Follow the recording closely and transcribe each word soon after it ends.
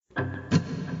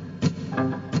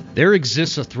There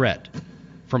exists a threat,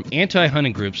 from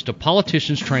anti-hunting groups to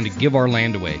politicians trying to give our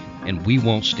land away, and we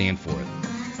won't stand for it.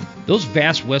 Those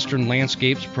vast western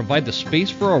landscapes provide the space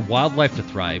for our wildlife to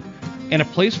thrive and a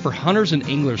place for hunters and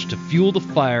anglers to fuel the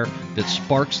fire that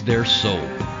sparks their soul.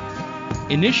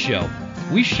 In this show,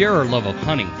 we share our love of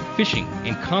hunting, fishing,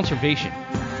 and conservation.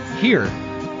 Here,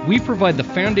 we provide the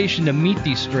foundation to meet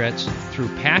these threats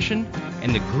through passion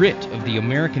and the grit of the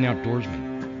American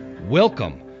outdoorsman.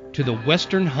 Welcome to the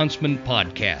Western Huntsman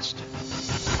Podcast.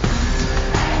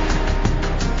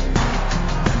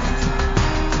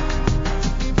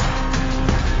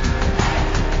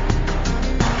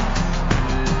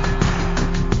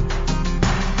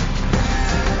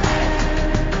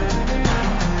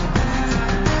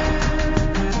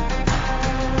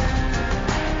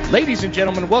 Ladies and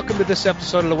gentlemen, welcome to this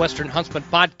episode of the Western Huntsman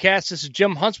Podcast. This is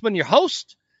Jim Huntsman, your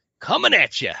host, coming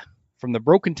at you from the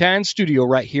Broken Tine studio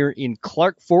right here in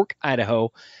Clark Fork,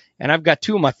 Idaho. And I've got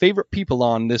two of my favorite people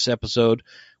on this episode.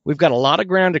 We've got a lot of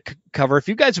ground to cover. If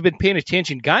you guys have been paying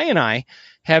attention, Guy and I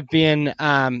have been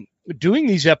doing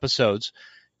these episodes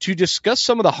to discuss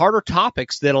some of the harder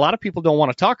topics that a lot of people don't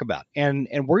want to talk about. And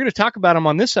we're going to talk about them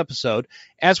on this episode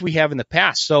as we have in the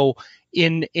past. So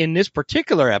in this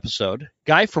particular episode,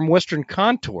 Guy from Western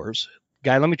Contours,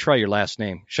 Guy, let me try your last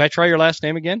name. Should I try your last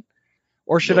name again?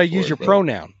 Or should I use your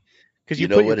pronoun? Because you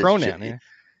put your pronoun in.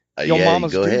 Your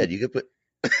mama's go dude. ahead. You can put.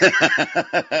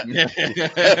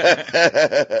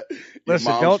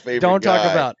 Listen,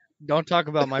 don't talk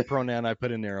about my pronoun I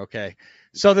put in there. Okay.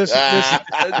 So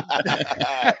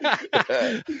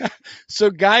so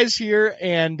Guy's here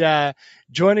and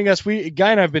joining us.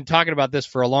 Guy and I have been talking about this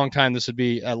for a long time. This would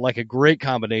be like a great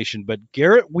combination. But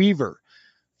Garrett Weaver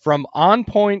from On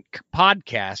Point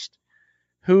Podcast,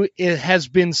 who has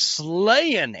been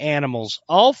slaying animals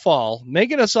all fall,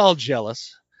 making us all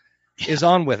jealous, is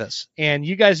on with us. And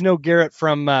you guys know Garrett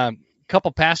from a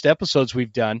couple past episodes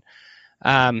we've done.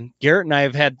 Garrett and I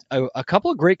have had a couple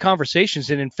of great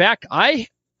conversations. And in fact, I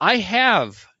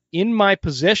have in my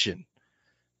possession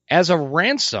as a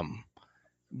ransom,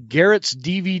 Garrett's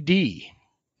DVD.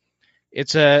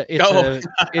 It's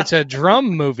a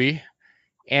drum movie.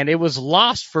 And it was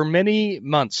lost for many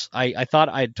months. I thought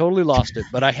I had totally lost it,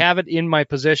 but I have it in my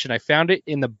possession. I found it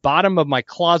in the bottom of my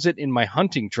closet in my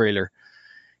hunting trailer.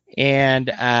 And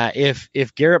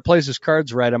if Garrett plays his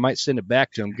cards right, I might send it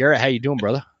back to him. Garrett, how you doing,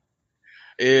 brother?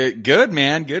 Good,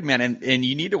 man. And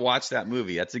you need to watch that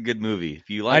movie. That's a good movie. If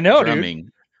you like I know, drumming.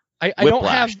 Dude. I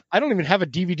don't even have a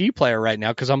DVD player right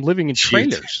now because I'm living in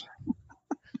trailers.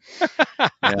 Yeah.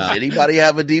 Anybody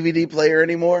have a DVD player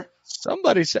anymore?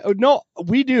 Somebody said, oh, no,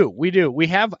 we do. We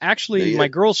have actually, my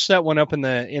girls set one up in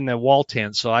the wall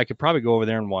tent, so I could probably go over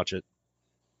there and watch it.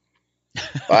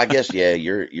 Well, I guess, yeah,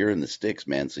 you're in the sticks,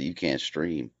 man, so you can't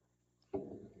stream.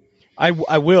 I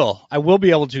will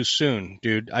be able to soon,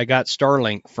 dude. I got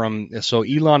Starlink so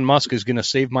Elon Musk is going to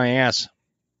save my ass.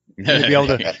 I'm going to be able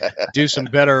to do some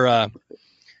better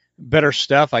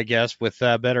stuff, I guess, with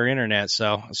better internet.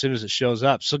 So as soon as it shows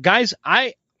up. So guys,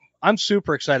 I'm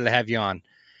super excited to have you on.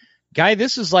 Guy,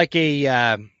 this is like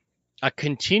a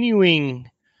continuing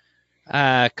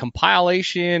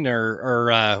compilation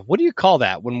or what do you call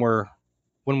that when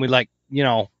we like,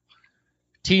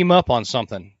 team up on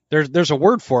something? There's a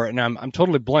word for it, and I'm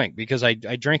totally blank because I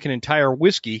drank an entire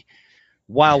whiskey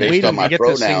while waiting to get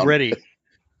this thing ready.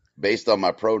 Based on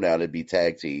my pronoun, it'd be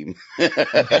tag team.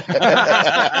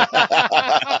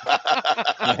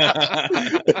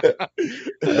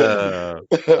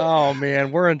 Oh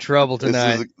man, we're in trouble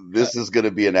tonight. This is going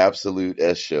to be an absolute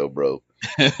S show, bro.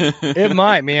 It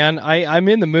might, man. I'm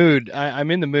in the mood. I'm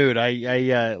in the mood.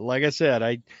 I like I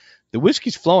said, the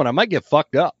whiskey's flowing. I might get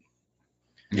fucked up.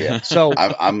 Yeah. So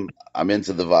I'm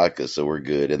into the vodka, so we're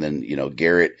good. And then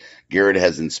Garrett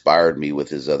has inspired me with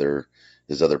his other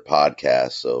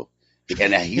podcast. So,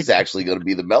 and he's actually going to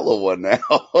be the mellow one now.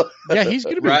 Yeah, he's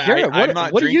going to be. Right, Garrett,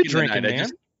 what are you drinking, man?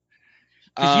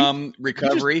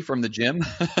 Recovery from the gym.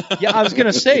 Yeah, I was going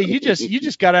to say you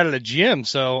just got out of the gym,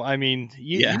 so I mean,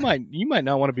 you might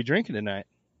not want to be drinking tonight.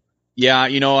 Yeah,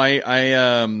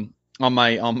 I on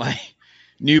my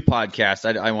new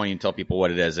podcast, I won't even tell people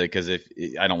what it is because if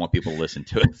I don't want people to listen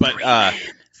to it, but.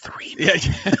 Yeah.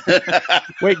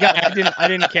 Wait, guy, I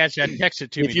didn't catch that. Text it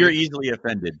to me. If you're easily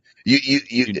offended,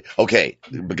 you okay?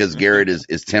 Because Garrett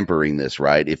is tempering this,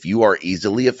 right? If you are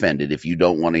easily offended, if you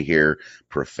don't want to hear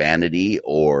profanity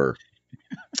or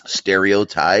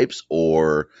stereotypes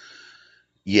or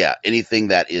anything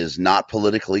that is not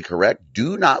politically correct,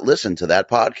 do not listen to that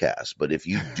podcast. But if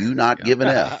you do not give an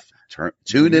F,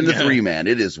 tune into 3 Man.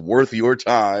 It is worth your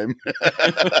time.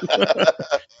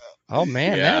 Oh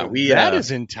man, Yeah, that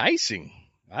is enticing.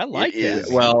 I like It that. is.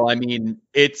 man. Well, I mean,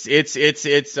 it's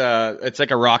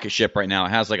like a rocket ship right now. It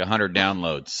has like 100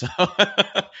 downloads. So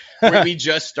we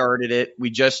just started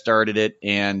it.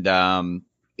 And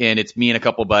it's me and a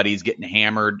couple buddies getting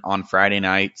hammered on Friday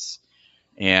nights,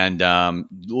 and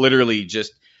literally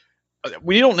just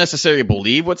we don't necessarily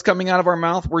believe what's coming out of our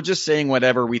mouth. We're just saying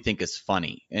whatever we think is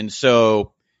funny. And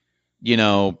so,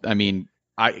 I mean,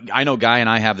 I know Guy and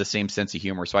I have the same sense of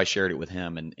humor, so I shared it with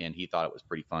him, and he thought it was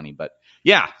pretty funny. But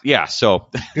yeah. So,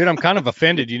 Dude, I'm kind of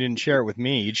offended you didn't share it with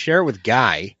me. You'd share it with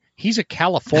Guy. He's a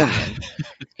Californian,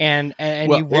 and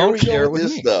Well, you Here we won't share go it with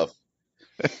with this me. stuff.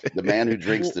 The man who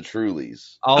drinks the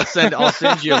Trulies. I'll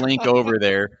send you a link over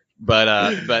there. But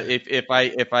if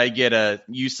I get a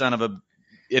you son of a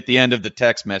at the end of the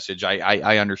text message,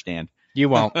 I understand. You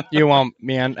won't,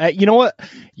 man. You know what?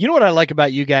 I like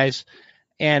about you guys,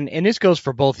 and this goes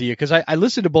for both of you because I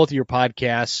listen to both of your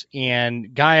podcasts.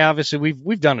 And Guy, obviously,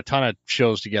 we've done a ton of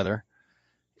shows together.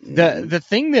 The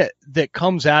thing that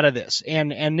comes out of this,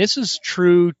 and this is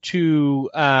true to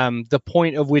the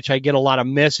point of which I get a lot of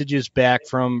messages back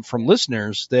from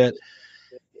listeners that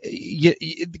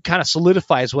it kind of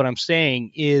solidifies what I'm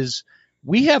saying is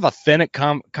we have authentic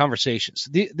conversations.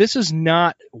 This is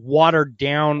not watered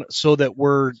down so that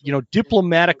we're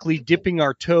diplomatically dipping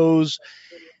our toes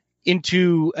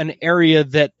into an area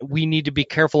that we need to be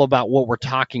careful about what we're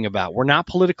talking about. We're not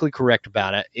politically correct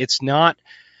about it. It's not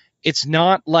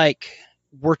like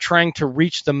we're trying to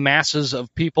reach the masses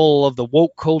of people of the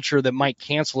woke culture that might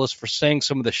cancel us for saying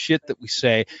some of the shit that we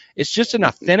say. It's just an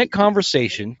authentic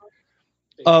conversation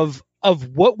of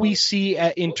what we see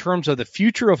in terms of the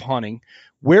future of hunting,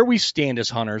 where we stand as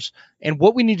hunters, and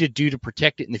what we need to do to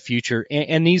protect it in the future.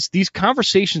 And these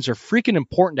conversations are freaking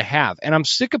important to have. And I'm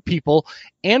sick of people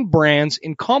and brands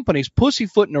and companies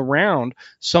pussyfooting around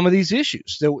some of these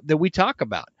issues that we talk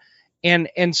about.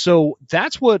 And so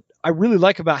that's what I really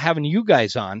like about having you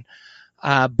guys on,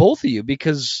 both of you,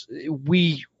 because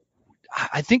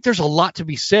I think there's a lot to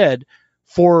be said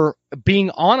for being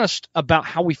honest about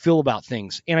how we feel about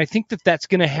things. And I think that that's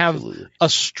going to have Absolutely. a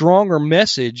stronger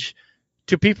message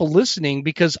to people listening,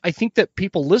 because I think that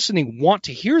people listening want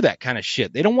to hear that kind of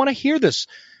shit. They don't want to hear this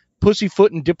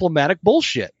pussyfoot and diplomatic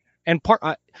bullshit. And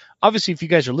obviously, if you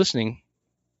guys are listening,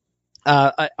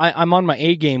 I'm on my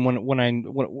A game when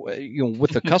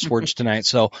with the cuss words tonight,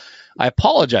 so I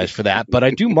apologize for that. But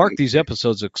I do mark these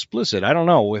episodes explicit. I don't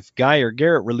know if Guy or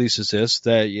Garrett releases this,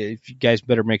 that if you guys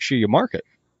better make sure you mark it.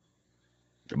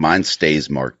 Mine stays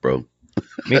marked, bro.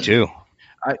 Me too.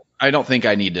 I don't think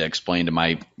I need to explain to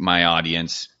my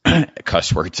audience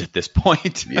cuss words at this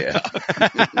point. Yeah.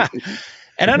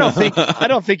 And I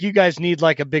don't think you guys need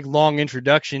like a big long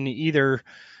introduction either.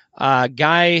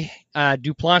 Guy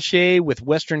Duplanche with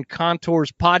Western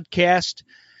Contours podcast,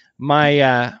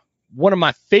 one of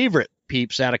my favorite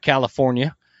peeps out of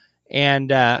California,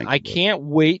 and I can't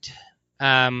wait.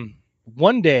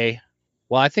 One day,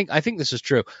 well, I think this is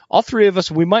true. All three of us,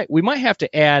 we might have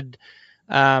to add.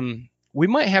 We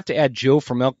might have to add Joe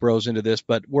from Elk Bros into this,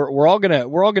 but we're all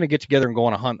gonna get together and go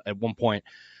on a hunt at one point.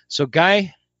 So,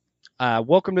 Guy,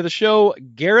 welcome to the show.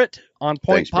 Garrett, On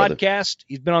Point Thanks, brother. podcast.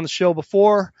 He's been on the show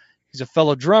before. He's a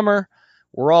fellow drummer.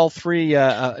 We're all three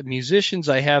musicians.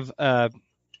 I have a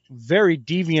very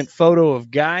deviant photo of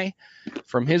Guy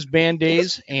from his band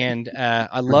days, and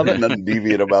I love it. Nothing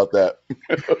deviant about that.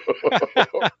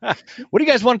 What do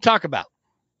you guys want to talk about?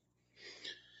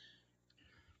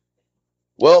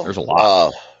 Well, There's a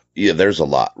lot. Yeah, there's a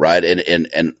lot, right?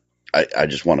 And I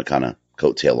just want to kind of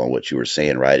coattail on what you were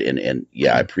saying, right? And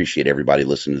yeah, I appreciate everybody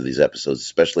listening to these episodes,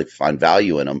 especially if you find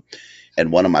value in them.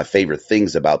 And one of my favorite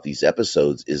things about these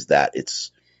episodes is that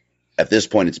it's, at this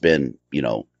point, it's been,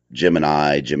 Jim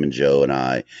and Joe and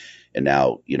I, and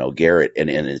now, Garrett, and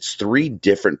it's three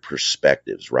different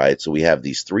perspectives, right? So we have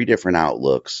these three different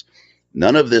outlooks.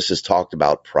 None of this is talked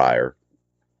about prior.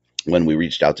 When we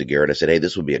reached out to Garrett, I said, hey,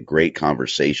 this would be a great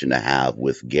conversation to have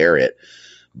with Garrett,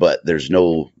 but there's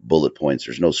no bullet points.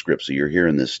 There's no script. So you're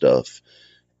hearing this stuff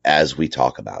as we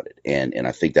talk about it. And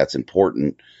I think that's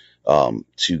important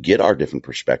to get our different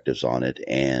perspectives on it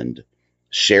and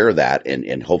share that.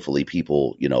 And hopefully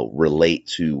people, relate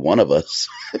to one of us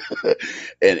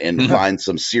and find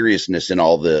some seriousness in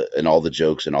all the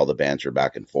jokes and all the banter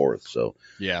back and forth. So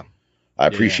Yeah, I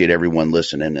appreciate everyone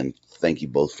listening, and thank you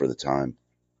both for the time.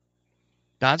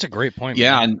 that's a great point.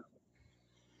 Yeah, man.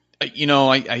 and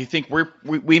I think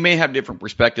we may have different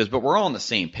perspectives, but we're all on the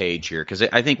same page here, because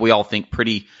I think we all think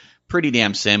pretty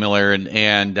damn similar,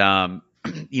 and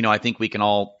I think we can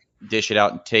all dish it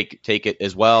out and take it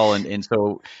as well, and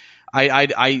so I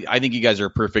think you guys are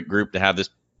a perfect group to have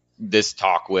this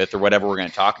talk with, or whatever we're going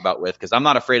to talk about with, because I'm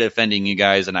not afraid of offending you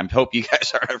guys, and I hope you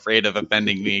guys aren't afraid of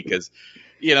offending me, because,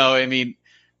 I mean,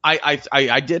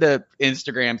 I did a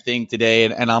Instagram thing today,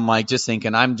 and I'm like just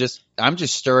thinking I'm just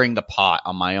stirring the pot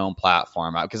on my own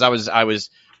platform, because I was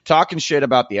talking shit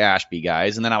about the Ashby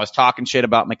guys, and then I was talking shit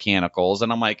about mechanicals,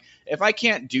 and I'm like, if I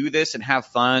can't do this and have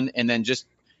fun and then just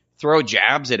throw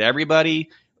jabs at everybody,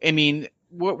 I mean,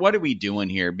 what are we doing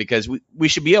here? Because we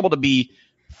should be able to be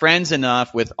friends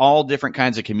enough with all different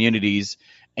kinds of communities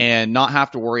and not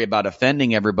have to worry about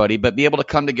offending everybody, but be able to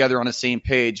come together on the same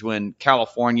page when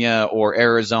California or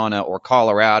Arizona or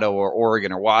Colorado or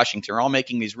Oregon or Washington are all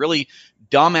making these really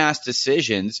dumbass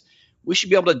decisions. We should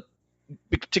be able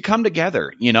to come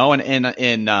together, and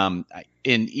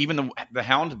even the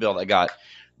Hound bill that got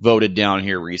voted down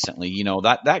here recently,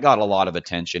 that got a lot of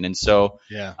attention. And so,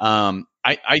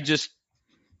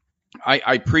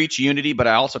 I preach unity, but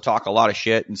I also talk a lot of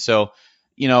shit. And so,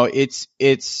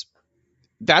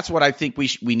 that's what I think we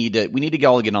need to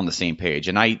all get on the same page.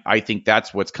 And I think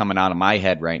that's what's coming out of my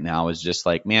head right now is just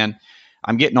like, man,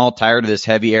 I'm getting all tired of this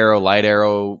heavy arrow, light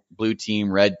arrow, blue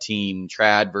team, red team,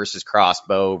 trad versus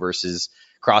crossbow versus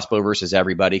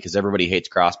everybody, because everybody hates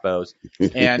crossbows.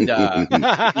 And,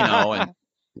 and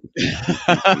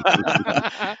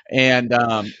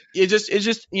it's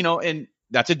just, and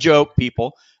that's a joke,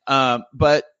 people.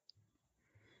 But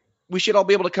we should all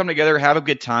be able to come together, have a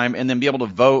good time, and then be able to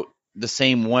vote the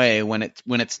same way when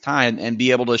it's time, and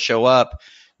be able to show up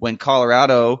when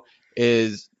Colorado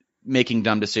is making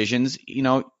dumb decisions.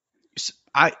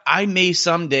 I may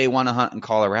someday want to hunt in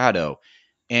Colorado,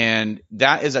 and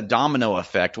that is a domino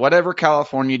effect. Whatever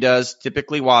California does,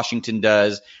 typically Washington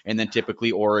does, and then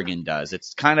typically Oregon does.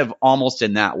 It's kind of almost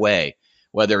in that way,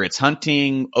 whether it's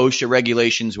hunting, OSHA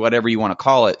regulations, whatever you want to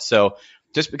call it. So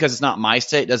just because it's not my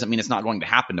state doesn't mean it's not going to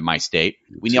happen to my state.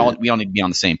 We all need to be on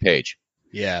the same page.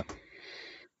 Yeah.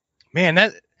 Man,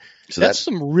 that's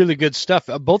some really good stuff.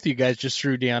 Both of you guys just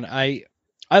threw down. I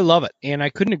love it, and I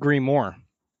couldn't agree more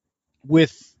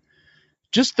with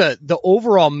just the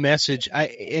overall message.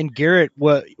 And Garrett,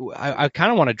 I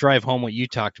kind of want to drive home what you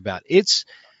talked about. It's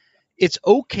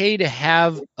okay to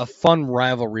have a fun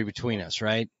rivalry between us,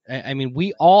 right? I mean,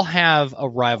 we all have a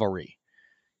rivalry,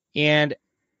 and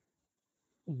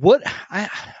what I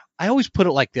always put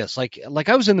it like this, like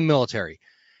I was in the military,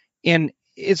 and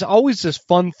it's always this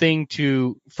fun thing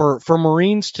for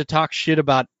Marines to talk shit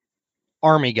about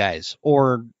Army guys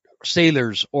or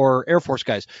sailors or Air Force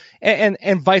guys,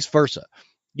 and vice versa.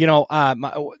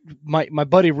 My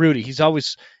buddy Rudy, he's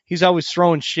always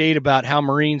throwing shade about how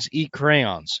Marines eat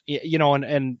crayons,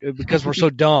 and because we're so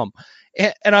dumb,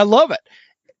 and I love it.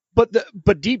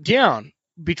 But deep down,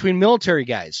 between military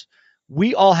guys,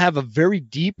 we all have a very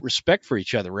deep respect for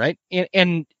each other, right?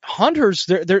 And hunters,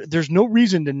 there's no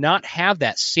reason to not have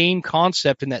that same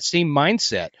concept and that same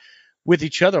mindset with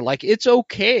each other. Like, it's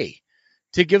okay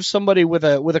to give somebody with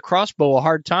a crossbow a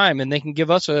hard time, and they can give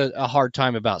us a hard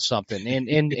time about something,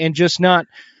 and just not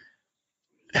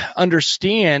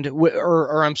understand,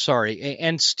 or I'm sorry,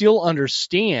 and still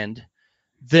understand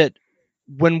that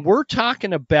when we're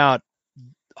talking about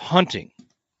hunting,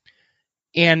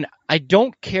 and I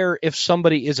don't care if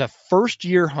somebody is a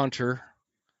first-year hunter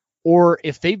or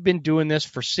if they've been doing this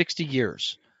for 60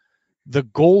 years, the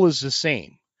goal is the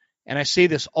same. And I say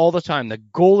this all the time. The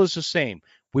goal is the same.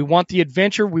 We want the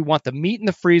adventure, we want the meat in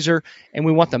the freezer, and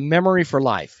we want the memory for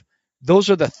life. Those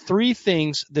are the three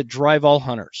things that drive all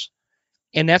hunters.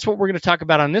 And that's what we're going to talk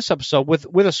about on this episode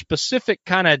with a specific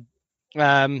kind of,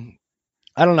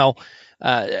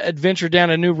 adventure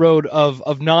down a new road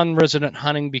of non-resident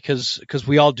hunting, because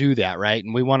we all do that, right?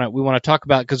 And we want to talk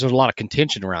about, because there's a lot of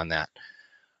contention around that.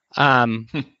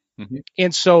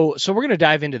 And so we're going to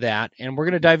dive into that, and we're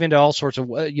going to dive into all sorts of,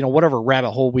 whatever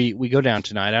rabbit hole we go down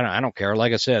tonight. I don't care.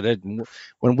 Like I said,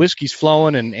 when whiskey's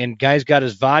flowing and Guy's got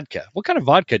his vodka. What kind of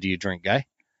vodka do you drink, Guy?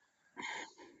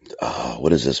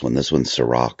 What is this one? This one's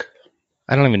Ciroc.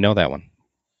 I don't even know that one.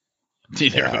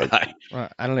 Neither have I.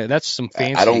 I don't know. That's some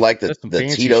fancy. I don't like the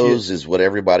Tito's shit. is what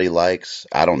everybody likes.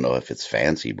 I don't know if it's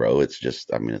fancy, bro. It's just,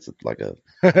 it's like a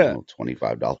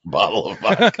 $25 bottle of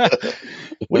vodka.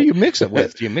 What do you mix it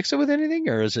with? Do you mix it with anything,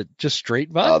 or is it just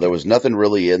straight vodka? There was nothing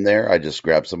really in there. I just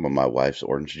grabbed some of my wife's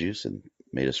orange juice and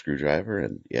made a screwdriver,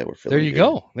 and we're feeling There you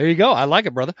go. There you go. I like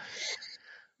it, brother.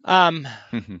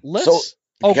 Let's.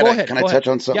 Go ahead. Can I touch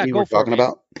on something you were talking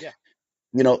about? Yeah.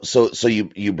 So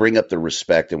you bring up the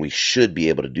respect, and we should be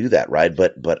able to do that, right?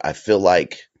 But I feel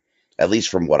like, at least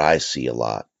from what I see a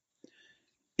lot,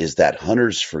 is that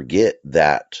hunters forget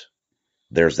that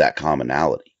there's that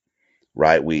commonality,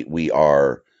 right? We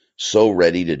are so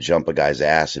ready to jump a guy's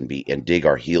ass and dig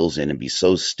our heels in and be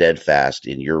so steadfast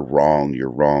in you're wrong,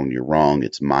 you're wrong, you're wrong,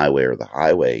 it's my way or the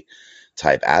highway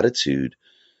type attitude.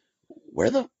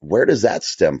 Where does that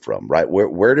stem from, right?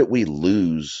 Where did we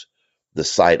lose the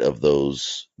sight of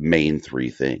those main three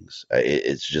things?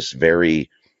 It's just very,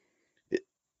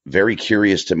 very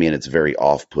curious to me, and it's very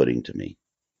off-putting to me.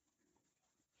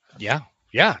 Yeah,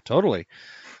 totally.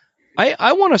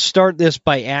 I want to start this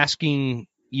by asking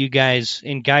you guys,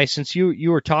 and guys, since you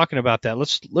were talking about that,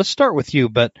 let's start with you.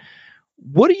 But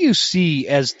what do you see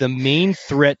as the main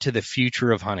threat to the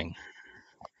future of hunting?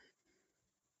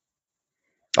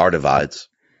 Our divides.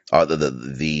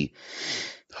 Oh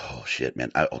shit,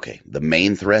 man. Okay. The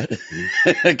main threat.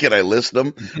 Can I list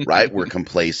them? Right. We're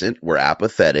complacent. We're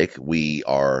apathetic. We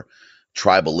are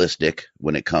tribalistic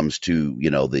when it comes to,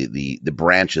 the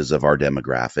branches of our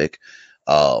demographic.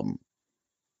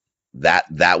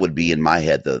 That would be in my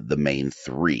head, the main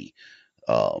three.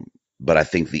 But I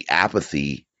think the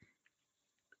apathy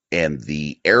and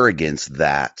the arrogance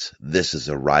that this is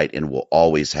a right and will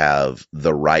always have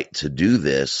the right to do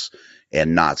this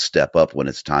and not step up when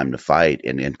it's time to fight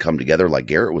and come together like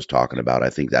Garrett was talking about, I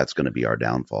think that's going to be our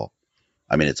downfall.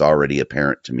 I mean, it's already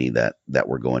apparent to me that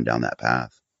we're going down that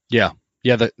path. Yeah.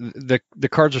 The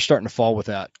cards are starting to fall with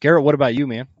that. Garrett, what about you,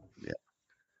 man?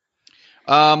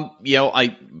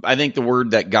 I think the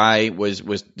word that Guy was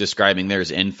describing there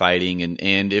is infighting,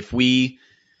 and if we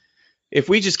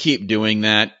just keep doing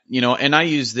that, and I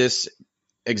use this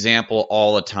example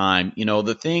all the time,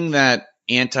 the thing that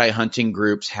anti-hunting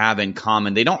groups have in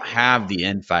common, they don't have the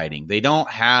infighting. They don't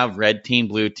have red team,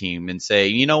 blue team and say,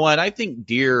 you know what, I think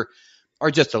deer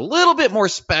are just a little bit more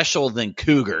special than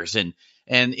cougars, and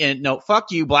no,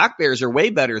 fuck you, black bears are way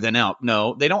better than elk.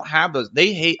 No, they don't have those.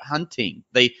 They hate hunting.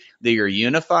 They are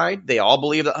unified. They all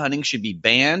believe that hunting should be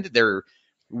banned. They're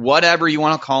whatever you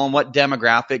want to call them, what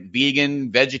demographic,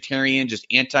 vegan, vegetarian, just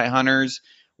anti-hunters,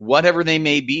 whatever they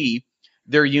may be,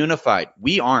 they're unified.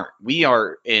 We aren't. We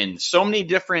are in so many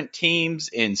different teams,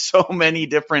 in so many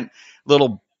different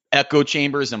little echo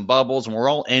chambers and bubbles, and we're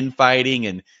all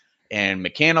infighting, and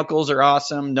mechanicals are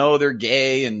awesome. No, they're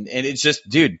gay. And it's just,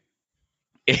 dude,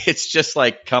 it's just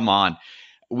like, come on.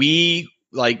 We,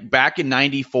 like, back in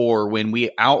 94, when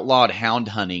we outlawed hound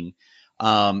hunting,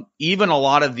 even a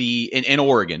lot of in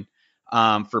Oregon,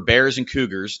 for bears and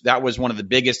cougars, that was one of the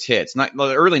biggest hits.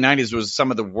 The early 90s was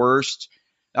some of the worst.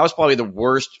 That was probably the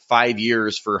worst 5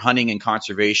 years for hunting and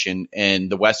conservation in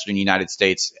the Western United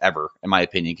States ever, in my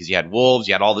opinion, because you had wolves,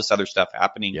 you had all this other stuff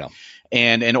happening. Yeah.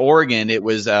 And in Oregon, it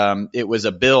was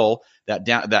a bill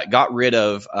that got rid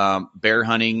of bear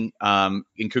hunting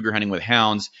and cougar hunting with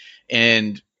hounds,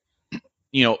 and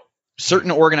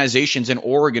certain organizations in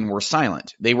Oregon were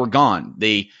silent. They were gone.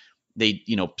 They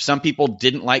some people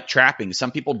didn't like trapping,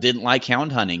 some people didn't like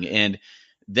hound hunting, and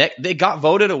they got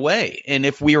voted away. And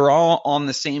if we were all on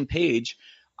the same page,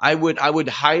 I would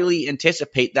highly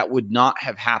anticipate that would not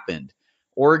have happened.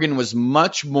 Oregon was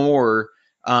much more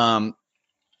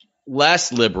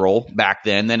less liberal back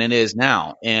then than it is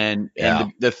now, and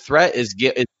the threat is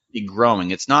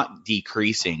growing. It's not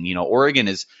decreasing. Oregon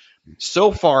is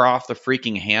so far off the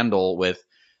freaking handle with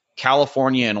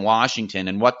California and Washington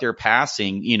and what they're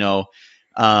passing.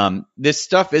 This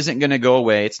stuff isn't going to go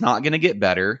away. It's not going to get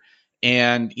better.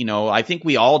 And, I think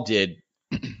we all did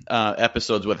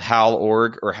episodes with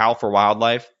Howl.org or Howl for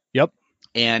Wildlife. Yep.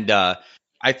 And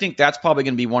I think that's probably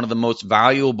going to be one of the most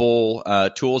valuable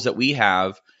tools that we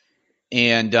have.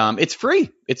 And it's free.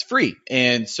 It's free.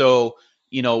 And so,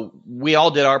 we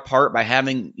all did our part by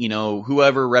having,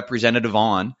 whoever representative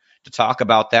on to talk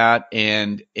about that.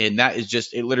 And that is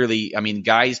just, it literally,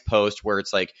 Guy's post where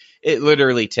it's like, it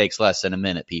literally takes less than a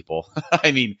minute, people.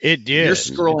 It did. You're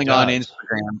scrolling on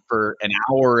Instagram for an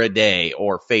hour a day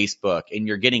or Facebook, and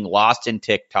you're getting lost in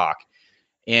TikTok.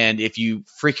 And if you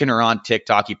freaking are on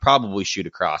TikTok, you probably shoot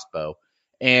a crossbow.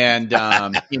 And,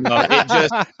 it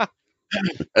just,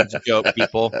 it's a joke,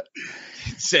 people.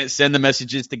 Send the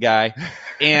messages to Guy.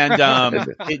 And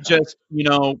it just,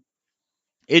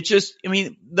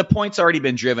 the point's already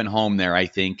been driven home there, I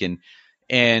think. And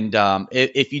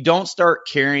if you don't start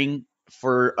caring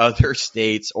for other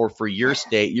states or for your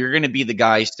state, you're going to be the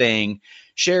guy saying,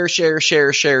 share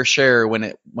when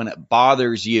it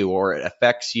bothers you or it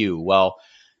affects you. Well,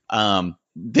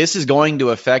 this is going to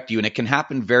affect you, and it can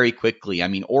happen very quickly.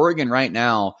 Oregon right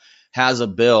now has a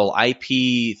bill,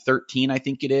 IP 13, I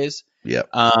think it is, Yep.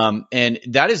 And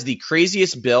that is the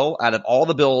craziest bill out of all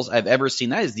the bills I've ever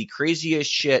seen. That is the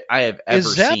craziest shit I have ever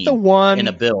Is that seen the one in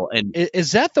a bill. And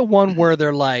is that the one where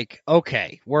they're like,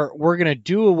 okay, we're going to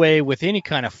do away with any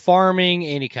kind of farming,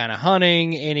 any kind of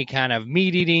hunting, any kind of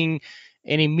meat eating,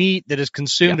 any meat that is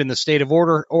consumed in the state of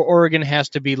Oregon has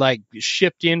to be like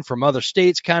shipped in from other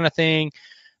states kind of thing.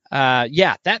 That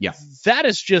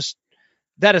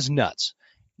is nuts.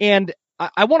 And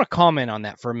I want to comment on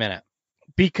that for a minute,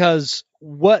 because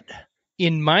what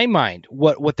in my mind,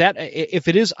 what that, if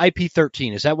it is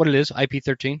IP13, is that what it is?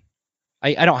 IP13?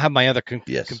 I don't have my other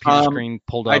Yes. computer screen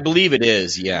pulled up. I believe it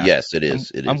is. Yeah. Yes, it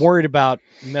is. I'm worried about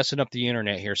messing up the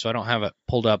internet here, so I don't have it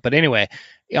pulled up. But anyway,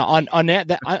 on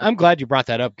that I'm glad you brought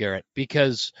that up, Garrett,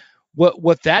 because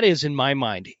what that is in my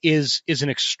mind is an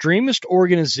extremist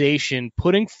organization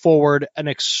putting forward an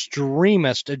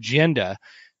extremist agenda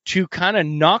to kind of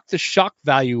knock the shock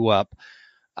value up,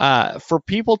 for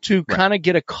people to kind of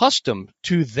get accustomed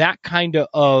to that kind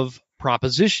of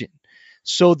proposition,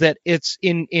 so that it's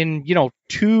in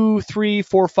 2, 3,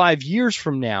 4, 5 years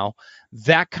from now,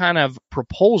 that kind of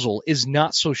proposal is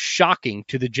not so shocking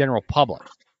to the general public.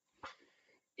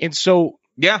 And so,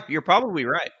 yeah, you're probably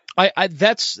right. I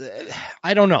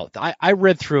don't know. I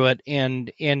read through it,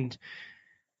 and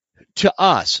to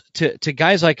us, to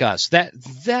guys like us,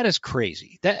 that is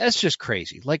crazy. That's just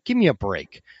crazy. Like, give me a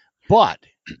break. But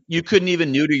you couldn't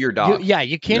even neuter your dog.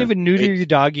 You can't even neuter your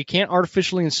dog. You can't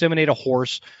artificially inseminate a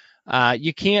horse.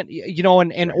 You can't,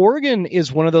 and Oregon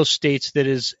is one of those states that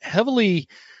is heavily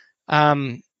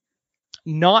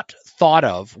not thought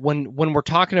of when we're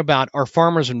talking about our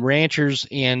farmers and ranchers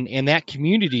and that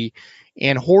community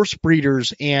and horse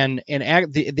breeders and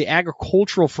the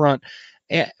agricultural front,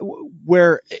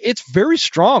 where it's very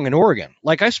strong in Oregon.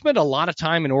 Like, I spent a lot of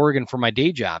time in Oregon for my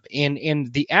day job,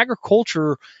 and the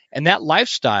agriculture and that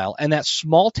lifestyle and that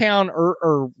small town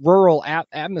or rural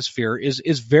atmosphere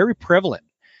is very prevalent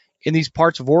in these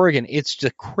parts of Oregon. It's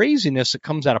the craziness that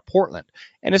comes out of Portland.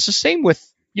 And it's the same with,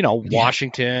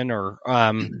 Washington or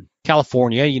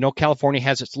California. California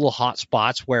has its little hot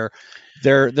spots where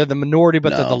they're the minority, but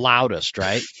they're the loudest,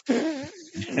 right?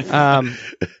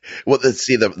 Well,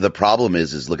 see, the problem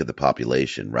is look at the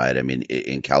population, right? I mean,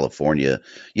 in California,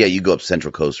 you go up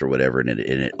Central Coast or whatever, and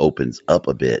it opens up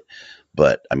a bit.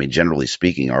 But I mean, generally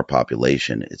speaking, our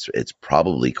population, it's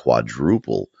probably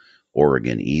quadruple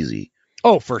Oregon easy.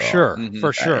 Oh, for sure.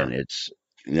 For sure. And it's,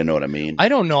 you know what I mean? I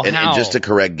don't know how. And just to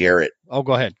correct Garrett. Oh,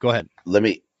 go ahead.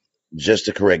 Just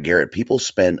to correct Garrett, people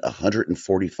spend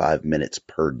 145 minutes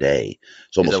per day.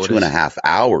 So almost 2.5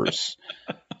 hours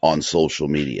on social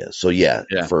media. So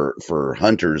for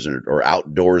hunters or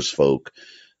outdoors folk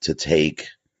to take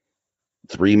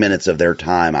 3 minutes of their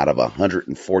time out of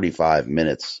 145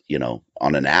 minutes,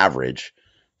 on an average,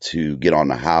 to get on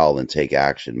the howl and take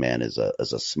action, man, is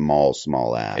a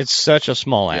small ask. It's such a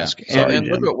small ask. And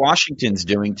look what Washington's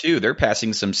doing too. They're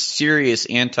passing some serious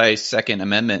anti-Second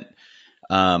Amendment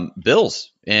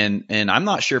bills, and I'm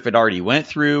not sure if it already went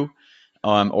through,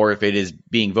 or if it is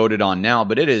being voted on now.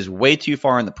 But it is way too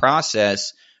far in the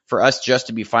process for us just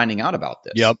to be finding out about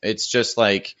this. Yep. It's just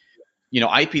like,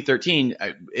 IP13,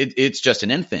 it's just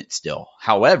an infant still.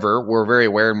 However, we're very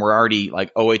aware, and we're already,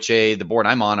 like, OHA, the board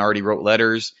I'm on, already wrote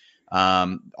letters.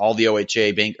 All the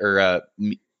OHA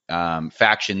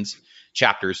factions,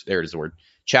 chapters, there's the word,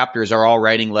 chapters are all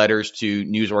writing letters to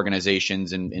news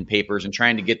organizations and papers and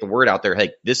trying to get the word out there.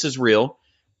 Hey, this is real.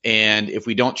 And if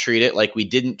we don't treat it like we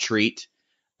didn't treat,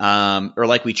 or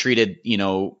like we treated,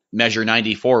 Measure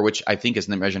 94, which I think is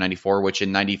in the Measure 94, which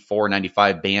in 94,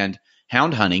 95 banned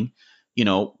hound hunting,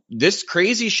 this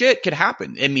crazy shit could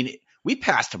happen. I mean, we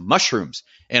passed mushrooms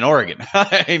in Oregon.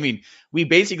 I mean, we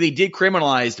basically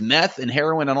decriminalized meth and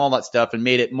heroin and all that stuff and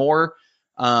made it more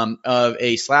of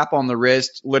a slap on the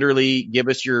wrist, literally give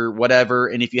us your whatever.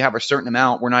 And if you have a certain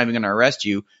amount, we're not even going to arrest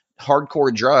you.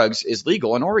 Hardcore drugs is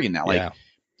legal in Oregon now. Like,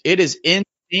 it is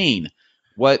insane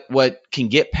what can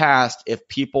get passed if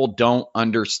people don't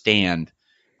understand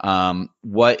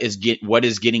what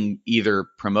is getting either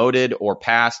promoted or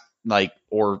passed, like,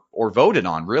 or voted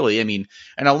on, really. I mean,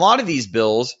 and a lot of these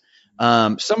bills,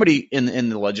 somebody in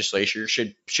the legislature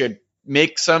should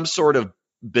make some sort of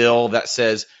bill that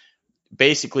says,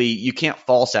 basically, you can't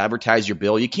false advertise your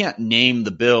bill. You can't name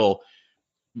the bill,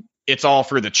 it's all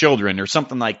for the children or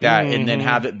something like that, and then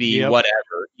have it be whatever,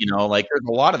 like, there's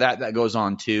a lot of that goes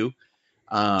on too.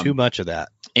 Too much of that.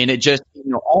 And it just,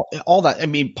 all that. I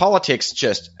mean, politics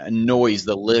just annoys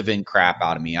the living crap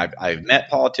out of me. I've met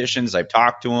politicians, I've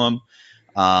talked to them,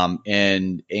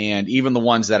 and even the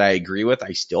ones that I agree with,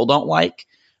 I still don't like.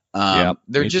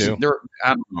 They're just, I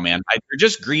don't know, man. They're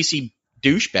just greasy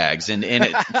douchebags, and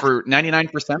for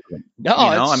 99% of them.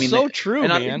 No, it's so true, and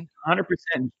man. I'm 100%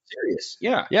 serious.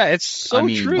 Yeah, Yeah, it's so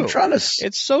true. I'm trying to.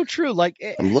 It's so true. Like,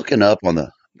 I'm looking up on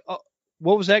the.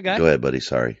 what was that, guy? Go ahead, buddy.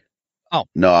 Sorry. Oh.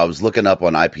 No, I was looking up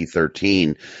on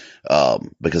IP13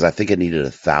 because I think it needed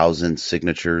 1,000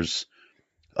 signatures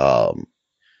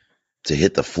to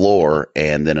hit the floor,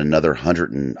 and then another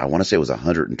 100 and I want to say it was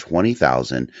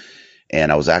 120,000. And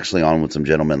I was actually on with some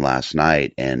gentlemen last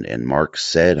night, and Mark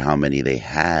said how many they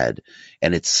had,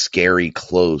 and it's scary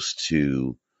close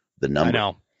to the number. I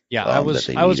know. Yeah, I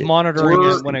was monitoring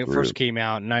it when it first came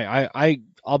out, and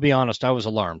I'll be honest, I was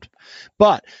alarmed.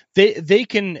 But they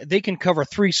can cover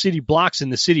 3 city blocks in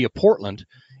the city of Portland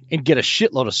and get a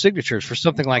shitload of signatures for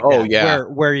something like that. Yeah.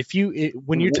 Where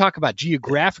when you talk about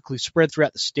geographically spread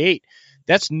throughout the state,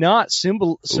 that's not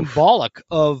symbolic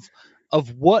of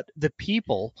what the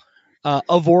people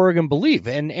of Oregon believe,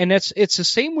 and it's the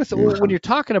same with when you're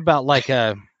talking about like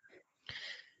the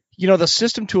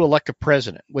system to elect a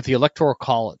president with the Electoral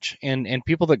College and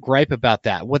people that gripe about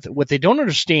that. What they don't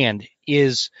understand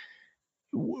is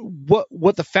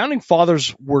what the founding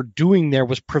fathers were doing there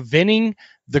was preventing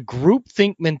the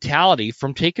groupthink mentality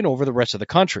from taking over the rest of the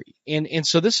country. And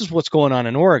so this is what's going on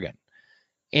in Oregon.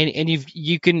 And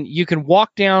you can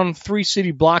walk down 3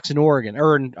 city blocks in Oregon,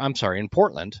 or in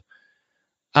Portland,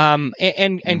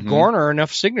 and garner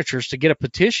enough signatures to get a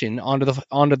petition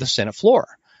onto the Senate floor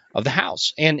of the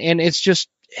House. And it's just,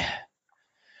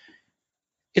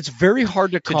 it's very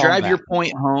hard to drive your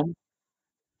point home.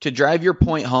 To drive your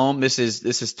point home, this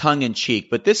is tongue in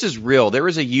cheek, but this is real. There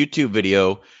was a YouTube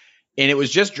video, and it was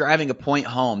just driving a point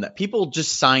home that people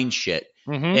just sign shit,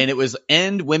 and it was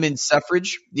end women's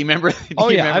suffrage. Do you remember?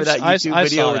 Remember that YouTube video? I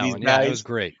saw that one. Yeah, it was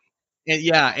great. And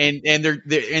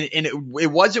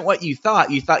it wasn't what you thought.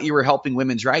 You thought you were helping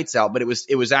women's rights out, but it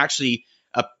was actually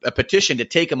a petition to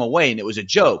take them away, and it was a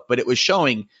joke. But it was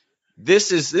showing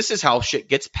this is how shit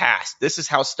gets passed. This is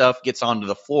how stuff gets onto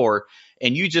the floor.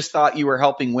 And you just thought you were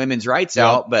helping women's rights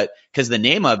out, but because the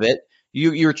name of it,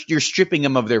 you're stripping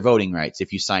them of their voting rights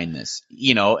if you sign this,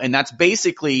 and that's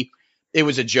basically, it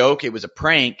was a joke, it was a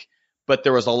prank, but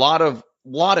there was a lot of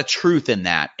truth in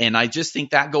that. And I just think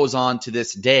that goes on to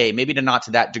this day, maybe not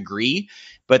to that degree,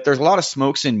 but there's a lot of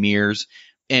smokes and mirrors,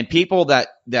 and people that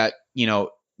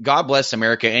God bless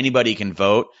America, anybody can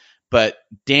vote. But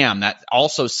damn, that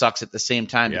also sucks at the same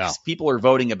time, because people are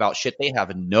voting about shit they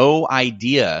have no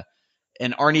idea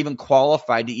and aren't even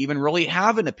qualified to even really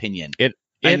have an opinion.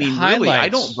 Really, I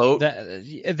don't vote.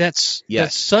 That's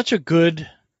such a good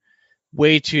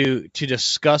way to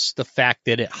discuss the fact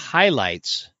that it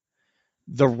highlights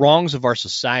the wrongs of our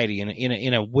society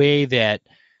in a way that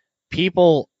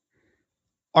people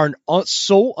are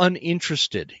so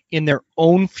uninterested in their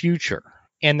own future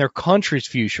and their country's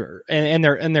future and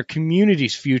their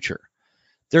community's future.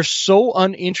 They're so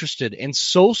uninterested and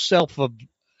so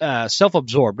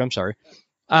self-absorbed. I'm sorry.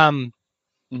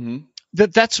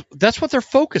 That's what their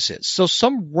focus is. So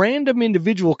some random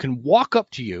individual can walk up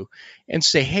to you and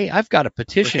say, "Hey, I've got a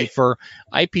petition for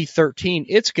IP13.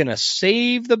 It's going to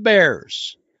save the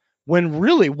bears." When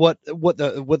really, what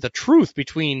the truth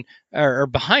behind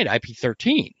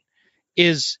IP13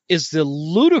 is the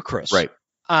ludicrous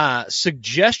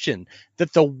suggestion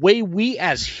that the way we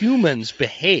as humans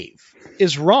behave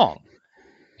is wrong.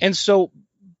 And so,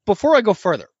 before I go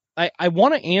further, I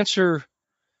want to answer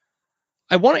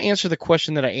the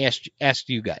question that I asked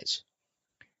you guys,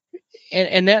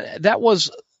 and that was,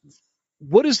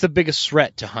 what is the biggest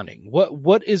threat to hunting?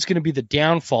 What is going to be the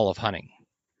downfall of hunting?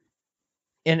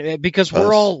 And because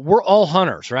we're all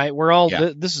hunters, right? We're all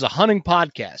this is a hunting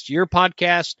podcast. Your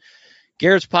podcast,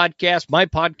 Garrett's podcast, my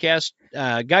podcast,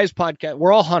 Guy's podcast.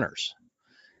 We're all hunters.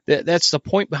 That's the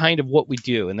point behind of what we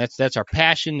do, and that's our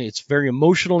passion. It's very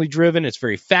emotionally driven. It's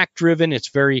very fact driven. It's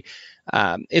very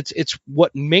it's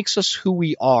what makes us who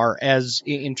we are as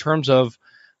in terms of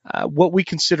what we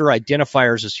consider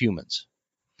identifiers as humans.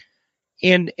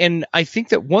 And I think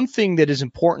that one thing that is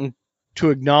important to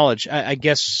acknowledge, I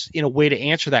guess, in a way to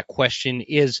answer that question,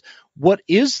 is what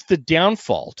is the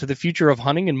downfall to the future of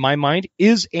hunting, in my mind,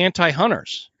 is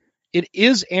anti-hunters. It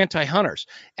is anti-hunters.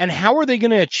 And how are they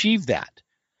going to achieve that?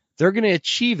 They're going to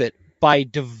achieve it by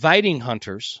dividing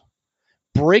hunters,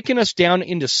 breaking us down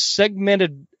into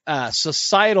segmented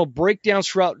societal breakdowns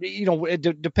throughout,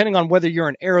 depending on whether you're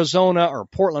in Arizona or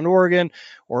Portland, Oregon,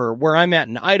 or where I'm at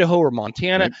in Idaho or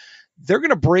Montana. Right. They're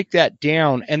going to break that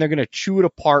down, and they're going to chew it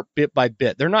apart bit by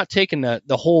bit. They're not taking the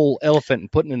whole elephant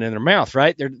and putting it in their mouth,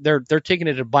 right? They're taking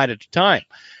it a bite at a time,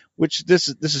 which this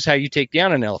is how you take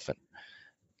down an elephant.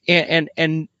 And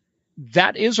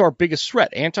that is our biggest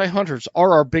threat. Anti-hunters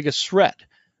are our biggest threat.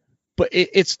 but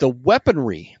it's the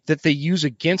weaponry that they use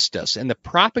against us and the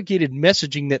propagated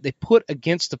messaging that they put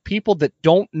against the people that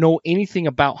don't know anything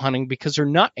about hunting because they're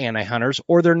not anti-hunters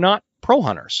or they're not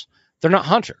pro-hunters. They're not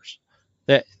hunters.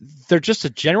 They're just a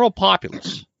general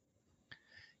populace.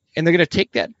 And they're going to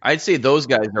take that. I'd say those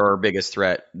guys are our biggest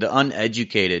threat, the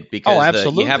uneducated,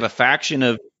 because you have a faction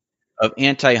of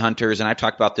anti-hunters, and I've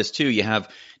talked about this too. You have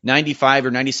 95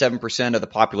 or 97% of the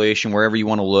population, wherever you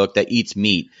want to look, that eats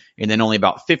meat, and then only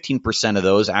about 15% of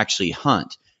those actually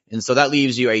hunt. And so that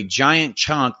leaves you a giant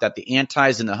chunk that the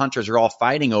antis and the hunters are all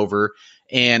fighting over.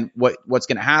 And what's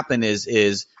going to happen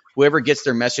is whoever gets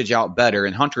their message out better,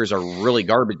 and hunters are really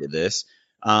garbage at this.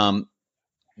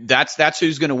 That's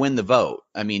who's going to win the vote.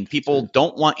 I mean, people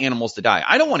don't want animals to die.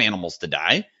 I don't want animals to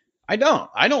die. I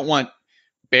don't want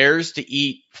bears to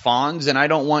eat fawns, and I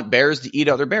don't want bears to eat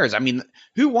other bears. I mean,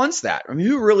 who wants that? I mean,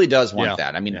 who really does want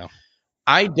that? I mean,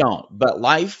 I don't, but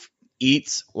life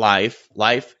eats life.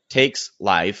 Life takes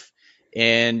life,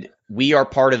 and we are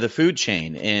part of the food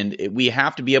chain, and we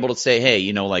have to be able to say, hey,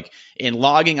 like in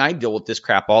logging, I deal with this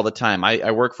crap all the time.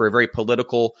 I work for a very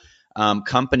political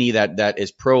company that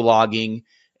is pro-logging,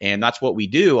 and that's what we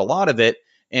do, a lot of it,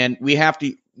 and we have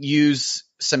to use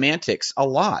semantics a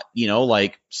lot,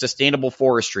 like sustainable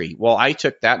forestry. Well, I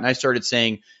took that and I started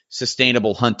saying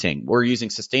sustainable hunting. We're using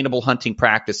sustainable hunting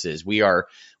practices. We are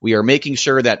making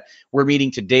sure that we're meeting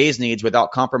today's needs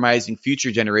without compromising future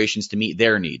generations to meet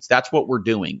their needs. That's what we're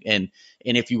doing. And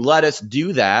if you let us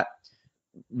do that,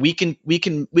 we can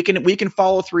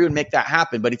follow through and make that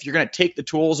happen. But if you're going to take the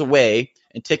tools away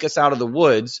and take us out of the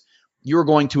woods, you're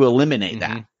going to eliminate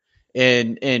that.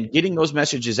 And getting those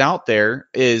messages out there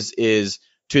is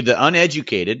to the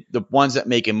uneducated, the ones that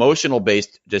make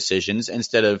emotional-based decisions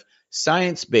instead of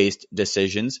science-based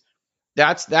decisions.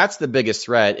 That's the biggest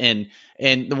threat. And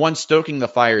the ones stoking the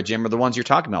fire, Jim, are the ones you're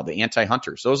talking about, the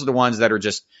anti-hunters. Those are the ones that are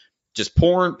just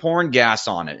pouring gas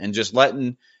on it and just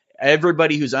letting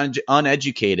everybody who's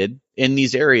uneducated in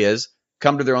these areas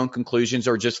come to their own conclusions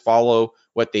or just follow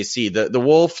what they see. The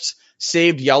Wolf's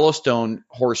saved Yellowstone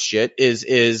horse shit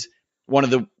is one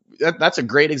of that's a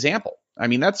great example. I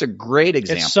mean, that's a great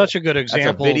example. It's such a good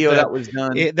example. That's a video that was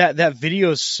done. That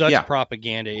video is such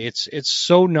propaganda. It's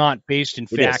so not based in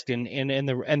fact, and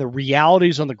the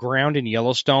realities on the ground in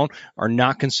Yellowstone are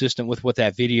not consistent with what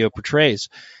that video portrays.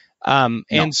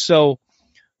 And so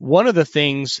one of the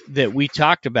things that we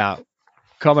talked about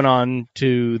coming on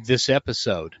to this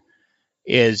episode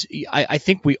is I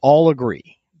think we all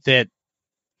agree that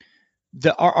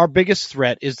our biggest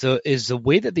threat is the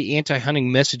way that the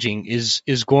anti-hunting messaging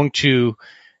is going to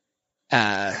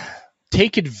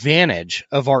take advantage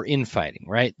of our infighting,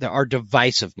 right? Our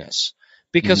divisiveness,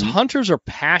 because hunters are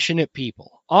passionate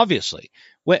people. Obviously,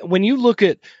 when you look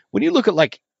at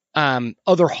like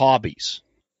other hobbies,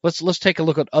 let's take a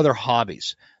look at other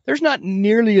hobbies. There's not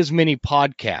nearly as many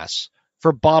podcasts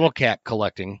for bottle cap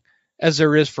collecting as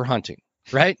there is for hunting,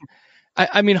 right?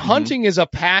 I mean, hunting is a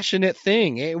passionate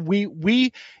thing.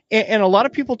 We and a lot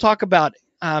of people talk about,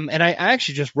 and I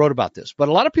actually just wrote about this, but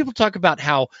a lot of people talk about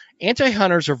how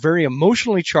anti-hunters are very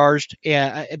emotionally charged.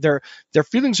 Their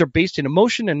feelings are based in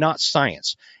emotion and not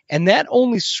science. And that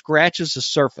only scratches the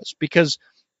surface because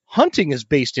hunting is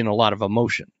based in a lot of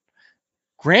emotion.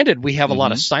 Granted, we have a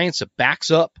lot of science that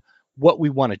backs up what we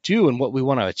want to do and what we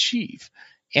want to achieve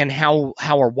and how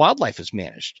our wildlife is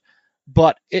managed.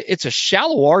 But it's a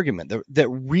shallow argument that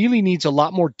really needs a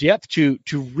lot more depth to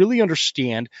really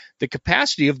understand the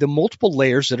capacity of the multiple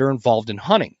layers that are involved in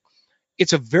hunting.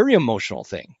 It's a very emotional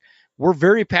thing. We're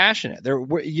very passionate.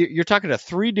 You're talking to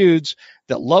three dudes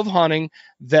that love hunting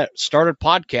that started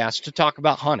podcasts to talk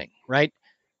about hunting, right?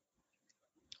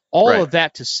 All of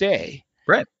that to say,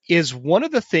 is one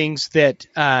of the things that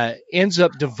ends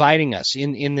up dividing us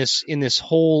in this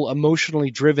whole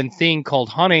emotionally driven thing called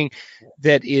hunting.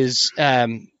 That is,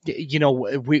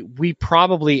 we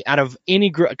probably out of any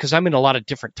group, because I'm in a lot of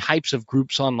different types of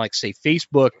groups on, like, say,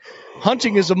 Facebook,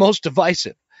 hunting is the most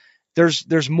divisive.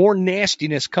 There's more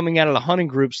nastiness coming out of the hunting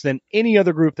groups than any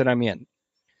other group that I'm in.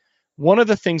 One of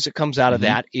the things that comes out of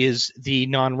that is the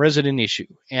non-resident issue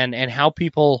and how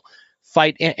people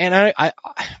fight. And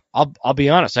I'll be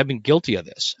honest, I've been guilty of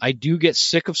this. I do get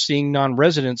sick of seeing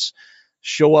non-residents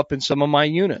show up in some of my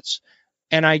units,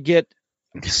 and I get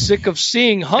sick of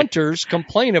seeing hunters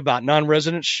complain about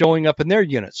non-residents showing up in their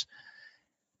units,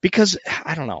 because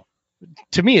I don't know.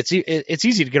 To me, it's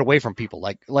easy to get away from people.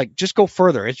 Like just go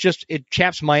further. It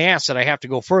chaps my ass that I have to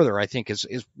go further, I think is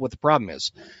what the problem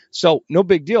is. So no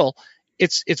big deal.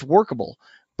 It's workable.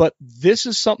 But this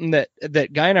is something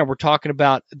that Guy and I were talking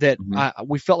about that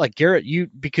we felt like, Garrett,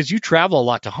 because you travel a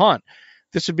lot to hunt,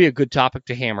 this would be a good topic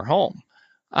to hammer home.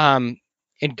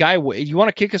 And Guy, you want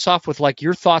to kick us off with like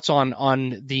your thoughts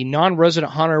on the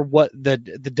non-resident hunter, what the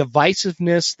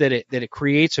divisiveness that it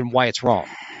creates and why it's wrong.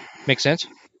 Make sense?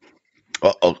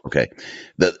 Okay.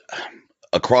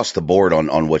 Across the board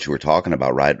on what you were talking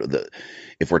about, right?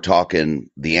 If we're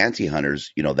talking the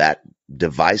anti-hunters, that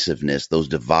divisiveness, those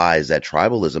divides, that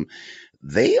tribalism,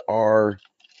 they are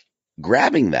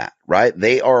grabbing that, right?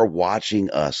 They are watching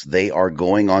us. They are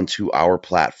going onto our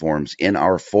platforms, in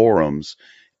our forums,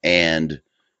 and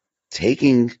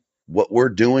taking what we're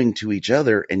doing to each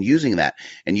other and using that.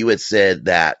 And you had said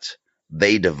that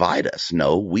they divide us.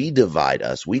 No, we divide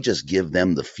us. We just give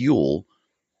them the fuel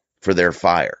for their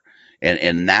fire.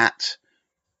 And that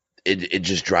it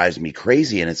just drives me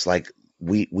crazy. And it's like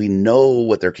we know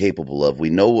what they're capable of.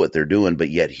 We know what they're doing, but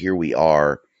yet here we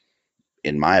are,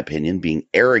 in my opinion, being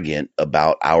arrogant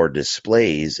about our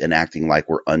displays and acting like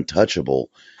we're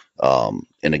untouchable. And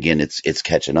again, it's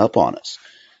catching up on us.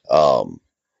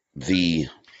 The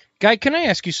Guy, can I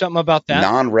ask you something about that?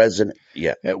 Non-resident,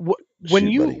 yeah. When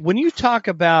you talk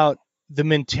about the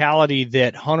mentality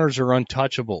that hunters are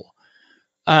untouchable,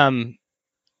 I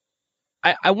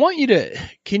want you to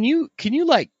can you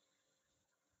like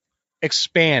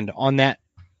expand on that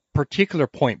particular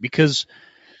point, because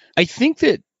I think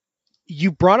that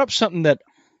you brought up something that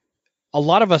a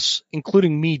lot of us,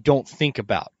 including me, don't think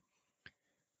about.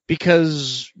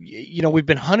 Because, we've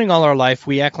been hunting all our life.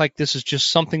 We act like this is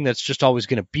just something that's just always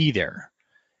going to be there.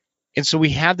 And so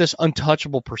we have this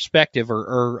untouchable perspective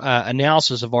or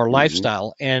analysis of our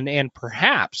lifestyle. And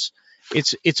perhaps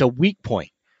it's a weak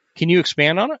point. Can you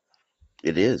expand on it?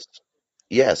 It is.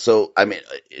 Yeah. So, I mean,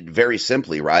 very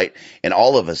simply, right? And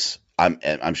all of us,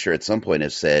 I'm sure at some point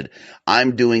have said,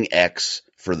 I'm doing X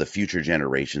for the future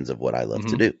generations of what I love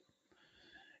to do.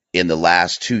 In the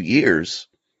last 2 years,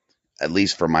 at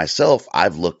least for myself,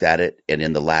 I've looked at it, and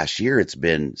in the last year, it's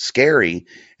been scary.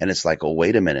 And it's like, oh,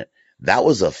 wait a minute. That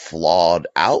was a flawed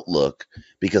outlook,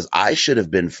 because I should have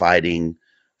been fighting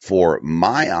for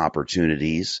my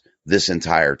opportunities this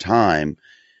entire time.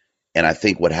 And I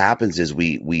think what happens is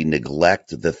we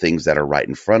neglect the things that are right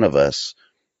in front of us,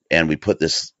 and we put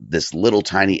this little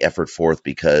tiny effort forth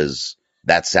because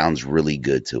that sounds really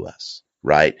good to us.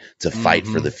 Right? To fight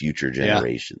for the future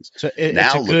generations. So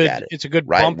now look at it. It's a good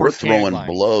right? bumper We're throwing tagline.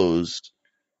 blows.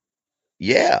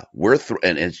 Yeah,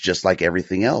 and it's just like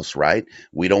everything else, right?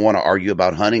 We don't want to argue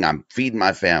about hunting. I'm feeding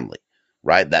my family,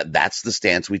 right? That's the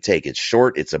stance we take. It's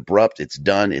short, it's abrupt, it's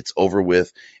done, it's over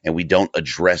with, and we don't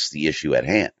address the issue at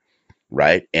hand,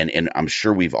 right? And I'm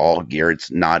sure we've all, Garrett's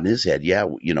nodding his head. Yeah,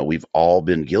 we've all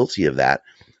been guilty of that.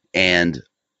 And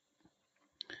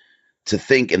to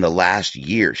think in the last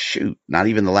year, not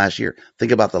even the last year,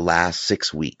 think about the last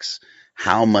 6 weeks,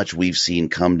 how much we've seen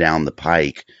come down the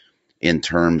pike in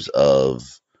terms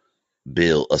of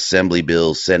assembly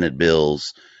bills, Senate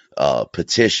bills,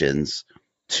 petitions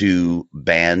to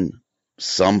ban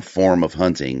some form of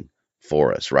hunting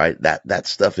for us, right? That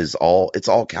stuff it's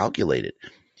all calculated.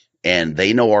 And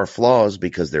they know our flaws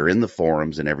because they're in the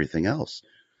forums and everything else.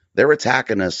 They're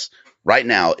attacking us right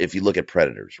now. If you look at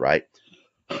predators, right?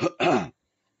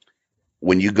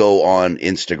 When you go on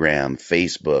Instagram,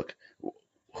 Facebook,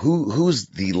 who's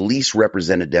the least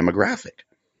represented demographic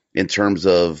in terms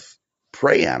of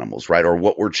prey animals, right? Or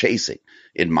what we're chasing?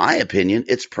 In my opinion,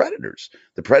 it's predators.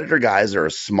 The predator guys are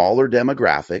a smaller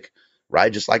demographic,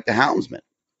 right? Just like the houndsmen.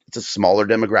 It's a smaller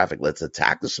demographic. Let's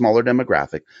attack the smaller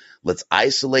demographic. Let's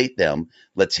isolate them.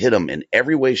 Let's hit them in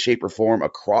every way, shape, or form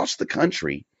across the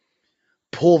country,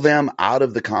 pull them out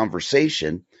of the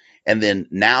conversation. And then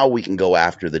now we can go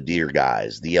after the deer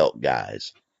guys, the elk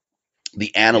guys,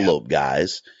 the antelope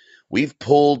guys. We've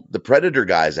pulled the predator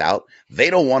guys out. They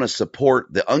don't want to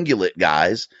support the ungulate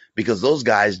guys because those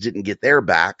guys didn't get their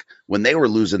back when they were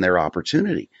losing their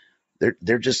opportunity.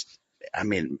 They're just, I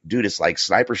mean, dude, it's like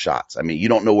sniper shots. I mean, you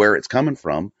don't know where it's coming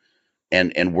from,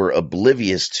 and we're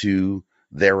oblivious to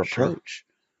their approach.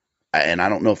 And I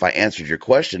don't know if I answered your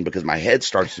question because my head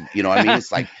starts to,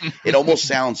 it's like, it almost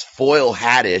sounds foil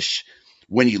hattish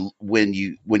when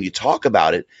you talk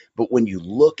about it. But when you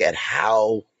look at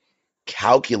how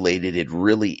calculated it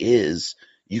really is,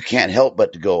 you can't help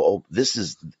but to go, oh,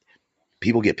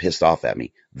 people get pissed off at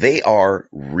me. They are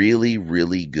really,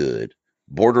 really good,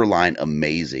 borderline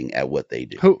amazing at what they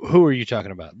do. Who are you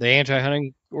talking about? The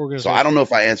anti-hunting organization? So I don't know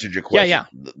if I answered your question. Yeah.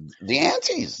 The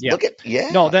antis. Yeah. Look at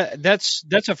No, that's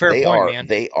a fair point, man.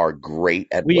 They are great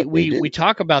at what they do. We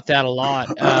talk about that a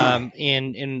lot.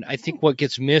 And I think what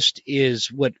gets missed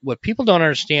is what people don't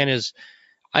understand is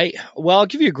I'll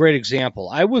give you a great example.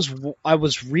 I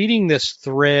was reading this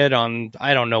thread on,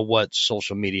 I don't know what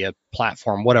social media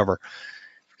platform, whatever,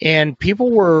 and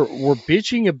people were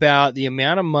bitching about the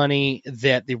amount of money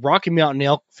that the Rocky Mountain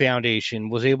Elk Foundation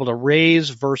was able to raise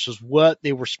versus what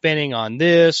they were spending on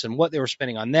this and what they were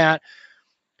spending on that.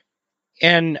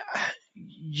 And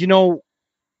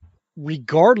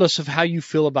regardless of how you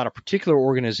feel about a particular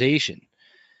organization,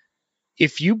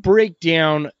 if you break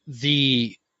down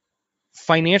the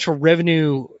financial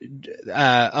revenue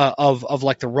of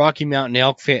like the Rocky Mountain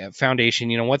Elk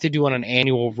Foundation, what they do on an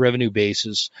annual revenue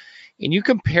basis, and you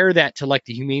compare that to like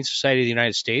the Humane Society of the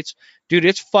United States, dude,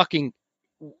 it's fucking,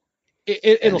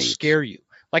 it'll scare you.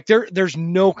 Like there's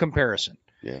no comparison.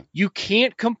 Yeah. You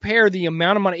can't compare the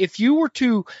amount of money. If you were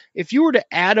to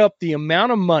add up the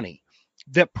amount of money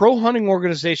that pro hunting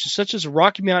organizations such as the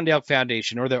Rocky Mountain Elk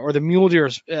Foundation or the Mule Deer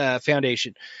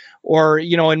Foundation, or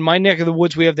in my neck of the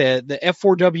woods we have the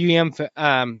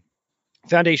F4WM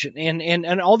Foundation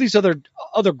and all these other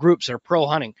groups that are pro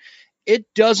hunting, it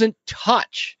doesn't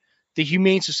touch the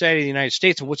Humane Society of the United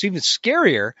States. And what's even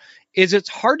scarier is it's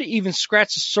hard to even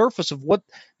scratch the surface of what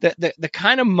the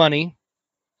kind of money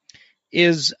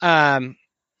is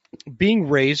being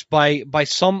raised by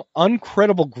some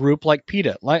uncredible group like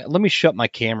PETA. Let me shut my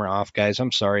camera off, guys.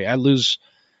 I'm sorry. I lose.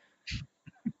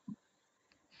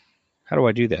 How do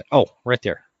I do that? Oh, right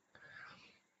there.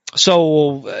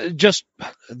 So just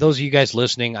those of you guys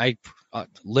listening, I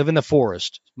live in the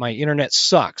forest. My internet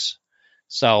sucks.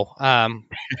 So I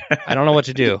don't know what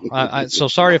to do. So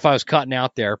sorry if I was cutting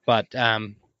out there, but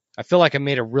I feel like I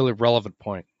made a really relevant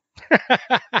point.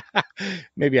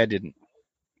 Maybe I didn't.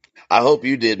 I hope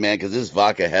you did, man, because this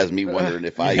vodka has me wondering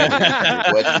if I even answered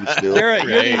your question still. Garrett,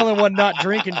 you're the only one not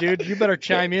drinking, dude. You better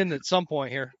chime in at some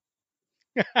point here.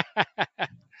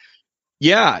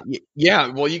 Yeah.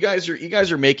 Well, you guys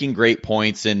are making great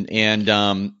points, and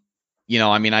I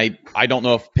mean, I don't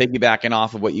know if piggybacking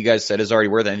off of what you guys said is already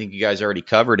worth it. I think you guys already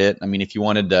covered it. I mean, if you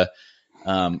wanted to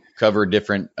cover a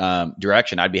different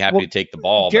direction, I'd be happy to take the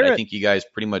ball. Garrett, but I think you guys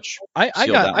pretty much. I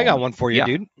got one for you,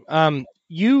 dude.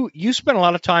 You spent a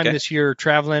lot of time this year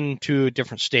traveling to a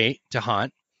different state to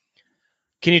hunt.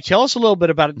 Can you tell us a little bit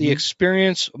about the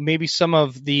experience, maybe some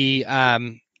of the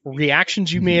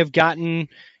reactions you may have gotten,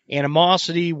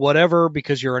 animosity, whatever,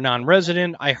 because you're a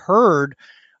non-resident? I heard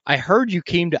you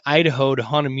came to Idaho to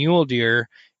hunt a mule deer,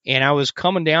 and I was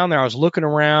coming down there. I was looking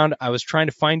around. I was trying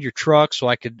to find your truck so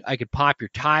I could pop your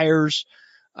tires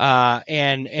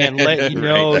and let you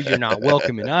know you're not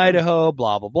welcome in Idaho,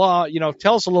 blah, blah, blah.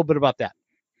 Tell us a little bit about that.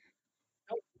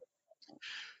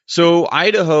 So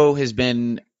Idaho has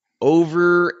been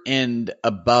over and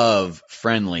above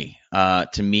friendly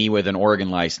to me with an Oregon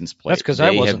license plate. That's because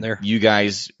I wasn't there. You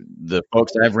guys, the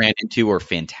folks that I've ran into, are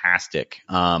fantastic.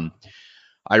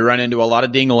 I run into a lot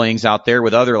of dinglings out there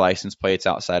with other license plates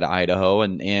outside of Idaho,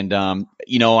 and the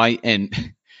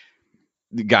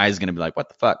guy's going to be like, what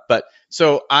the fuck? But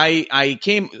so I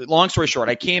came, long story short,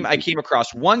 I came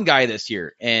across one guy this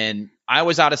year, and I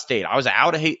was out of state. I was an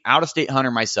out of state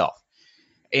hunter myself.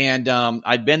 And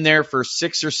I'd been there for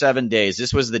 6 or 7 days.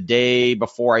 This was the day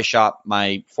before I shot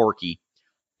my Forky.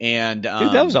 And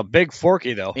dude, that was a big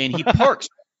Forky, though. And he parks.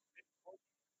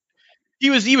 He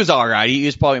was all right. He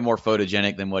was probably more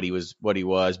photogenic than what he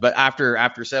was. But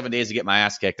after 7 days to get my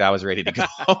ass kicked, I was ready to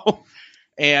go.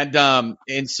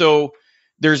 And so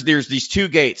there's these two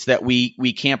gates that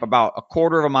we camp about a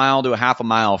quarter of a mile to a half a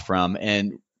mile from,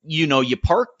 and you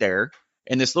park there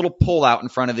in this little pull out in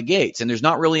front of the gates, and there's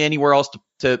not really anywhere else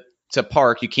to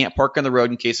park. You can't park on the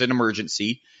road in case of an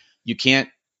emergency. You can't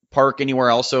park anywhere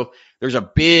else. So there's a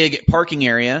big parking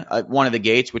area at one of the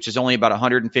gates, which is only about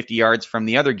 150 yards from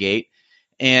the other gate.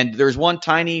 And there's one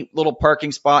tiny little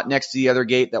parking spot next to the other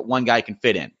gate that one guy can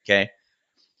fit in. Okay.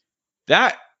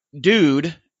 That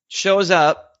dude shows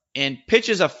up and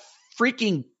pitches a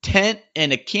freaking tent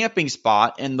and a camping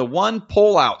spot in the one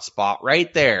pull out spot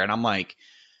right there. And I'm like,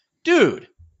 dude,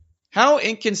 how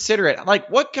inconsiderate. Like,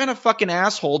 what kind of fucking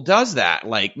asshole does that?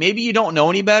 Like, maybe you don't know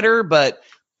any better, but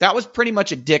that was pretty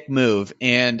much a dick move.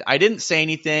 And I didn't say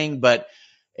anything,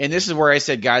 and this is where I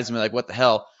said, guys, I'm like, what the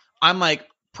hell? I'm like,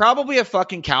 probably a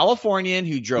fucking Californian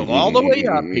who drove all the way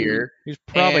up here. He's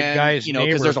probably guy's neighbor.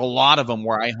 Because there's a lot of them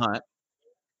where I hunt.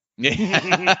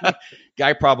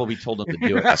 Guy probably told him to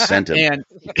do it. I sent him.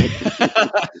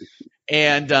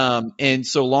 And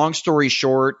so long story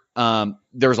short,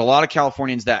 there's a lot of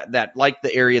Californians that like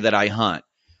the area that I hunt,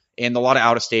 and a lot of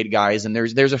out of state guys, and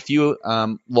there's a few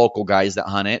local guys that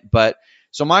hunt it. But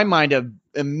so my mind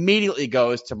immediately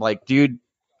goes to like, dude,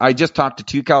 I just talked to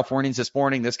 2 Californians this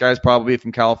morning. This guy's probably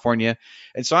from California.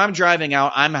 And so I'm driving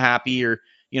out. I'm happy, or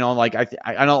like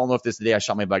I don't know if this is the day I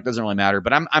shot my buck. Doesn't really matter.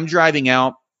 But I'm driving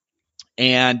out,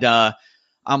 and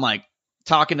I'm like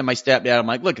talking to my stepdad. I'm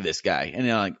like, look at this guy, and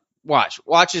they're like,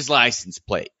 watch his license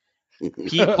plate.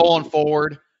 Keep pulling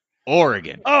forward,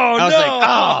 Oregon. Oh, I was no. like,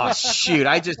 oh shoot,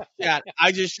 I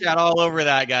just shot all over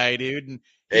that guy, dude. And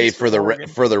Hey, he's for the from Oregon.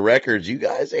 for the records, you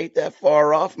guys ain't that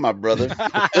far off, my brother.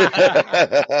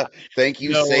 Thank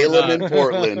you, No, we're Salem not. and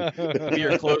Portland. We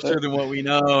are closer than what we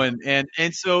know,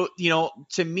 and so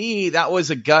to me that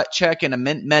was a gut check and a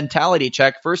mentality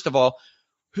check. First of all,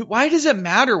 why does it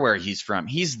matter where he's from?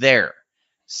 He's there.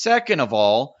 Second of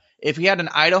all, if he had an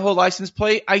Idaho license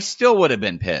plate, I still would have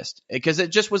been pissed because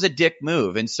it just was a dick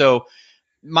move. And so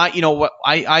what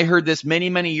I heard this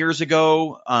many years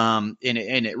ago, and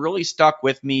it really stuck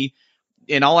with me.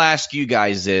 And I'll ask you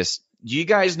guys this: do you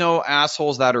guys know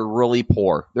assholes that are really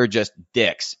poor? They're just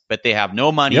dicks, but they have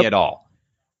no money at all.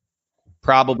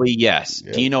 Probably yes.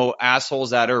 Yep. Do you know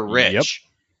assholes that are rich?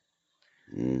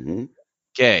 Mm-hmm.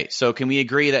 Okay, so can we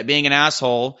agree that being an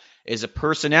asshole is a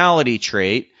personality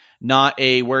trait, not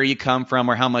a where you come from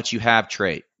or how much you have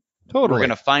trait? Totally. We're going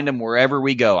to find them wherever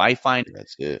we go. I find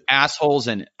That's it. assholes,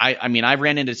 and I mean, I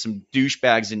ran into some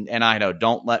douchebags in Idaho.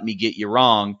 Don't let me get you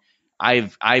wrong.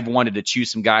 I've wanted to chew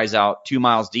some guys out 2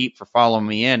 miles deep for following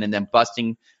me in and then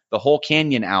busting the whole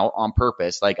canyon out on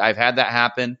purpose. Like, I've had that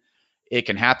happen. It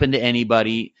can happen to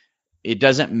anybody. It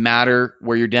doesn't matter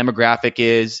where your demographic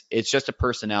is. It's just a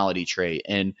personality trait.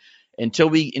 And until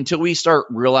we start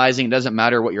realizing it doesn't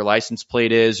matter what your license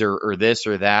plate is or this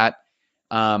or that,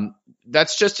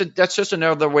 that's just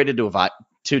another way to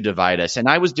divide us. And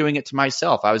I was doing it to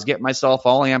myself. I was getting myself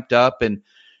all amped up, and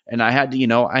I had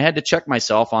to check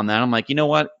myself on that. I'm like, you know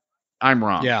what? I'm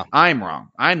wrong. Yeah. I'm wrong.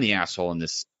 I'm the asshole in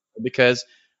this because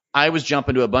I was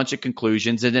jumping to a bunch of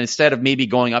conclusions. And instead of maybe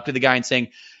going up to the guy and saying,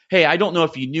 hey, I don't know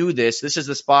if you knew this. This is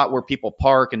the spot where people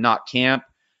park and not camp.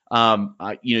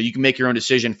 You can make your own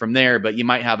decision from there, but you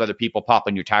might have other people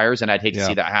popping your tires, and I'd hate to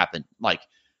see that happen. Like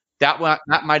that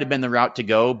might have been the route to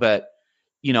go, but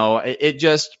it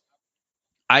just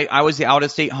I was the out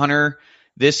of state hunter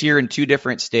this year in 2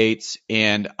 different states,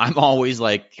 and I'm always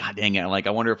like, God dang it! Like,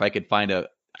 I wonder if I could find a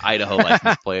Idaho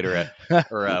license plate or a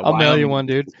I'll mail you one,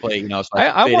 dude. Plate, so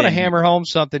I want to hammer home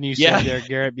something you Yeah. said there,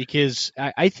 Garrett, because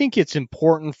I think it's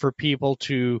important for people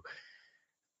to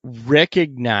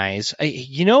recognize.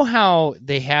 You know how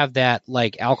they have that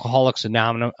like Alcoholics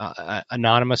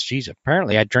Anonymous? Geez,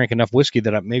 apparently I drank enough whiskey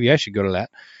that maybe I should go to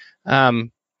that.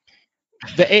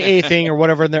 The AA thing or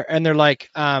whatever, and they're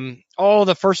like,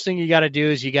 the first thing you got to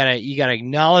do is you got to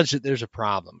acknowledge that there's a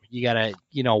problem. You got to,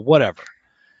 whatever.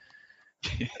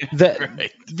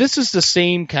 Right. This is the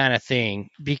same kind of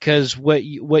thing, because what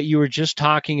you were just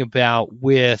talking about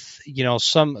with,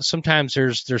 sometimes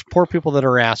there's poor people that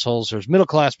are assholes, there's middle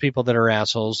class people that are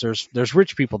assholes, there's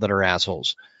rich people that are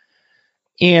assholes.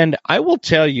 And I will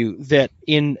tell you that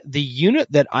in the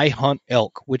unit that I hunt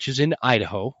elk, which is in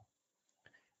Idaho,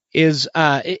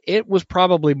 it was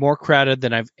probably more crowded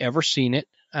than I've ever seen it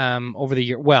over the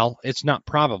year. Well, it's not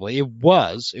probably. It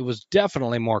was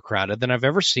definitely more crowded than I've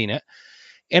ever seen it.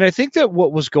 And I think that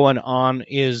what was going on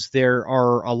is there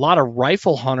are a lot of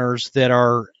rifle hunters that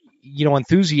are,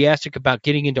 enthusiastic about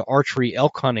getting into archery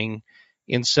elk hunting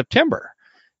in September.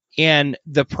 And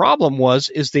the problem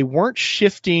is they weren't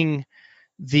shifting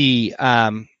the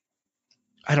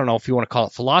I don't know if you want to call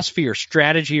it philosophy or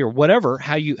strategy or whatever,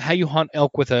 how you hunt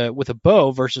elk with a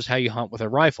bow versus how you hunt with a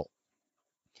rifle.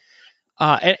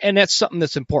 And that's something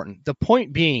that's important. The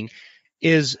point being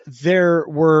is there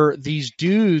were these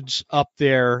dudes up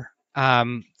there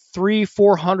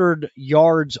 300-400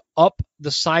 yards up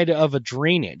the side of a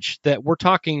drainage that we're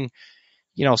talking,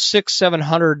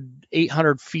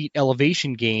 600-700-800 feet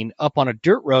elevation gain up on a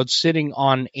dirt road, sitting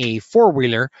on a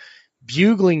four-wheeler,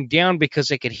 bugling down because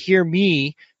they could hear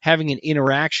me having an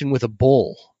interaction with a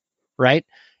bull, right?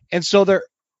 And so they're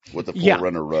with the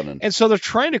forerunner running. And so they're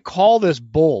trying to call this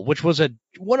bull, which was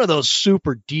one of those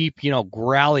super deep,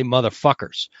 growly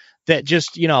motherfuckers that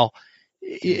just,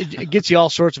 it gets you all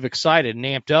sorts of excited and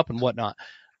amped up and whatnot.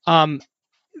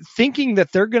 Thinking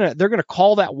that they're gonna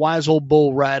call that wise old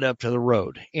bull right up to the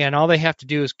road, and all they have to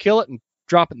do is kill it and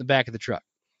drop it in the back of the truck.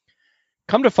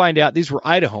 Come to find out, these were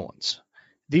Idahoans.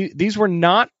 These were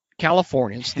not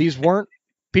Californians. These weren't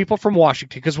people from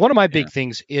Washington. Because one of my big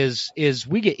things is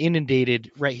we get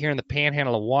inundated right here in the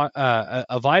panhandle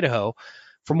of Idaho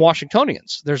from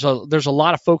Washingtonians. There's a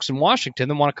lot of folks in Washington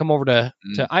that want to come over to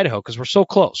Idaho because we're so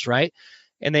close, right?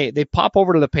 And they pop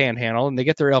over to the panhandle and they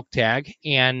get their elk tag.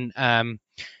 And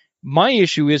my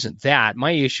issue isn't that.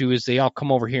 My issue is they all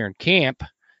come over here and camp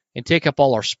and take up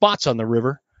all our spots on the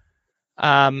river.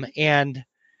 And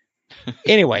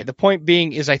Anyway, the point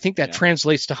being is I think that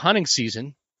translates to hunting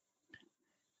season.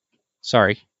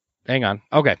 Sorry. Hang on.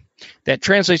 Okay. That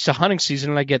translates to hunting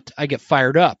season, and I get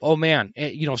fired up. Oh man,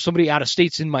 somebody out of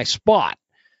state's in my spot.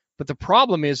 But the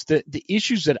problem is that the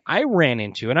issues that I ran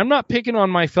into, and I'm not picking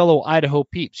on my fellow Idaho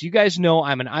peeps. You guys know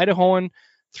I'm an Idahoan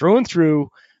through and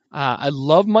through. I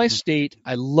love my state.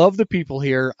 I love the people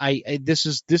here. This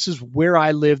is where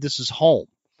I live. This is home.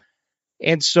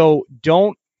 And so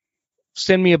don't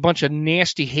send me a bunch of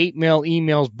nasty hate mail,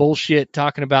 emails, bullshit,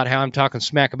 talking about how I'm talking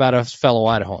smack about us fellow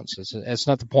Idahoans. That's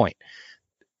not the point.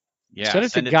 Yeah, send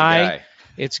it to Guy.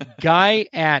 It's Guy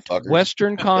at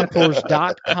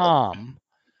westerncontours.com.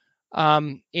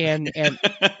 And Come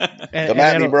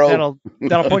at me, bro.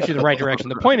 That'll point you in the right direction.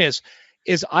 The point is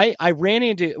I ran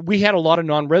into, we had a lot of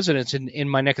non-residents in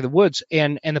my neck of the woods.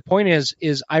 And the point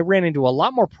is I ran into a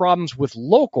lot more problems with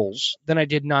locals than I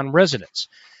did non-residents.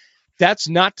 That's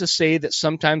not to say that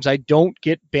sometimes I don't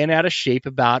get bent out of shape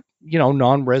about,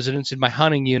 non-residents in my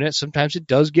hunting unit. Sometimes it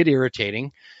does get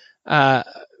irritating.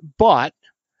 But,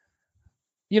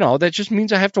 that just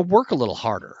means I have to work a little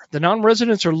harder. The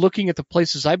non-residents are looking at the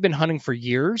places I've been hunting for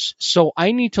years. So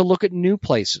I need to look at new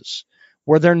places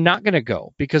where they're not going to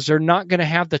go because they're not going to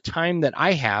have the time that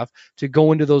I have to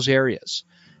go into those areas.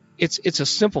 It's a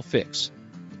simple fix.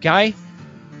 Guy,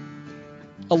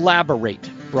 elaborate,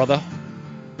 brother.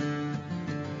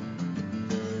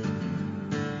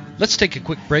 Let's take a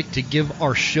quick break to give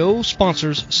our show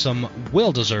sponsors some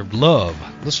well-deserved love.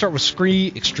 Let's start with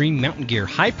Scree Extreme Mountain Gear.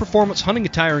 High-performance hunting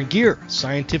attire and gear.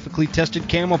 Scientifically tested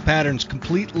camo patterns.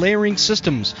 Complete layering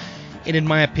systems. And in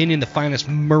my opinion, the finest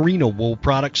merino wool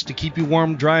products to keep you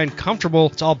warm, dry, and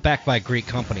comfortable. It's all backed by a great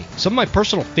company. Some of my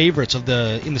personal favorites in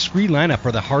the Scree lineup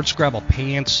are the hard scrabble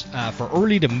pants for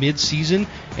early to mid-season,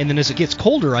 and then as it gets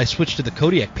colder, I switch to the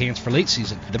Kodiak pants for late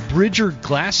season. The Bridger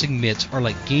glassing mitts are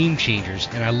like game changers,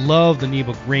 and I love the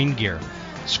Nebo rain gear.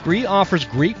 Scree offers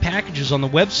great packages on the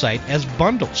website as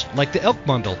bundles, like the elk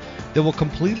bundle, that will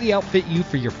completely outfit you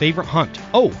for your favorite hunt.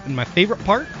 Oh, and my favorite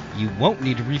part? You won't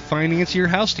need to refinance your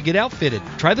house to get outfitted.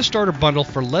 Try the starter bundle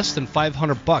for less than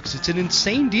 $500. It's an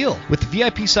insane deal. With the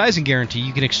VIP sizing guarantee,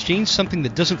 you can exchange something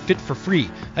that doesn't fit for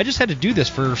free. I just had to do this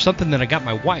for something that I got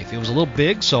my wife. It was a little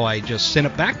big, so I just sent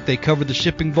it back. They covered the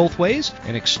shipping both ways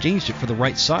and exchanged it for the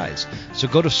right size. So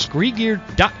go to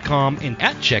screegear.com and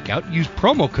at checkout, use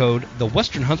promo code The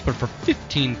Western Huntsman for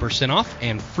 15% off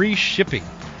and free shipping.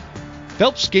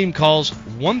 Phelps Game Calls,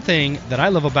 one thing that I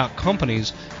love about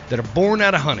companies that are born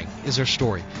out of hunting is their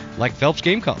story. Like Phelps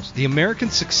Game Calls, the American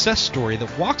success story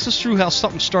that walks us through how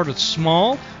something started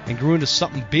small and grew into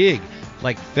something big.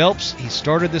 Like Phelps, he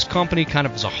started this company kind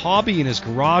of as a hobby in his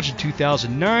garage in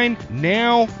 2009.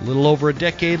 Now, a little over a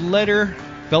decade later,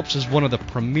 Phelps is one of the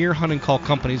premier hunting call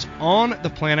companies on the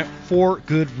planet for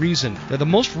good reason. They're the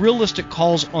most realistic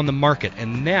calls on the market,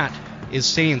 and that is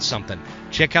saying something.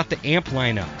 Check out the AMP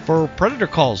lineup. For predator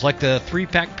calls like the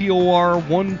 3-pack POR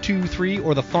 123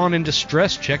 or the Fawn in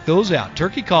Distress, check those out.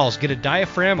 Turkey calls, get a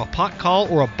diaphragm, a pot call,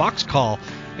 or a box call,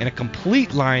 and a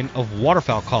complete line of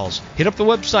waterfowl calls. Hit up the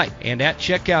website and at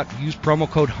checkout, use promo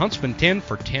code Huntsman10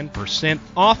 for 10%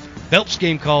 off. Phelps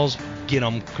Game Calls, get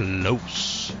them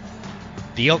close.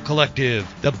 The Elk Collective.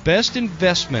 The best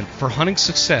investment for hunting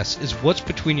success is what's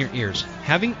between your ears.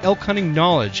 Having elk hunting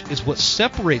knowledge is what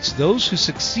separates those who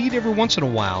succeed every once in a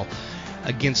while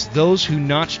against those who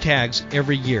notch tags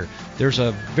every year. There's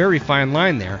a very fine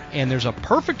line there, and there's a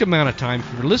perfect amount of time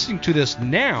if you're listening to this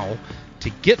now to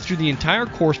get through the entire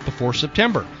course before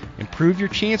September. Improve your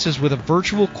chances with a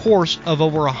virtual course of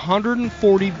over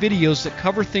 140 videos that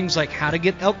cover things like how to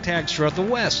get elk tags throughout the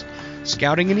West,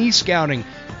 scouting and e-scouting,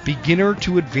 beginner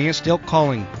to advanced elk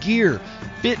calling, gear,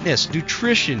 fitness,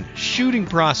 nutrition, shooting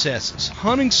processes,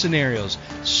 hunting scenarios,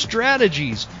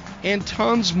 strategies, and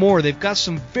tons more. They've got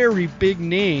some very big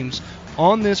names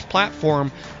on this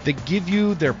platform that give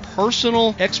you their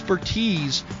personal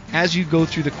expertise as you go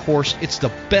through the course. It's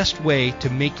the best way to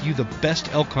make you the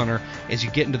best elk hunter as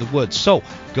you get into the woods. So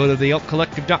go to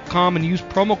theelkcollective.com and use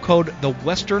promo code The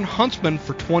Western Huntsman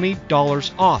for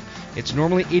 $20 off. It's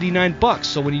normally $89,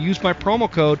 so when you use my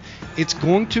promo code, it's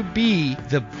going to be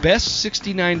the best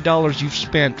 $69 you've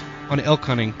spent on elk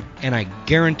hunting, and I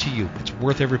guarantee you it's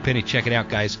worth every penny. Check it out,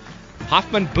 guys.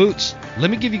 Hoffman Boots.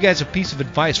 Let me give you guys a piece of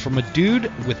advice from a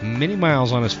dude with many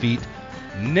miles on his feet.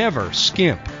 Never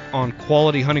skimp on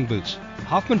quality hunting boots.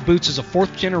 Hoffman Boots is a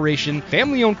fourth-generation,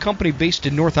 family-owned company based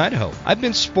in North Idaho. I've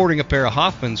been sporting a pair of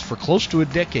Hoffmans for close to a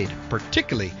decade,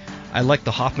 particularly I like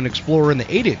the Hoffman Explorer in the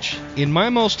 8-inch. In my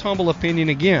most humble opinion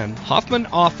again, Hoffman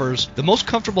offers the most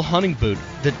comfortable hunting boot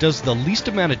that does the least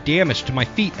amount of damage to my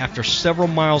feet after several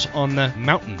miles on the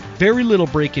mountain. Very little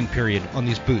break-in period on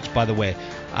these boots, by the way.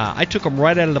 I took them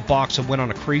right out of the box and went on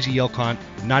a crazy elk hunt,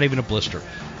 not even a blister.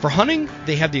 For hunting,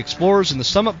 they have the Explorers and the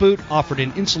Summit boot offered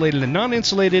in insulated and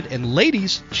non-insulated. And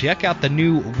ladies, check out the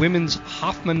new women's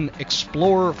Hoffman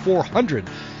Explorer 400.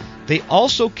 They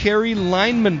also carry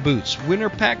lineman boots, winter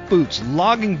pack boots,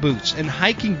 logging boots, and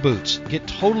hiking boots. Get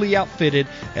totally outfitted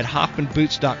at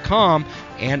hoffmanboots.com,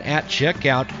 and at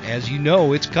checkout, as you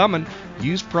know it's coming,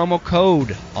 use promo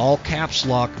code, all caps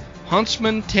lock,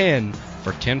 Huntsman10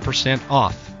 for 10%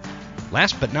 off.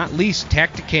 Last but not least,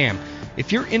 Tacticam.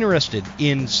 If you're interested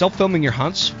in self-filming your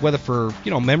hunts, whether for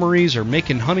memories or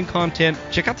making hunting content,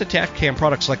 check out the Tacticam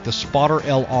products like the Spotter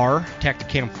LR,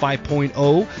 Tacticam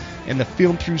 5.0, and the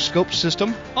Film Through Scope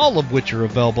system, all of which are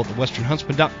available at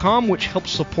thewesternhuntsman.com, which helps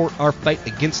support our fight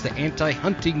against the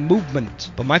anti-hunting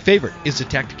movement. But my favorite is the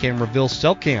Tacticam Reveal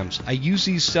cell cams. I use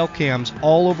these cell cams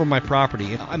all over my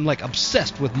property, and I'm like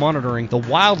obsessed with monitoring the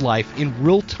wildlife in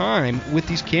real time with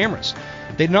these cameras.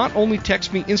 They not only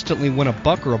text me instantly when a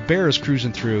buck or a bear is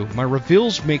cruising through, my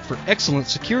reveals make for excellent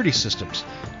security systems.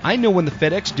 I know when the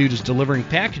FedEx dude is delivering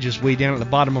packages way down at the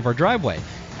bottom of our driveway.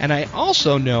 And I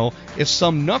also know if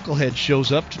some knucklehead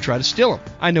shows up to try to steal them.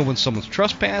 I know when someone's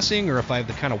trespassing or if I have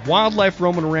the kind of wildlife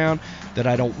roaming around that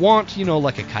I don't want,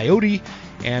 like a coyote.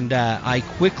 And I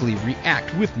quickly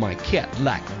react with my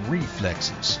cat-like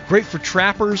reflexes. Great for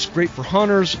trappers, great for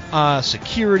hunters,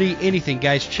 security, anything.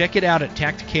 Guys, check it out at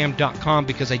tacticam.com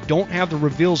because I don't have the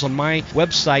reveals on my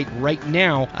website right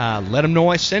now. Let them know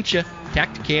I sent you.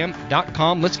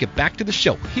 Tacticam.com. Let's get back to the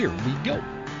show. Here we go.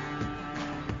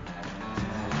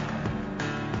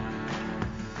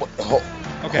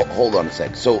 Hold on a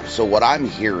sec. So what I'm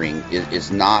hearing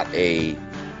is not a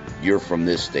 "you're from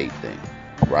this state" thing,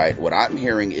 right? What I'm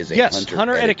hearing is a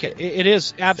hunter etiquette. It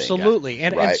is absolutely,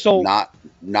 thing, and so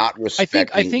not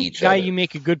respecting I think each Guy, other. you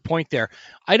make a good point there.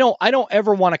 I don't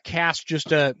ever want to cast just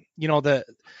the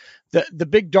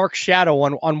big dark shadow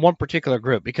on one particular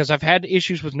group because I've had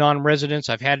issues with non-residents.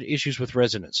 I've had issues with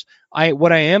residents.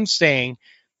 What I am saying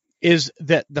is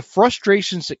that the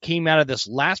frustrations that came out of this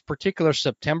last particular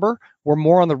September were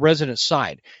more on the resident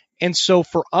side. And so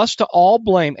for us to all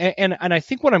blame, and I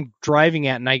think what I'm driving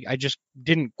at, and I just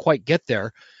didn't quite get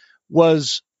there,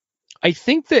 was I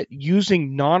think that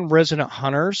using non-resident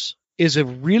hunters is a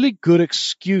really good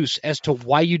excuse as to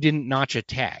why you didn't notch a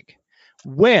tag.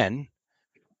 When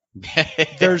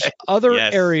there's other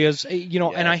areas,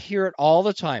 and I hear it all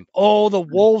the time. Oh, the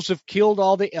wolves have killed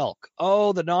all the elk.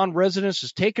 Oh, the non-residents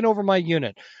has taken over my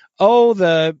unit. Oh,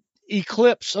 the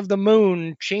eclipse of the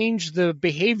moon changed the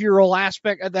behavioral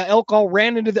aspect. The elk all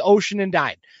ran into the ocean and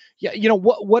died. Yeah,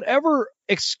 whatever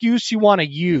excuse you want to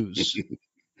use,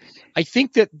 I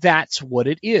think that's what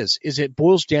it is. It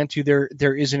boils down to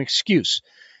there is an excuse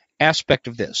aspect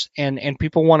of this, and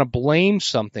people want to blame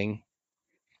something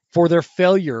for their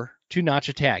failure to notch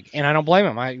a tag. And I don't blame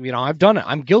them. I've done it.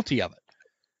 I'm guilty of it.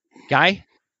 Guy,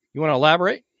 you want to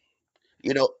elaborate?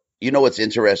 You know what's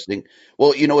interesting?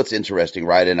 Well, what's interesting,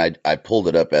 right? And I pulled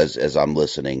it up as I'm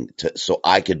listening so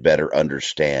I could better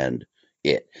understand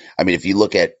it. I mean, if you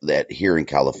look at that here in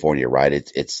California, right,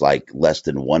 it's like less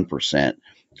than 1%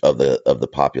 of the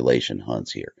population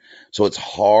hunts here. So it's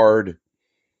hard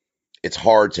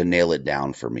to nail it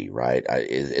down for me, right?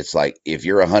 It's like if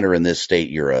you're a hunter in this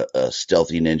state, you're a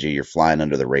stealthy ninja. You're flying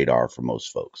under the radar for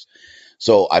most folks.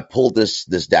 So I pulled this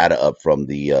data up from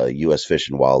the U.S. Fish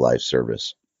and Wildlife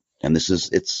Service, and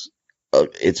it's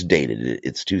dated.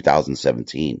 It's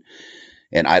 2017,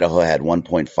 and Idaho had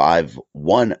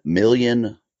 1.51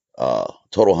 million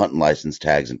total hunting license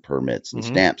tags and permits and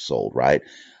stamps sold. Right,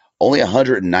 only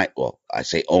 109. Well, I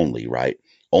say only, right?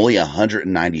 Only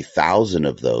 190,000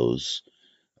 of those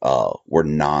were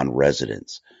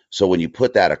non-residents. So when you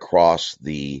put that across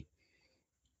the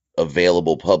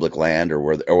available public land,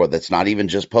 or that's not even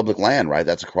just public land, right?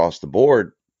 That's across the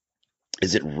board.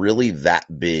 Is it really that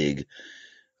big?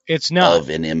 It's not of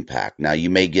an impact. Now you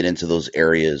may get into those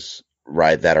areas,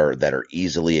 right, that are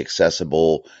easily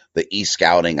accessible. The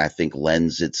e-scouting, I think,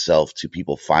 lends itself to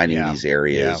people finding these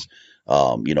areas. Yeah.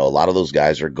 A lot of those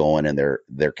guys are going and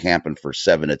they're camping for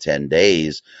 7 to 10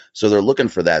 days. So they're looking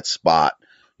for that spot,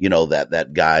 that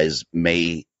guys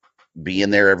may be in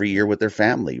there every year with their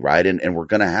family. Right. And we're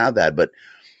going to have that, but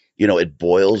it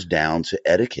boils down to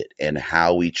etiquette and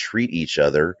how we treat each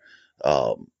other,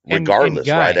 regardless. And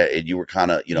Guy, right. And you were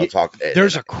kind of, talking.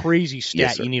 There's a crazy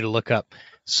stat you need to look up.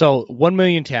 So 1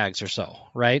 million tags or so,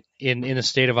 right. In the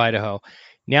state of Idaho.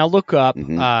 Now look up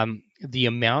Mm-hmm. the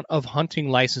amount of hunting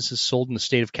licenses sold in the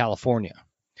state of California,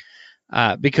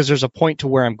 because there's a point to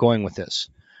where I'm going with this.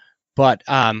 But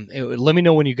let me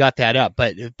know when you got that up.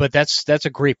 But that's a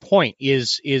great point.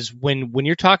 Is when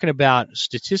you're talking about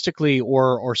statistically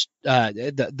or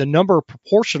the number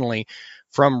proportionally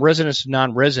from residents to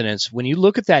non-residents, when you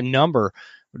look at that number,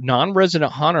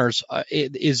 non-resident hunters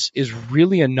is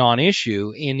really a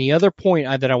non-issue. And the other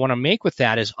point that I want to make with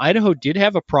that is Idaho did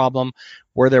have a problem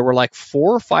where there were like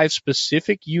 4 or 5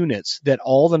 specific units that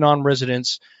all the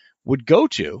non-residents would go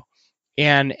to.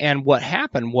 And what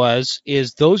happened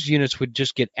is those units would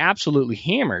just get absolutely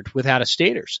hammered with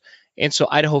out-of-staters. And so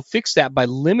Idaho fixed that by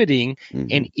limiting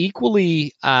and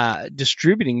equally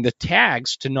distributing the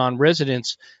tags to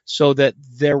non-residents so that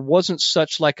there wasn't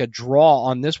such like a draw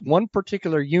on this one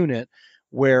particular unit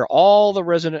where all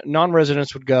the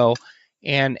non-residents would go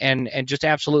and just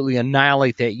absolutely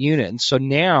annihilate that unit. And so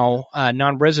now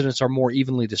non-residents are more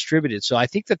evenly distributed. So I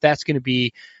think that that's going to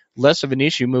be less of an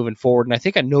issue moving forward. And I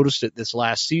think I noticed it this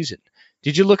last season.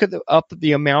 Did you look at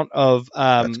the amount of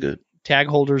That's good. tag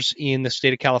holders in the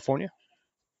state of California?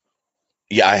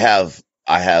 Yeah, I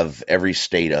have every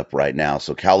state up right now.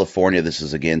 So California, this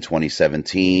is again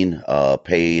 2017,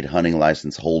 paid hunting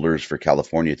license holders for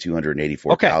California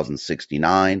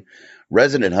 284,069.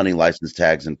 Resident hunting license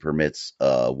tags and permits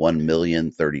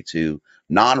 1,032,000.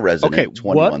 Non-resident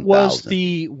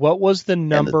 21,000. What was the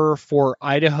number for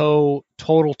Idaho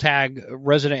total tag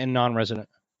resident and non-resident?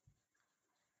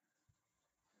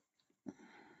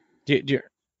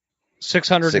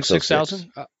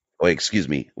 606,000? Oh, excuse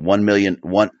me.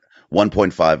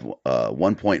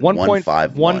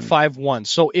 1.151.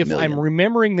 So if million. I'm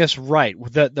remembering this right,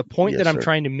 the point that I'm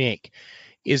trying to make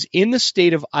is in the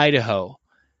state of Idaho,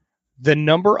 the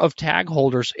number of tag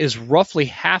holders is roughly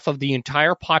half of the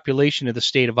entire population of the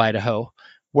state of Idaho,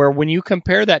 where when you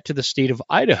compare that to the state of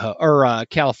Idaho or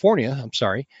California, I'm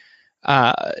sorry,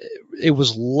 it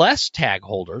was less tag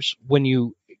holders when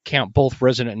you count both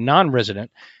resident and non-resident.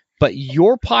 But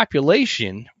your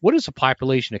population, what is the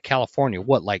population of California?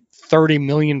 What, like 30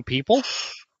 million people?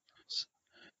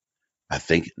 I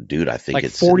think like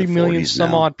it's 40 million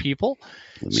some odd people.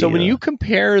 So when you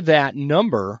compare that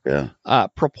number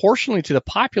proportionally to the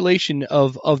population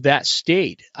of that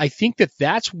state, I think that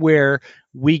that's where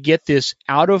we get this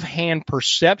out of hand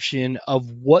perception of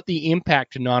what the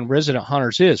impact to non-resident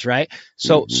hunters is, right?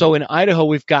 So in Idaho,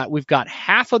 we've got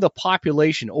half of the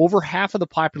population, over half of the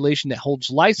population that holds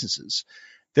licenses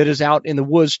that is out in the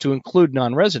woods to include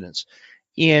non-residents.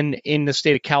 In the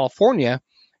state of California,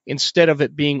 instead of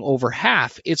it being over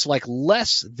half, it's like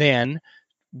less than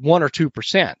 1 or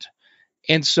 2%.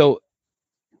 And so,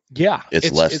 yeah,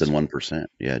 it's less than 1%.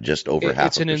 Yeah, just over half.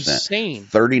 It's an insane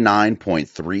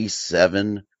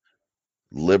 39.37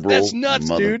 liberal. That's nuts,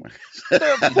 dude.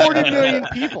 There are 40 million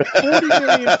people. 40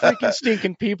 million freaking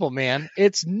stinking people, man.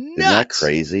 It's nuts. Isn't that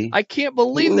crazy? I can't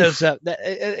believe this.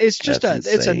 It's just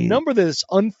it's a number that is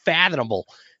unfathomable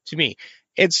to me.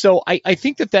 And so I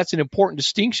think that that's an important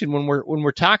distinction when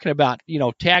we're talking about,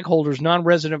 tag holders,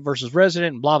 non-resident versus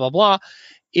resident and blah, blah, blah,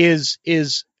 is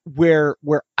where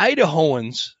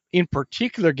Idahoans in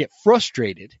particular get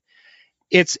frustrated.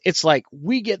 It's like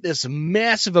we get this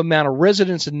massive amount of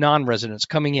residents and non-residents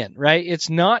coming in, right? It's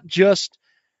not just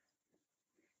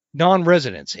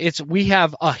non-residents. We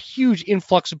have a huge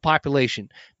influx of population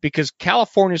because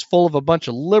California is full of a bunch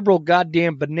of liberal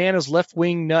goddamn bananas,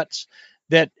 left-wing nuts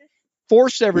that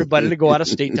force everybody to go out of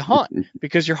state to hunt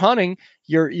because you're hunting.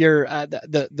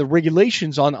 The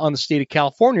regulations on the state of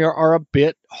California are a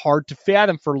bit hard to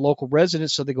fathom for local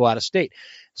residents, so they go out of state.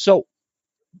 So,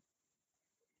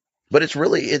 but it's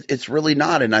really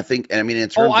not. And I think, in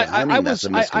terms of hunting, that's a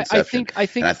misconception. I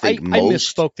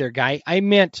misspoke there, Guy. I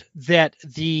meant that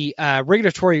the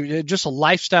regulatory, just a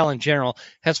lifestyle in general,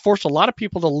 has forced a lot of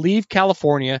people to leave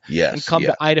California and come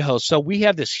to Idaho. So we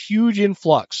have this huge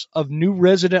influx of new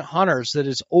resident hunters that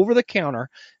is over the counter.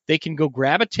 They can go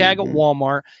grab a tag at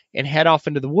Walmart and head off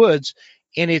into the woods.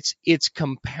 And it's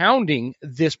compounding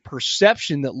this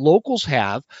perception that locals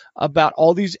have about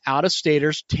all these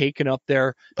out-of-staters taking up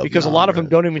because a lot of them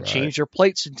don't even change their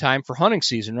plates in time for hunting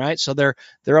season, right? So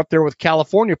they're up there with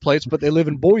California plates, but they live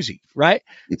in Boise, right?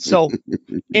 So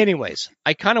anyways,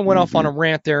 I kind of went off on a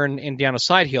rant there and down a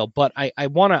side hill, but I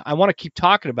want to keep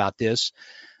talking about this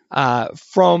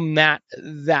from that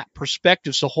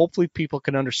perspective. So hopefully people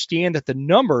can understand that the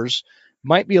numbers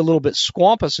might be a little bit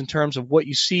swampus in terms of what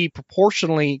you see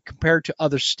proportionally compared to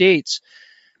other states.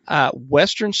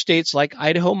 Western states like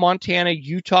Idaho, Montana,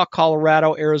 Utah,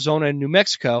 Colorado, Arizona, and New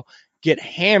Mexico get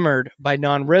hammered by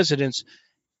non-residents,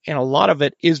 and a lot of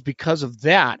it is because of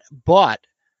that. But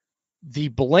the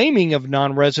blaming of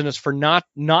non-residents for not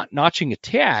notching a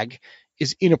tag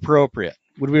is inappropriate.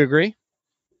 Would we agree?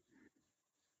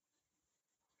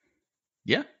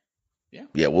 Yeah.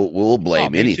 Yeah, we'll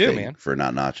blame me too, anything man. for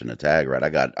not notching a tag, right? I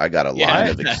got a line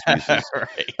of excuses.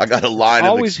 Right. I got a line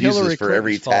of Always excuses Hillary for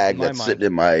every Clinton's fault in tag my that's mind. sitting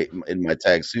in my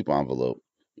tag soup envelope.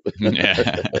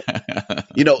 Yeah.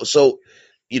 So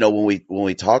when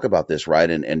we talk about this,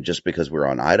 right, and just because we're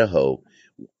on Idaho,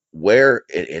 where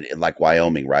like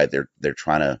Wyoming, right, they're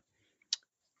trying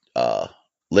to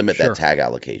limit Sure. that tag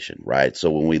allocation, right?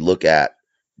 So when we look at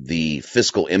the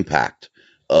fiscal impact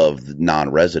of the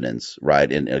non-residents,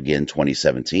 right, and again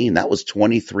 2017, that was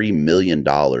 $23 million,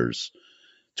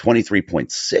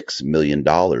 $23.6 million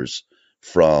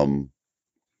from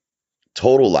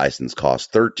total license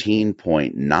cost.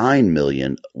 13.9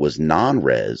 million was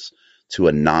non-res to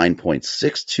a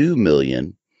 9.62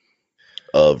 million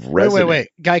of resident. Wait,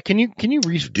 Guy, can you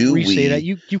restate that?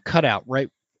 You cut out right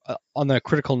on the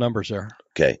critical numbers there.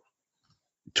 Okay.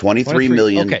 23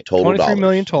 million total 23 dollars.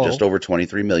 million total. Just over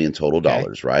 23 million total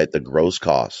dollars, right? The gross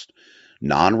cost.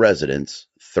 Non-residents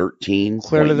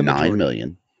 13.9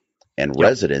 million and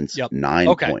residents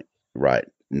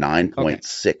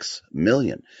 9.6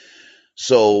 million.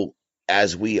 So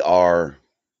as we are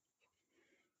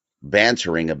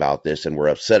bantering about this and we're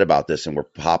upset about this and we're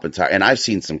popping tires, and I've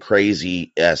seen some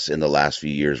crazy in the last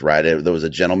few years, right? There was a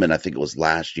gentleman, I think it was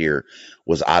last year,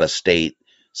 was out of state.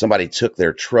 Somebody took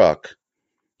their truck.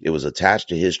 It was attached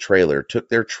to his trailer, took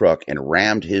their truck and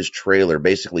rammed his trailer,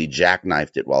 basically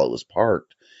jackknifed it while it was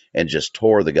parked and just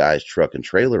tore the guy's truck and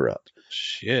trailer up.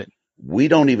 Shit. We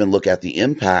don't even look at the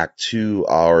impact to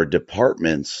our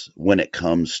departments when it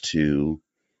comes to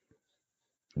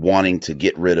wanting to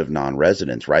get rid of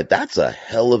non-residents, right? That's a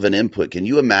hell of an input. Can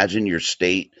you imagine your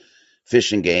state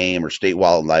Fish and Game or state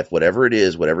wildlife, whatever it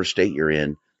is, whatever state you're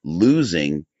in,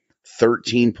 losing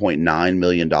 $13.9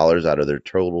 million out of their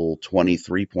total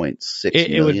 $23.6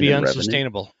 million it would be in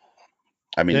unsustainable.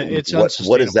 Revenue. I mean,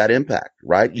 what is that impact,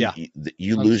 right? Yeah.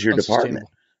 You lose your department,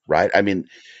 right? I mean,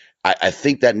 I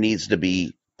think that needs to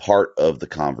be part of the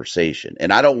conversation.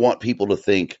 And I don't want people to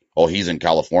think, oh, he's in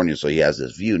California, so he has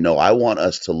this view. No, I want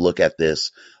us to look at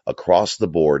this across the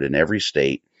board in every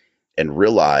state and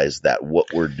realize that what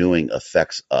we're doing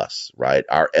affects us, right?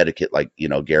 Our etiquette, like,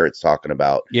 Garrett's talking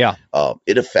about,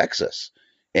 it affects us.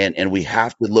 And we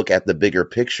have to look at the bigger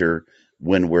picture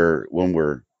when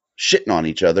we're shitting on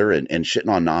each other and shitting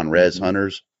on non-res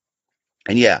hunters.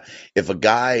 And yeah, if a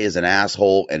guy is an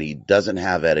asshole and he doesn't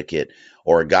have etiquette,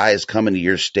 or a guy is coming to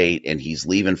your state and he's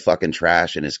leaving fucking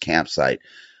trash in his campsite,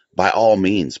 by all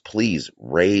means, please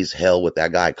raise hell with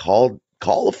that guy. Call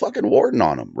the fucking warden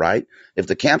on him, right? If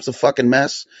the camp's a fucking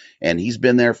mess and he's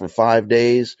been there for 5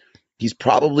 days, he's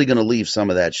probably going to leave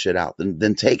some of that shit out.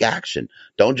 Then take action.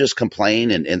 Don't just complain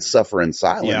and suffer in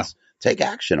silence. Take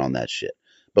action on that shit.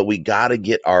 But we got to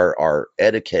get our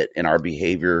etiquette and our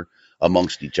behavior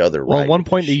amongst each other. Well, right, one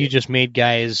point that you just made,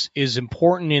 guys, is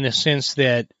important in a sense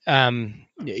that,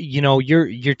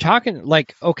 you're talking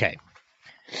like, okay,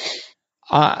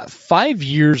 5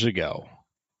 years ago,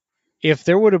 if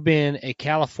there would have been a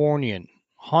Californian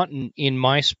hunting in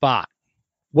my spot,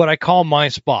 what I call my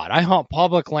spot, I hunt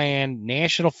public land,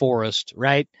 national forest,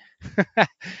 right?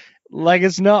 Like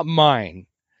it's not mine,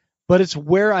 but it's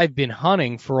where I've been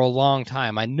hunting for a long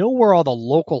time. I know where all the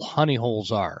local honey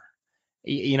holes are.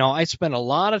 I spend a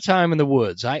lot of time in the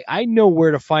woods. I know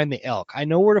where to find the elk. I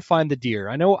know where to find the deer.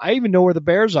 I even know where the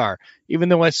bears are, even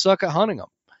though I suck at hunting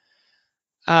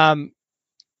them.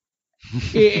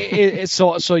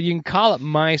 So you can call it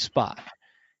my spot.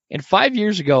 And 5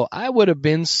 years ago, I would have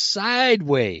been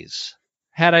sideways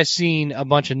had I seen a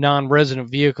bunch of non-resident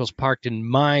vehicles parked in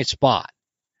my spot.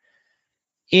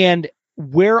 And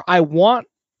where I want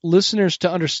listeners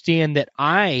to understand that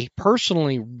I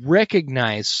personally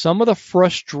recognize some of the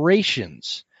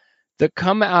frustrations that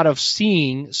come out of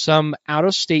seeing some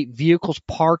out-of-state vehicles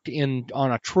parked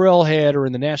on a trailhead or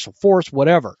in the national forest,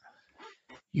 whatever.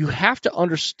 You have to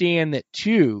understand that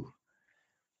too,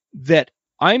 that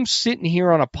I'm sitting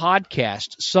here on a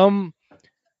podcast, some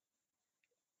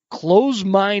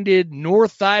close-minded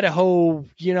North Idaho,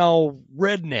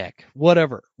 redneck,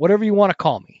 whatever you want to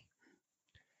call me.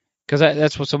 Because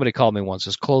that's what somebody called me once,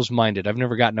 is closed-minded. I've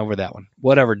never gotten over that one.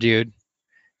 Whatever, dude.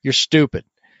 You're stupid.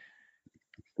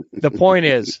 The point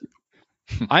is,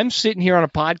 I'm sitting here on a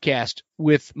podcast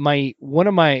with one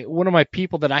of my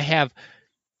people that I have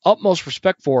utmost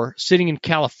respect for, sitting in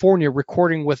California,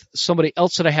 recording with somebody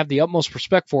else that I have the utmost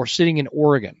respect for, sitting in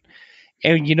Oregon.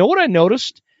 And you know what I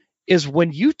noticed is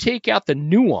when you take out the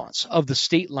nuance of the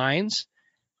state lines,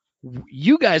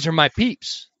 you guys are my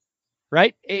peeps.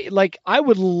 right? Like I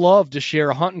would love to share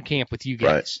a hunting camp with you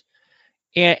Right. guys.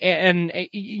 And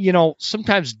you know,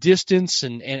 sometimes distance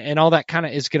and all that kind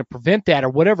of is going to prevent that or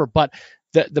whatever. But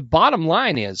the bottom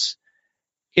line is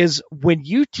when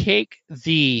you take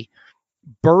the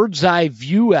bird's eye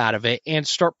view out of it and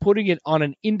start putting it on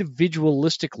an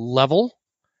individualistic level,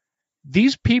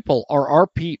 these people are our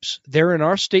peeps. They're in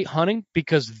our state hunting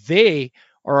because they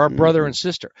are our brother and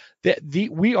sister.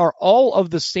 We are all of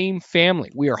the same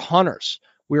family. We are hunters.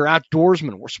 We are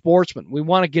outdoorsmen. We're sportsmen. We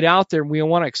want to get out there and we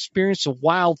want to experience the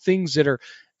wild things that are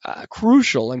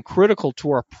crucial and critical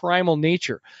to our primal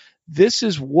nature. This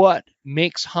is what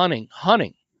makes hunting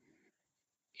hunting.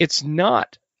 It's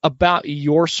not about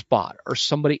your spot or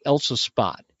somebody else's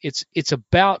spot. It's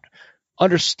about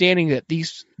understanding that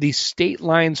these state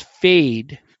lines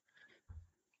fade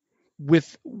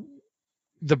with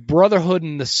the brotherhood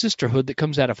and the sisterhood that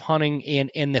comes out of hunting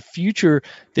and the future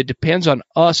that depends on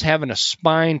us having a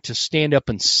spine to stand up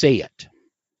and say it.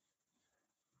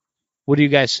 What do you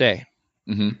guys say?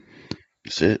 Mm-hmm.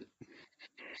 That's it.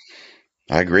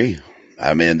 I agree.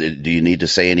 I mean, do you need to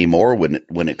say any more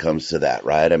when it comes to that,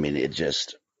 right? I mean,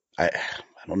 I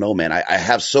don't know, man. I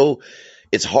have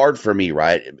it's hard for me,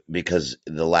 right? Because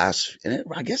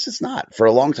I guess it's not. For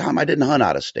a long time, I didn't hunt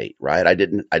out of state, right? I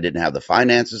didn't have the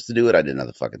finances to do it. I didn't have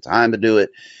the fucking time to do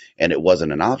it. And it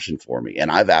wasn't an option for me. And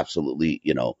I've absolutely,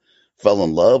 fell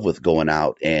in love with going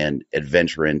out and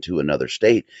adventure into another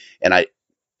state. And I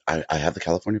have the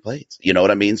California plates, you know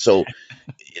what I mean? So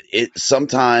it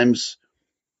sometimes,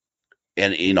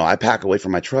 and I pack away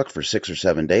from my truck for 6 or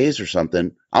 7 days or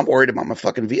something. I'm worried about my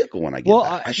fucking vehicle when I get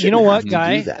back. I you know what, have to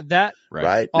guy? do that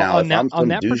right now. On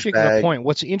that particular point,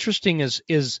 what's interesting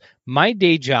is my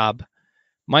day job.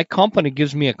 My company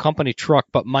gives me a company truck,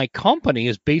 but my company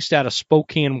is based out of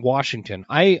Spokane, Washington.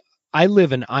 I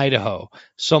live in Idaho,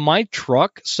 so my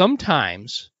truck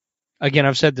sometimes. Again,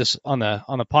 I've said this on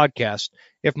the podcast.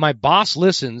 If my boss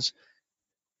listens,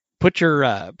 put your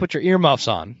earmuffs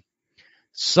on.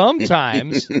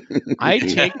 Sometimes I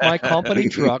take my company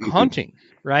truck hunting,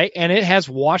 right? And it has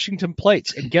Washington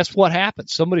plates. And guess what happened?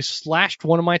 Somebody slashed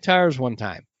one of my tires one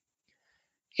time.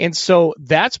 And so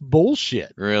that's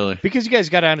bullshit. Really? Because you guys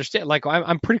got to understand, like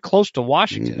I'm pretty close to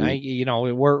Washington.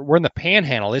 Mm-hmm. We're in the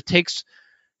Panhandle. It takes,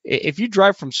 if you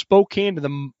drive from Spokane to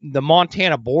the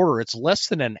Montana border, it's less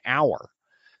than an hour.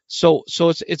 So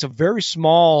it's a very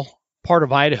small part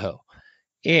of Idaho.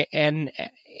 And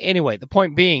anyway, the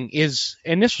point being is,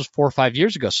 and this was 4 or 5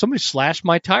 years ago, somebody slashed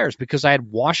my tires because I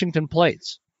had Washington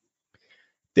plates.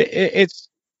 It's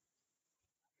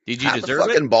Did you have deserve the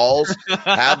fucking it? balls?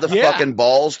 Have the fucking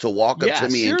balls to walk up to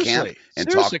me in camp and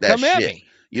talk that shit.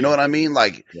 You know what I mean?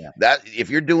 Like that.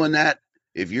 If you're doing that,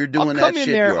 I'll come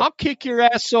in there, I'll kick your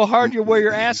ass so hard you wear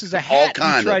your ass as a hat.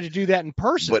 You try to do that in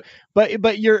person,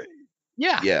 but you're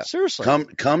seriously.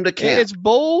 Come to camp. It's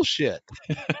bullshit.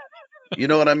 You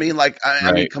know what I mean? Like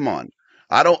I mean, come on.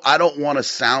 I don't want to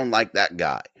sound like that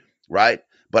guy, right?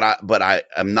 But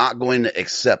I'm not going to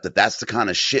accept that that's the kind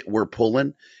of shit we're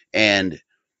pulling. And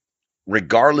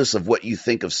regardless of what you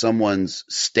think of someone's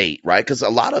state, right? Because a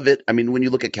lot of it, I mean, when you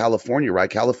look at California, right?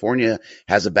 California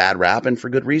has a bad rap, and for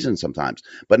good reason sometimes.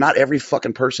 But not every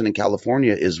fucking person in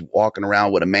California is walking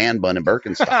around with a man bun and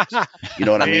Birkenstocks. You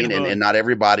know what I mean? And not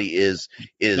everybody is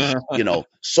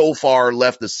so far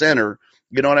left of center.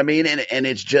 You know what I mean? And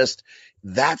it's just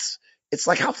it's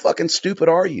like, how fucking stupid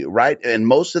are you, right? And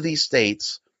most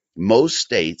states,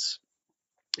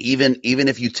 even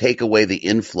if you take away the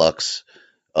influx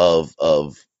of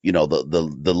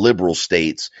the liberal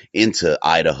states into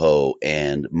Idaho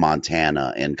and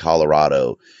Montana and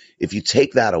Colorado, if you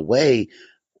take that away,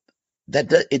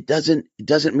 it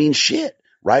doesn't mean shit,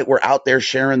 right? We're out there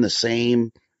sharing the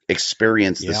same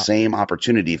experience, the same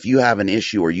opportunity. If you have an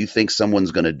issue or you think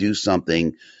someone's going to do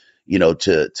something,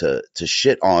 to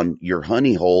shit on your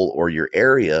honey hole or your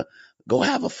area, go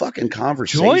have a fucking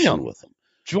conversation with them.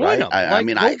 Join them. I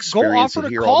mean, I experience it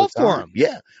here all the time.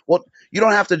 Yeah. Well, you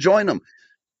don't have to join them.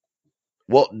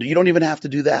 Well, you don't even have to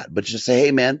do that, but just say,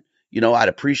 hey, man, I'd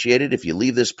appreciate it if you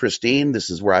leave this pristine. This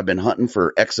is where I've been hunting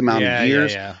for X amount of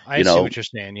years. Yeah. I see what you're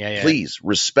saying. Yeah. Please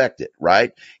respect it.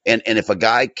 Right. And if a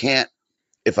guy can't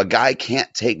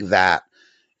take that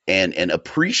and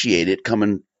appreciate it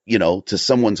coming, to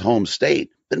someone's home state,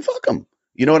 then fuck them.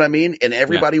 You know what I mean? And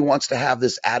everybody wants to have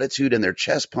this attitude and their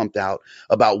chest pumped out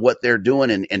about what they're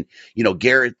doing. And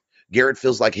Garrett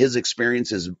feels like his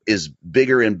experience is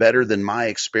bigger and better than my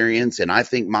experience. And I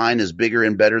think mine is bigger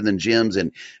and better than Jim's.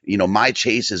 And, my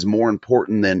chase is more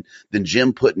important than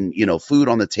Jim putting, food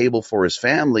on the table for his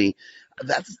family.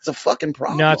 That's a fucking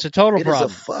problem. No, it's a total problem. It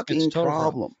is a fucking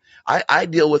problem. I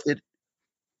deal with it.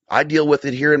 I deal with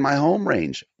it here in my home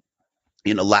range.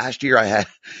 Last year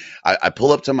I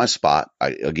pull up to my spot.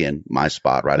 Again, my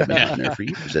spot, right? I've been hunting there for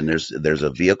years, and there's a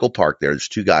vehicle parked there. There's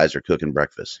two guys are cooking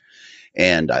breakfast,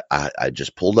 and I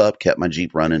just pulled up, kept my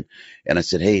Jeep running, and I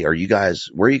said, "Hey, where are you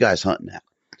guys hunting at?"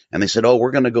 And they said, "Oh,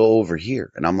 we're going to go over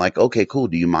here." And I'm like, "Okay, cool.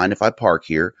 Do you mind if I park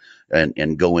here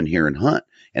and go in here and hunt?"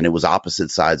 And it was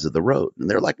opposite sides of the road. And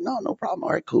they're like, "No problem.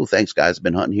 All right, cool. Thanks, guys.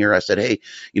 Been hunting here." I said, "Hey,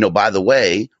 by the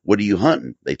way, what are you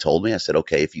hunting?" They told me. I said,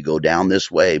 "Okay, if you go down this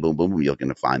way, boom, boom, boom, you're going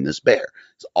to find this bear.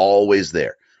 It's always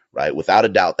there, right? Without a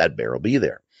doubt, that bear will be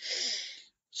there."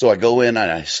 So I go in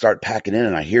and I start packing in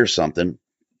and I hear something.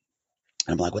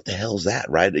 I'm like, "What the hell is that?"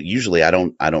 Right? Usually I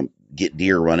don't get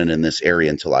deer running in this area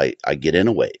until I get in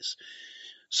a ways.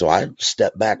 So I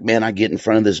step back, man. I get in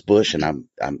front of this bush and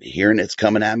I'm hearing it's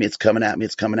coming at me. It's coming at me.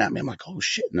 It's coming at me. I'm like, "Oh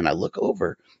shit." And then I look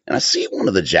over and I see one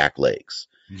of the jacklegs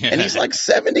and he's like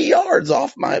 70 yards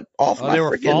off my they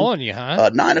were freaking following you,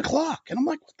 huh? 9 o'clock. And I'm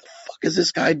like, "What the fuck is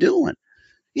this guy doing?"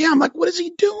 Yeah. I'm like, "What is he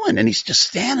doing?" And he's just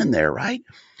standing there. Right.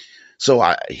 So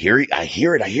I hear it.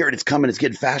 It's coming. It's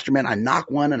getting faster, man. I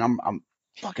knock one and I'm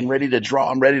fucking ready to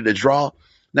draw. I'm ready to draw.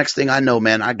 Next thing I know,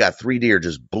 man, I got 3 deer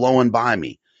just blowing by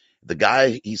me. The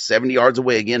guy, he's 70 yards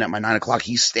away again at my 9 o'clock.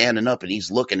 He's standing up and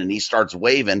he's looking and he starts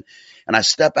waving. And I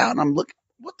step out and I'm looking,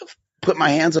 put my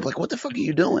hands up like, "What the fuck are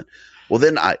you doing?" Well,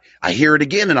 then I hear it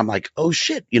again and I'm like, "Oh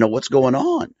shit, what's going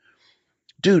on?"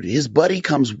 Dude, his buddy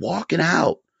comes walking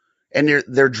out and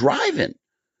they're driving.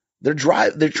 They're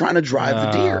trying to drive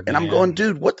the deer. And I'm going,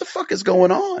 "Dude, what the fuck is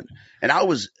going on?" And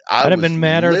I'd have been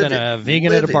madder than a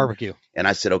vegan at a barbecue. And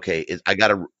I said, "Okay,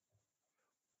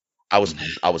 I was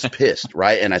pissed,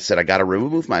 right?" And I said, "I got to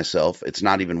remove myself. It's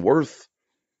not even worth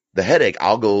the headache.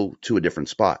 I'll go to a different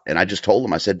spot." And I just told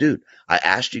him, I said, "Dude, I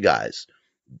asked you guys,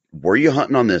 were you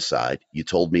hunting on this side? You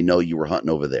told me no, you were hunting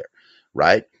over there,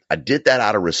 right? I did that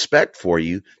out of respect for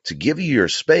you to give you your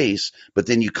space, but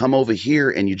then you come over here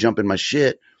and you jump in my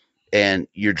shit and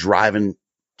you're driving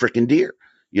freaking deer,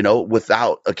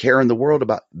 without a care in the world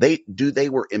about." They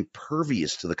were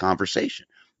impervious to the conversation.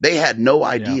 They had no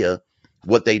idea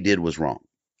what they did was wrong.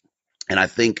 And I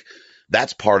think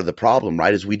that's part of the problem,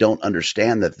 right? Is we don't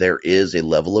understand that there is a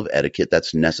level of etiquette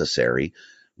that's necessary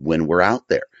when we're out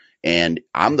there. And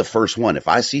I'm the first one. If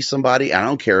I see somebody, I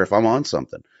don't care if I'm on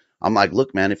something, I'm like,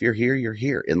 "Look, man, if you're here, you're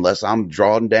here. Unless I'm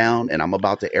drawn down and I'm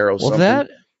about to arrow something,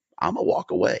 I'm gonna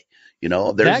walk away."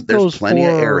 There's plenty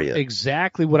of area.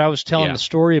 Exactly what I was telling the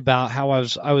story about how I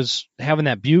was having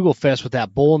that bugle fest with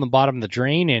that bull in the bottom of the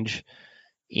drainage,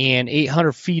 and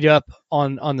 800 feet up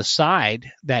on the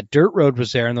side, that dirt road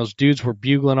was there, and those dudes were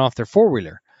bugling off their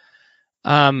 4-wheeler.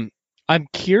 I'm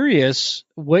curious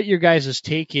what your guys'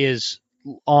 take is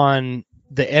on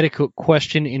the etiquette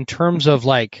question in terms of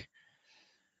like,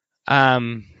 I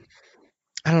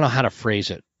don't know how to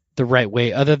phrase it the right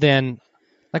way other than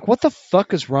like, what the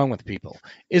fuck is wrong with people?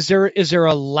 Is there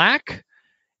a lack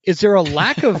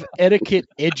of etiquette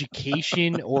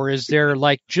education, or is there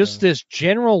like just this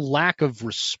general lack of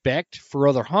respect for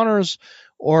other hunters,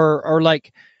 or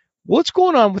like what's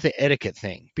going on with the etiquette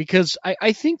thing? Because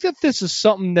I think that this is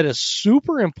something that is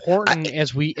super important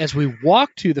as we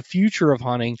walk to the future of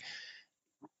hunting.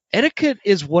 Etiquette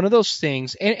is one of those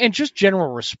things, and just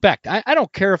general respect. I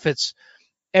don't care if it's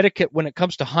etiquette when it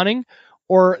comes to hunting,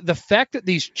 or the fact that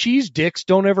these cheese dicks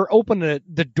don't ever open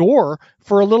the door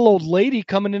for a little old lady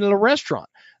coming into the restaurant.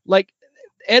 Like,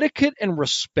 etiquette and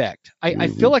respect, I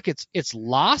feel like it's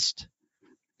lost,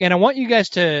 and I want you guys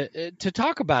to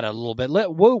talk about it a little bit.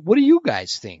 What do you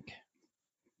guys think?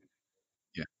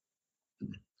 Yeah.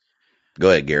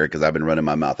 Go ahead, Garrett, because I've been running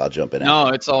my mouth. I'll jump in. No,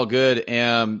 it's all good.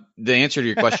 The answer to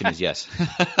your question is yes.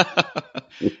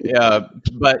 Yeah,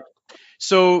 but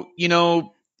so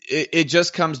it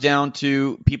just comes down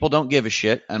to people don't give a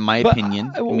shit, in my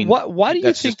opinion. I mean, why do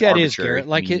you think that arbitrary. is, Garrett?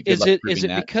 Like, I mean, is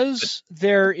it because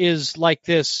there is like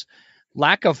this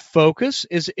lack of focus?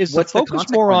 Is the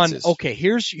focus more on, okay,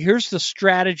 here's the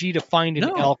strategy to find an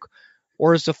elk,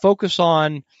 or is the focus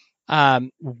on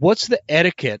what's the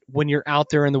etiquette when you're out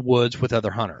there in the woods with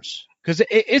other hunters? Because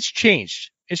it's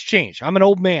changed. It's changed. I'm an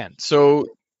old man. So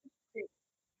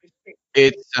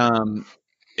it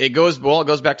goes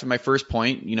back to my first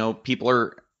point. People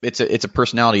are, it's a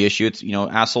personality issue. It's,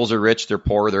 assholes are rich, they're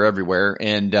poor, they're everywhere.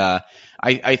 And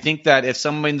I think that if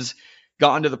someone's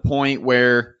gotten to the point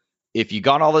where if you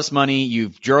got all this money,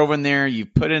 you've drove in there,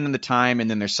 you've put in the time, and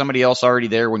then there's somebody else already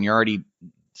there when you're already,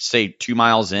 say, 2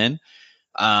 miles in,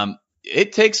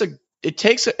 it takes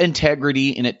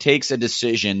integrity, and it takes a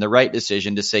decision, the right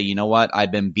decision, to say, "You know what,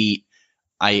 I've been beat.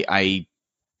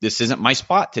 This isn't my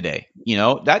spot today."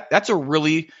 That's a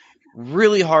really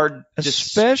really hard,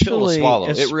 just pill to swallow.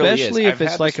 It really is. Especially if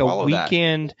it's like a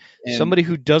weekend, somebody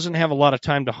who doesn't have a lot of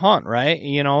time to hunt, right?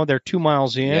 You know, they're 2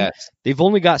 miles in. Yes. They've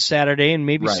only got Saturday and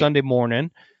maybe Right. Sunday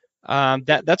morning.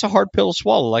 That's a hard pill to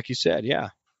swallow, like you said. Yeah.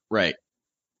 Right.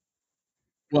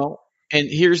 Well, and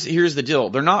here's the deal.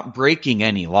 They're not breaking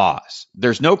any laws.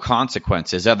 There's no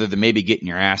consequences other than maybe getting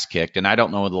your ass kicked. And I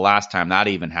don't know the last time that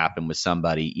even happened with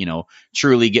somebody, you know,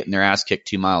 truly getting their ass kicked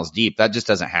 2 miles deep. That just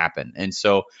doesn't happen. And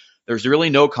so there's really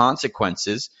no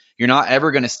consequences. You're not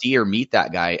ever going to see or meet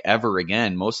that guy ever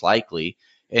again, most likely.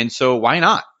 And so why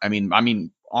not? I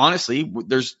mean, honestly,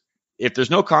 if there's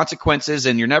no consequences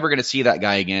and you're never going to see that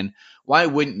guy again, why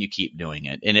wouldn't you keep doing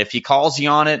it? And if he calls you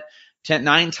on it,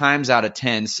 9 times out of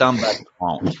 10, somebody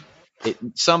won't.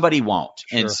 Somebody won't.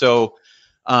 Sure. And so,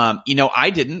 you know,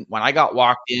 I didn't. When I got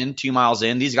walked in 2 miles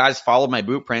in, these guys followed my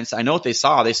boot prints. I know what they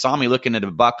saw. They saw me looking at a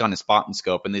buck on a spot and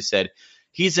scope, and they said,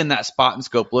 he's in that spot and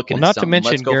scope looking at something. Not to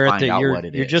mention, Let's go Garrett, find that out you're what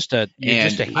it you're is. just a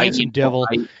handsome devil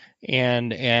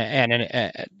and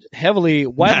a heavily,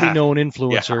 widely known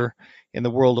influencer in the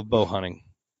world of bow hunting.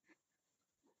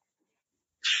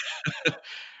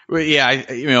 Well,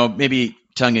 yeah, you know, maybe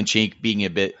tongue in cheek, being a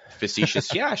bit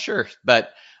facetious. Yeah, sure.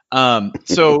 But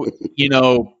so, you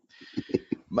know,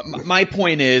 my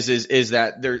point is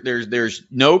that there's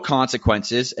no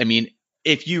consequences. I mean,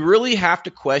 if you really have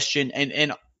to question,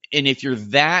 and if you're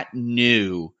that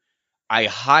new, I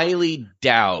highly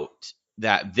doubt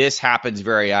that this happens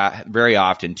very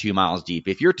often 2 miles deep.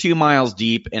 If you're 2 miles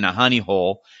deep in a honey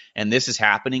hole and this is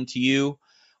happening to you,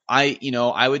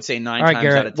 I would say 9 times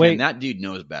Garrett, out of 10, that dude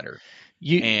knows better.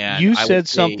 You said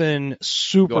something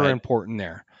super important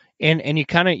there, and you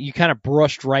kind of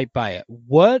brushed right by it.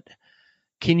 What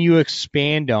can you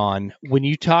expand on when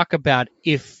you talk about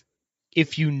if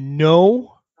you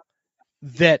know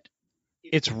that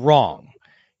it's wrong,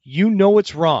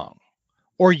 it's wrong,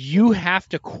 or you have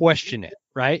to question it,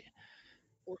 right?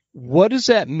 What does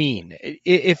that mean?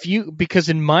 Because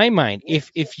in my mind,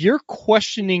 if you're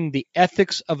questioning the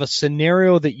ethics of a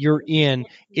scenario that you're in,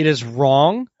 it is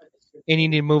wrong, and you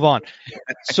need to move on.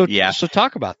 So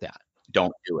talk about that.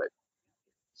 Don't do it.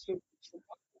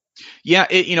 Yeah,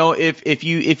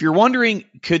 if you're wondering,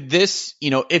 could this,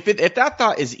 if that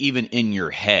thought is even in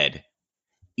your head,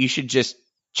 you should just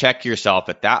check yourself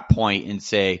at that point and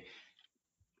say,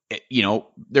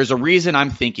 there's a reason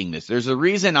I'm thinking this. There's a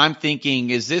reason I'm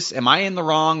thinking, am I in the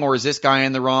wrong, or is this guy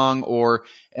in the wrong, or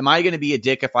am I going to be a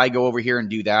dick if I go over here and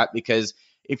do that? Because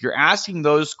if you're asking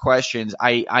those questions,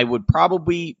 I would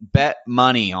probably bet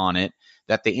money on it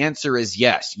that the answer is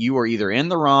yes. You are either in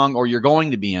the wrong or you're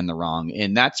going to be in the wrong.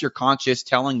 And that's your conscience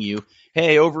telling you,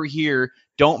 hey, over here,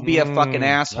 don't be a fucking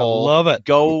asshole. I love it.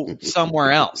 Go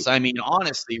somewhere else. I mean,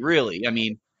 honestly, really. I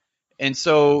mean, and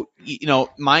so,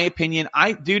 my opinion,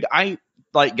 me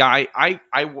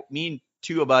and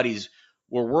two buddies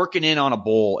were working in on a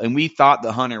bull, and we thought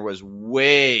the hunter was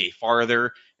way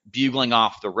farther bugling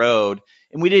off the road.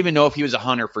 And we didn't even know if he was a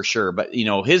hunter for sure, but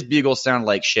his bugle sounded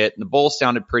like shit and the bull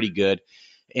sounded pretty good.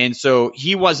 And so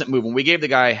he wasn't moving. We gave the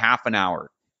guy half an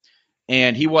hour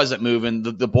and he wasn't moving.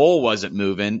 The bull wasn't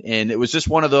moving. And it was just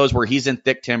one of those where he's in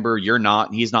thick timber, you're not,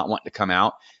 and he's not wanting to come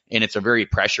out. And it's a very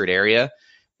pressured area.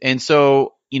 And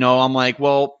so, I'm like,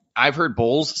 well, I've heard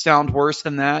bulls sound worse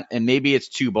than that. And maybe it's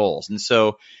two bulls. And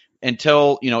so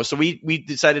so we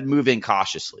decided to move in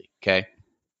cautiously. Okay.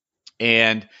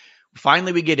 And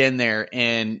finally we get in there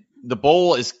and the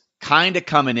bull is kind of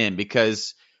coming in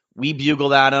because we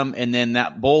bugled at him. And then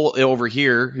that bull over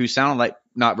here, who sounded like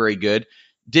not very good,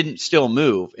 didn't still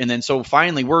move. And then so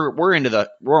finally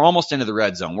we're almost into the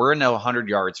red zone. We're into 100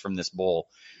 yards from this bull.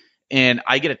 And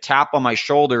I get a tap on my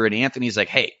shoulder and Anthony's like,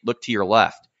 hey, look to your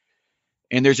left.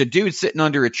 And there's a dude sitting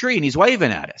under a tree and he's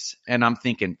waving at us. And I'm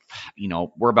thinking,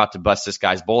 we're about to bust this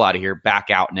guy's bull out of here. Back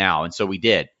out now. And so we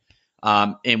did.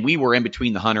 And we were in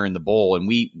between the hunter and the bull.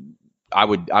 And I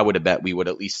would have bet we would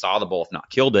at least saw the bull, if not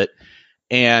killed it.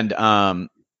 And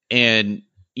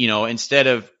instead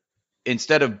of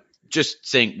just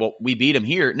saying, well, we beat him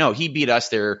here. No, he beat us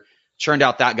there. Turned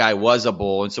out that guy was a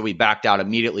bull. And so we backed out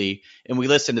immediately and we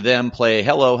listened to them play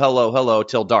hello, hello, hello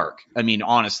till dark. I mean,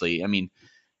 honestly, and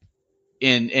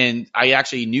I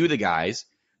actually knew the guys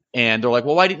and they're like,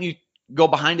 well, why didn't you go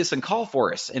behind us and call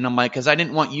for us? And I'm like, because I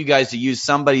didn't want you guys to use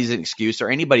somebody's excuse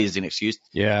or anybody's an excuse.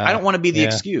 Yeah. I don't want to be the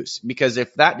excuse, because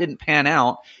if that didn't pan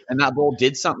out and that bull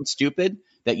did something stupid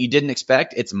that you didn't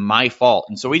expect, it's my fault.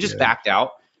 And so we just backed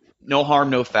out. No harm,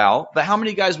 no foul. But how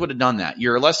many guys would have done that?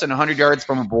 You're less than 100 yards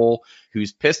from a bull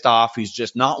who's pissed off, who's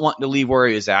just not wanting to leave where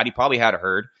he was at. He probably had a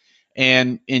herd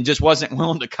and just wasn't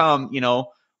willing to come,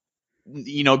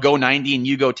 go 90 and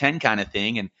you go 10 kind of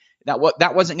thing. That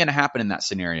wasn't going to happen in that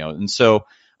scenario. And so,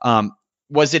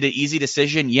 was it an easy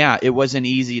decision? Yeah, it was an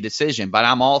easy decision, but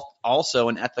I'm also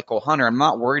an ethical hunter. I'm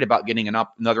not worried about getting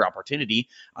another opportunity.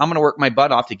 I'm going to work my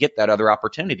butt off to get that other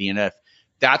opportunity. And if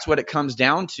that's what it comes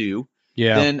down to,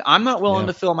 then I'm not willing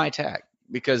to fill my tag,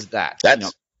 because that's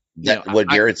what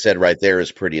Garrett said right there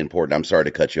is pretty important. I'm sorry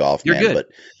to cut you off, man, good.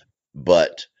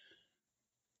 but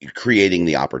creating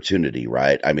the opportunity,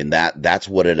 right? I mean, that's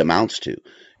what it amounts to.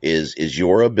 Is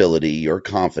your ability, your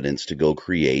confidence to go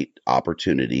create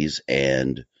opportunities,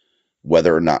 and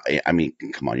whether or not, I mean,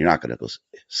 come on, you're not going to go,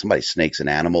 somebody snakes an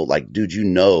animal. Like, dude,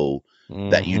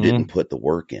 that you didn't put the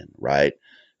work in, right?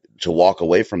 To walk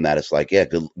away from that, it's like, yeah,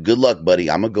 good luck, buddy.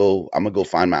 I'm gonna go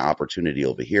find my opportunity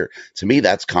over here. To me,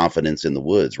 that's confidence in the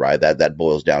woods, right? That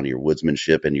boils down to your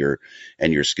woodsmanship and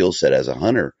your skill set as a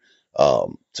hunter.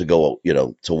 To go,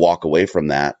 to walk away from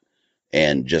that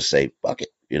and just say, fuck it.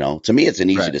 To me, it's an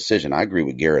easy decision. I agree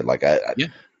with Garrett. Like,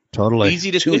 totally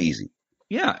easy to too easy.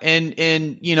 Yeah. And,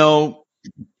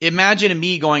 imagine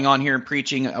me going on here and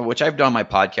preaching, which I've done on my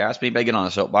podcast. Maybe I get on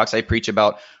a soapbox. I preach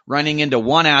about running into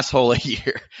one asshole a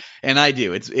year. And I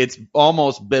do. It's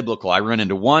almost biblical. I run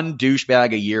into one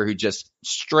douchebag a year who just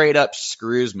straight up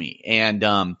screws me.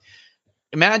 And,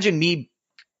 imagine me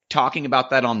talking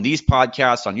about that on these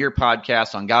podcasts, on your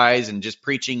podcast, on guys, and just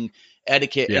preaching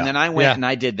etiquette. And then I went and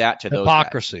I did that to those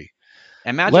hypocrisy. Guys.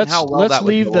 Imagine how well that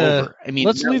would go over. I mean,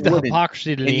 let's leave the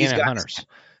hypocrisy to the hunters,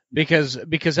 because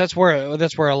that's where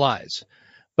it lies.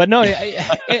 But no,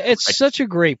 it's such a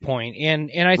great point,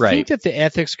 and I think that the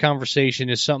ethics conversation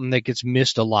is something that gets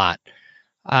missed a lot.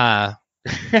 That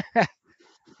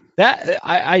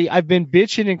I've been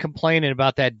bitching and complaining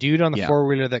about that dude on the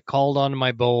 4-wheeler that called onto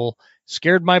my bowl,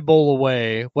 scared my bowl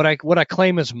away. What I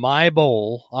claim is my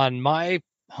bowl on my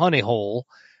honey hole,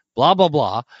 blah blah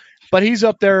blah. But he's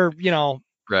up there,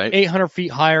 800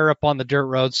 feet higher up on the dirt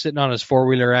road, sitting on his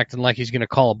 4-wheeler, acting like he's going to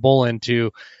call a bull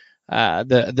into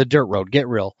the dirt road. Get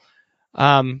real.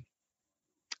 But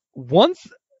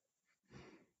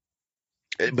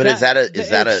is that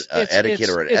a etiquette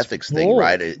or an ethics thing,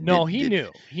 right? He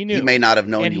knew. He may not have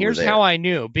known. And here's you were there. how I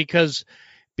knew, because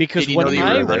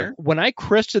when I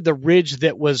crested the ridge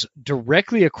that was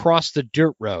directly across the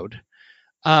dirt road,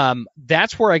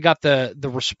 that's where I got the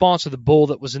response of the bull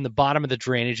that was in the bottom of the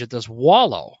drainage at this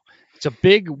wallow. It's a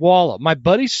big wallow. My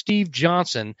buddy Steve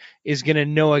Johnson is going to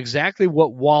know exactly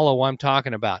what wallow I'm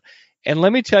talking about. And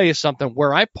let me tell you something.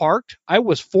 Where I parked, I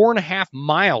was 4.5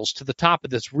 miles to the top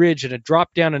of this ridge, and it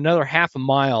dropped down another half a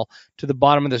mile to the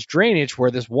bottom of this drainage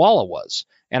where this wallow was.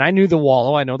 And I knew the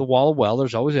wallow. I know the wallow well.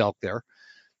 There's always elk there.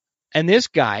 And this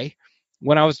guy,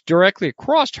 when I was directly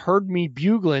across, heard me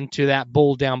bugling to that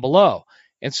bull down below.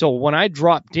 And so when I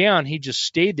dropped down, he just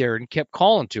stayed there and kept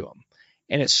calling to him.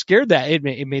 And it scared it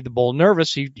made the bull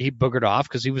nervous. He boogered off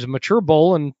because he was a mature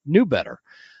bull and knew better.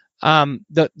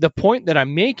 The point that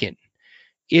I'm making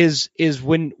is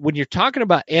when you're talking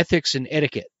about ethics and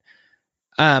etiquette,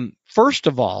 first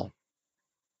of all,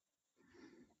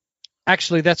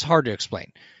 actually that's hard to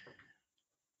explain.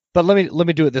 But let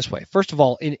me do it this way. First of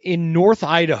all, in North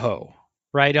Idaho,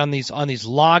 right, on these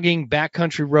logging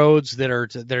backcountry roads they're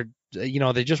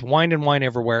they just wind and wind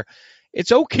everywhere.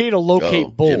 It's okay to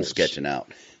locate bulls. Jim's sketching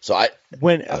out. So I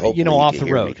off the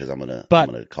road, because I'm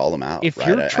gonna call him out. If right?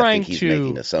 you're trying I think he's to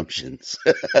making assumptions,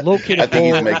 locate a I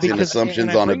think bull, he's making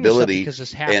assumptions on ability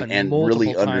and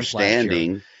really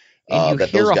understanding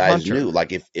that those guys knew.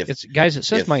 Like if guys, it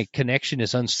says my connection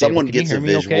is unstable. Someone gets a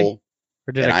visual,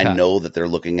 and I know that they're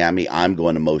looking at me, I'm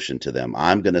going to motion to them.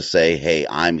 I'm going to say, "Hey,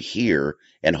 I'm here,"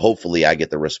 and hopefully I get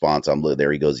the response.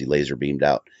 There he goes. He laser beamed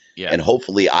out. Yeah. And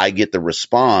hopefully I get the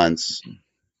response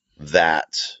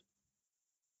that,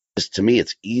 to me,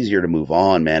 it's easier to move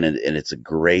on, man. And it's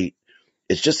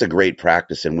just a great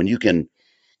practice. And when you can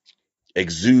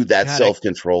exude that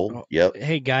self-control. Yep.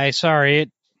 Hey guys, sorry.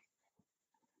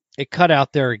 It cut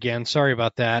out there again. Sorry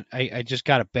about that. I just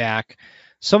got it back.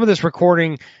 Some of this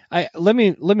recording, let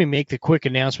me make the quick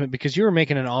announcement, because you were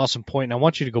making an awesome point and I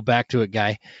want you to go back to it,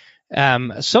 Guy.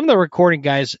 Some of the recording,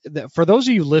 guys, for those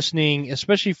of you listening,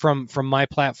 especially from my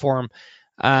platform,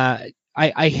 I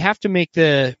have to make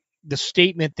the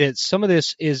statement that some of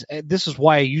this is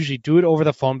why I usually do it over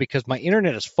the phone, because my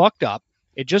internet is fucked up.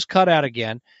 It just cut out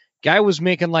again. Guy was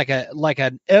making like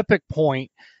an epic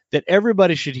point that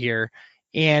everybody should hear,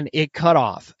 and it cut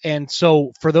off. And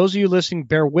so for those of you listening,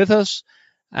 bear with us.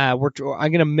 I'm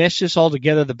going to mesh this all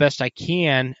together the best I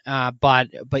can, but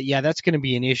yeah, that's going to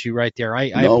be an issue right there. I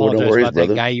apologize about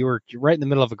that, Guy. You're right in the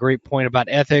middle of a great point about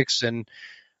ethics, and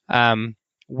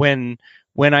when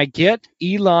I get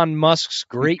Elon Musk's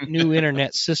great new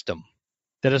internet system,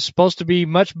 that is supposed to be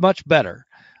much, much better.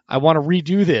 I want to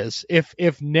redo this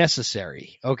if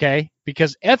necessary, okay?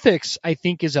 Because ethics, I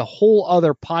think, is a whole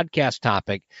other podcast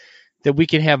topic that we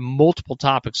can have multiple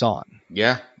topics on.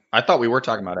 Yeah, I thought we were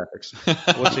talking about ethics.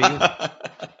 What's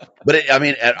But I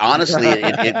mean, honestly,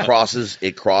 it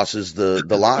crosses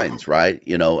the lines, right?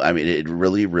 I mean, it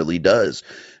really, really does,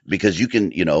 because you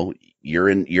can, you're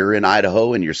in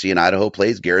Idaho and you're seeing Idaho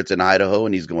plays. Garrett's in Idaho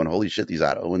and he's going, holy shit, these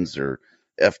Idahoans are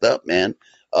effed up, man.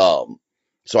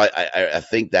 So I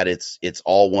think that it's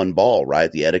all one ball,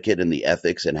 right? The etiquette and the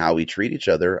ethics and how we treat each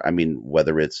other. I mean,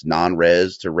 whether it's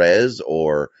non-res to res,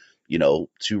 or,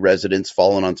 two residents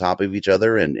falling on top of each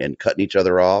other and cutting each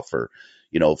other off, or,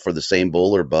 for the same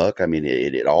bull or buck. I mean,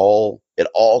 it all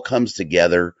comes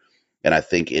together. And I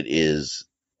think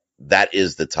that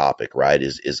is the topic, right?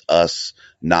 Is us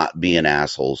not being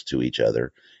assholes to each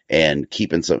other and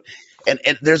keeping some, and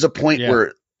there's a point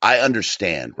where I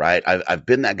understand, right? I've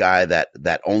been that guy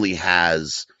that only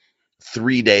has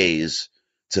 3 days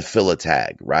to fill a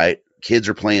tag, right? Kids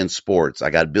are playing sports. I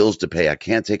got bills to pay. I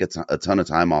can't take a ton of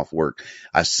time off work.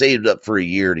 I saved up for a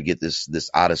year to get this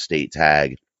out of state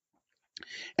tag,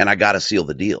 and I got to seal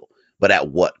the deal. But at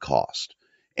what cost?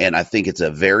 And I think it's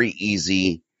a very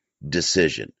easy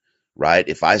decision, right?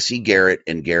 If I see Garrett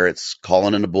and Garrett's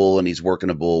calling in a bull and he's working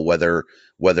a bull, whether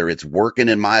it's working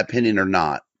in my opinion or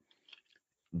not,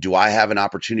 do I have an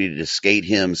opportunity to skate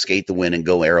the win and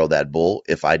go arrow that bull?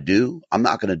 If I do, I'm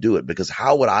not going to do it, because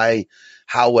how would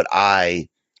I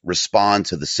respond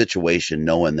to the situation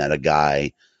knowing that a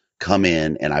guy come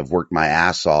in and I've worked my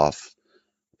ass off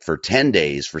for 10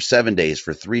 days, for 7 days,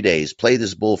 for 3 days, play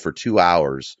this bull for 2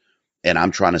 hours, and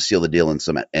I'm trying to seal the deal and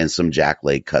some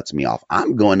jackleg cuts me off?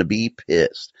 I'm going to be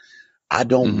pissed. I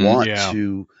don't want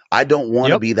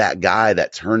to be that guy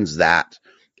that turns that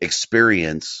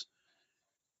experience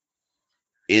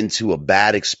into a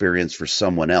bad experience for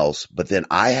someone else, but then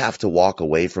I have to walk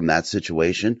away from that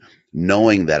situation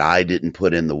knowing that I didn't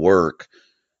put in the work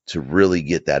to really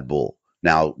get that bull.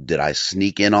 Now, did I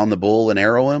sneak in on the bull and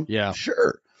arrow him? Yeah.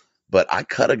 Sure. But I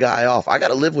cut a guy off. I got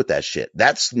to live with that shit.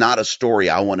 That's not a story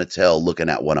I want to tell looking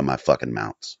at one of my fucking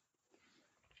mounts.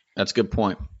 That's a good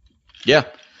point. Yeah.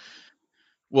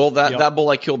 Well, that bull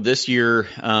I killed this year,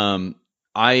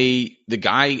 the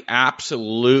guy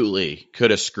absolutely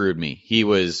could have screwed me. He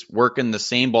was working the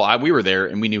same bull. We were there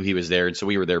and we knew he was there. And so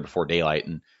we were there before daylight,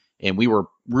 and we were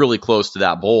really close to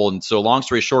that bull. And so long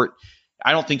story short,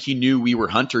 I don't think he knew we were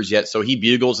hunters yet. So he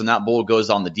bugles and that bull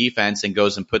goes on the defense and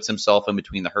goes and puts himself in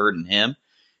between the herd and him.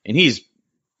 And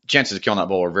chances of killing that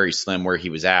bull are very slim where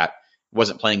he was at.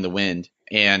 Wasn't playing the wind.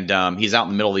 And he's out in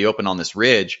the middle of the open on this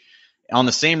ridge, on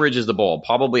the same ridge as the bull,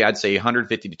 probably I'd say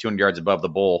 150 to 200 yards above the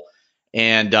bull.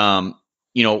 And,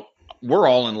 we're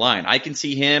all in line. I can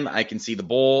see him. I can see the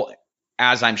bull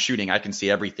as I'm shooting. I can see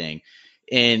everything.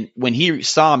 And when he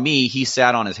saw me, he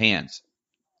sat on his hands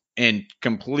and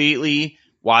completely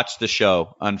watched the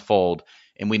show unfold.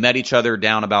 And we met each other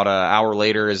down about an hour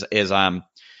later as I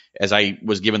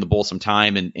was giving the bull some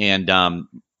time,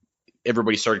 and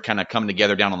everybody started kind of coming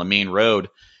together down on the main road.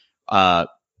 I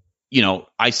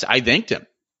thanked him.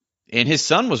 And his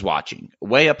son was watching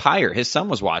way up higher. His son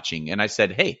was watching. And I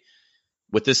said, hey,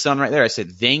 with this son right there, I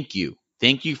said, thank you.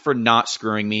 Thank you for not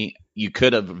screwing me. You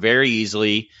could have very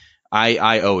easily.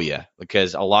 I owe you,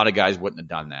 because a lot of guys wouldn't have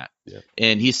done that. Yeah.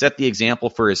 And he set the example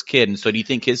for his kid. And so do you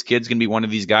think his kid's going to be one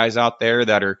of these guys out there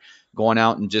that are going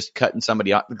out and just cutting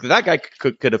somebody out? Because that guy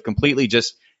could have completely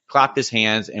just clapped his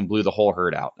hands and blew the whole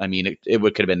herd out. I mean, it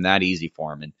could have been that easy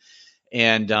for him.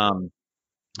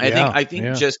 I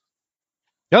think just,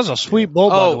 that was a sweet bull,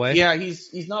 by the way. Yeah,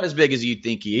 he's not as big as you'd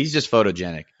think. He's just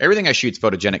photogenic. Everything I shoot's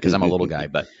photogenic because I'm a little guy.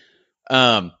 But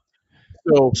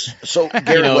so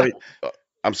Garrett,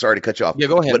 I'm sorry to cut you off. Yeah,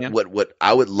 go ahead. Man. What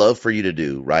I would love for you to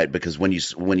do, right? Because when you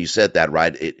said that,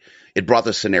 right, it brought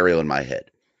the scenario in my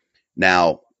head.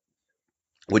 Now,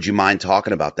 would you mind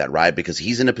talking about that, right? Because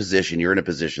he's in a position, you're in a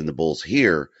position, the bull's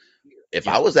here. If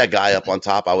I was that guy up on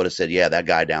top, I would have said, yeah, that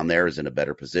guy down there is in a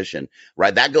better position,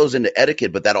 right? That goes into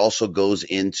etiquette, but that also goes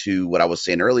into what I was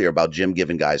saying earlier about Jim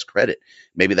giving guys credit.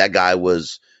 Maybe that guy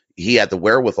he had the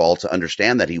wherewithal to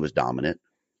understand that he was dominant,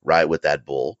 right, with that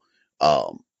bull.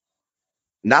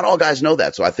 Not all guys know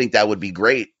that. So I think that would be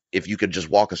great if you could just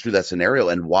walk us through that scenario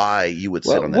and why you would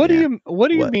sit on that. What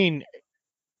do you mean?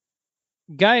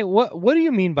 Guy, what do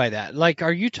you mean by that? Like,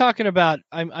 are you talking about,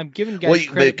 I'm giving guys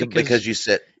credit because you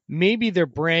said, maybe they're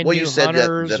brand new you said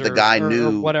hunters that the guy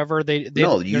knew or whatever.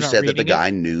 You said that the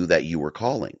guy knew that you were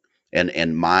calling.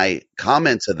 And my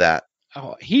comment to that,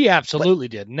 Oh, he absolutely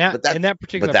did. And But in that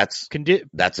particular that's an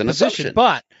position, assumption.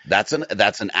 but That's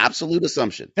an absolute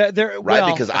assumption, there, right?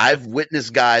 well, Because I've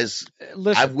witnessed guys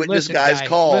listen,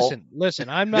 call. listen.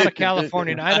 I'm not a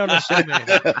Californian. I don't assume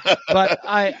anything, but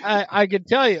I can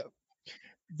tell you,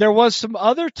 there was some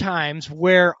other times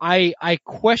where I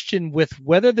questioned with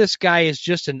whether this guy is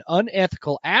just an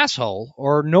unethical asshole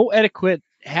or no etiquette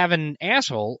having an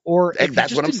asshole, or if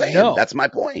That's what I'm saying. know, that's my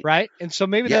point. right? And so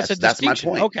maybe Yes, that's a that's my distinction.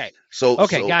 point. Okay. So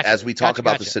Gotcha. as we talk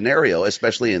about the scenario,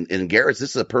 especially in Garrett's, this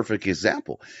is a perfect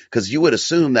example, because you would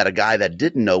assume that a guy that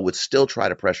didn't know would still try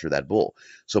to pressure that bull.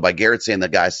 So by Garrett saying the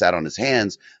guy sat on his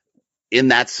hands in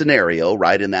that scenario,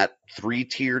 right, in that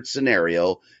 3-tiered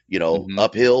scenario,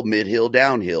 uphill, mid-hill,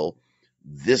 downhill,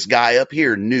 this guy up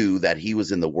here knew that he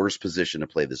was in the worst position to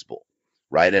play this bull,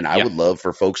 right? And I would love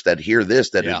for folks that hear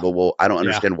this that go, well, I don't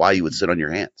understand why you would sit on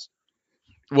your hands.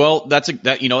 Well, that's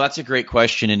a great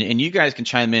question, and you guys can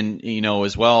chime in,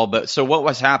 as well. But so what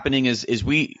was happening is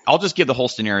I'll just give the whole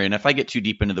scenario, and if I get too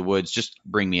deep into the woods, just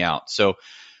bring me out. So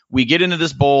we get into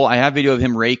this bull. I have video of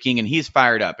him raking, and he's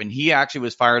fired up, and he actually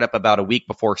was fired up about a week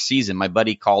before season. My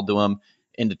buddy called to him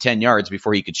into 10 yards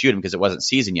before he could shoot him because it wasn't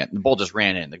season yet. And the bull just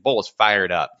ran in. The bull was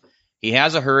fired up. He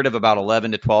has a herd of about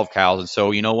 11 to 12 cows, and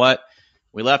so you know what?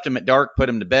 We left him at dark, put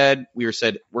him to bed. We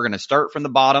said we're going to start from the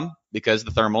bottom because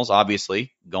the thermal's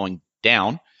obviously going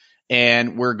down.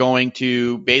 And we're going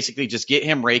to basically just get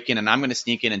him raking, and I'm going to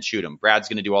sneak in and shoot him. Brad's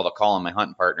going to do all the calling, my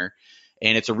hunting partner.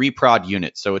 And it's a reprod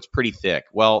unit, so it's pretty thick.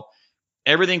 Well,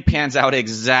 everything pans out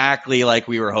exactly like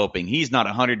we were hoping. He's not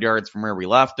 100 yards from where we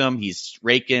left him. He's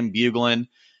raking, bugling.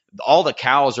 All the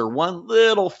cows are one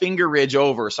little finger ridge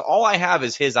over. So all I have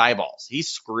is his eyeballs. He's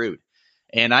screwed.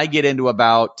 And I get into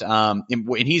about, and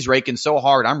he's raking so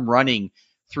hard, I'm running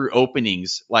through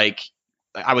openings like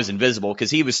I was invisible because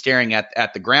he was staring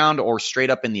at the ground or straight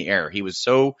up in the air. He was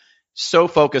so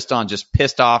focused on just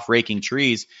pissed off raking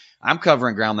trees. I'm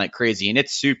covering ground like crazy, and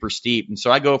it's super steep. And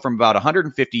so I go from about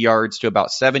 150 yards to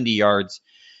about 70 yards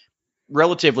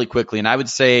relatively quickly. And I would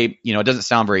say, it doesn't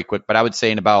sound very quick, but I would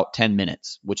say in about 10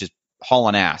 minutes, which is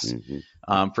hauling ass.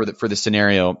 For the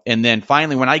scenario. And then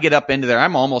finally, when I get up into there,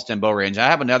 I'm almost in bow range. I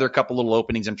have another couple little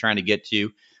openings I'm trying to get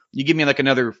to. You give me like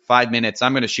another 5 minutes,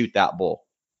 I'm going to shoot that bull.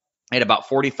 At about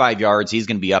 45 yards, he's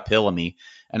going to be uphill of me,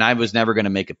 and I was never going to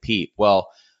make a peep. Well,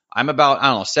 I'm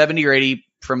about, 70 or 80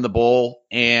 from the bull,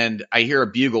 and I hear a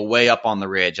bugle way up on the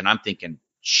ridge, and I'm thinking,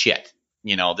 shit,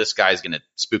 this guy's going to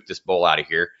spook this bull out of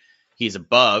here. He's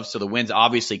above, so the wind's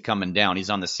obviously coming down. He's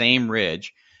on the same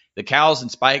ridge. The cows and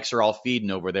spikes are all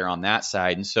feeding over there on that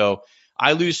side. And so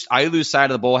I lose sight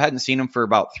of the bull. I hadn't seen him for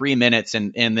about 3 minutes.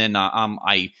 And then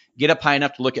I get up high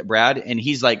enough to look at Brad, and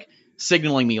he's like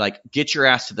signaling me, like, get your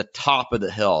ass to the top of the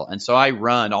hill. And so I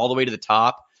run all the way to the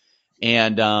top.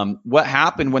 And what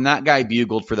happened when that guy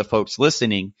bugled, for the folks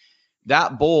listening,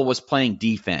 that bull was playing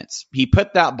defense. He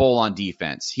put that bull on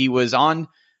defense. He was on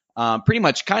pretty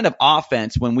much kind of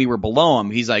offense when we were below him.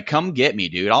 He's like, come get me,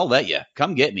 dude. I'll let you.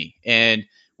 Come get me. And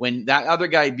when that other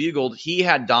guy bugled, he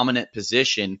had dominant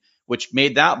position, which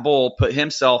made that bull put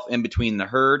himself in between the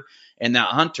herd and that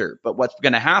hunter. But what's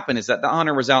going to happen is that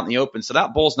hunter was out in the open, so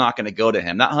that bull's not going to go to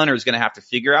him. That hunter is going to have to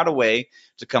figure out a way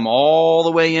to come all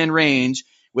the way in range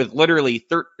with literally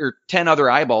 10 other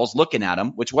eyeballs looking at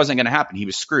him, which wasn't going to happen. He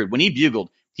was screwed. When he bugled,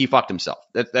 he fucked himself.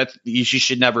 He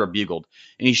should never have bugled,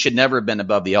 and he should never have been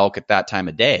above the elk at that time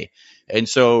of day. And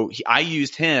so I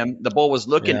used him. The bull was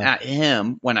looking at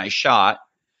him when I shot,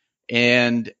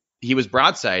 and he was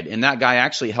broadside, and that guy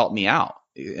actually helped me out.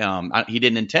 He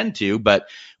didn't intend to, but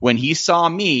when he saw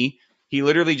me, he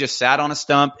literally just sat on a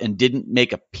stump and didn't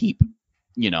make a peep,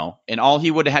 and all he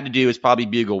would have had to do is probably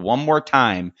bugle one more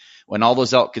time when all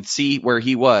those elk could see where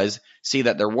he was, see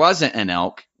that there wasn't an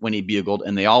elk when he bugled,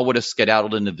 and they all would have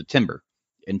skedaddled into the timber.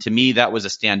 And to me, that was a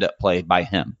stand-up play by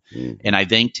him. And I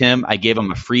thanked him. I gave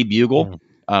him a free bugle,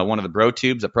 one of the bro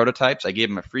tubes, the prototypes. I gave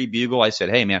him a free bugle. I said,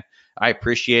 hey, man, I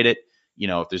appreciate it.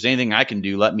 If there's anything I can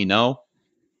do, let me know.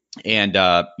 And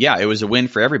it was a win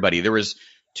for everybody. There was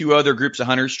 2 other groups of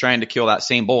hunters trying to kill that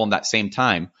same bull in that same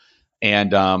time.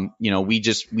 And we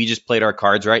just played our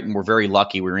cards right, and we're very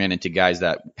lucky we ran into guys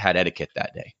that had etiquette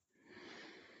that day.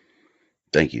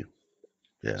 Thank you.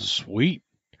 Yeah. Sweet.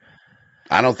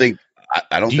 I don't think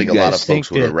a lot of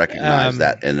folks would have recognized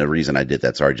that. And the reason I did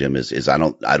that, sorry, Jim, is I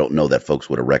don't know that folks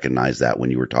would have recognized that when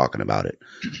you were talking about it.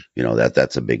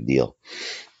 That's a big deal.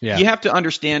 Yeah. You have to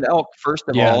understand elk, first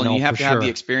of all, and you have to have the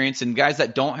experience. And guys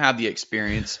that don't have the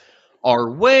experience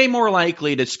are way more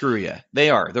likely to screw you.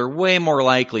 They're way more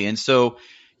likely. And so,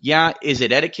 is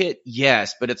it etiquette?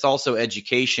 Yes, but it's also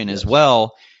education as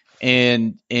well.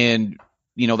 And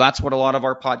that's what a lot of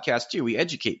our podcasts do. We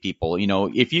educate people.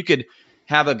 If you could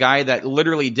have a guy that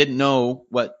literally didn't know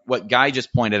what Guy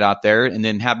just pointed out there and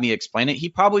then have me explain it, he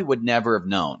probably would never have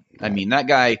known. I mean, that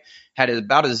guy had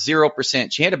about a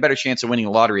 0%. He had a better chance of winning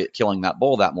the lottery at killing that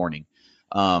bull that morning.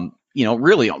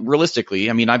 Really, realistically,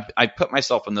 I mean, I put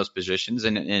myself in those positions,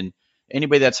 and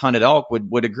anybody that's hunted elk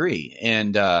would agree.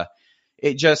 And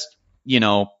it just,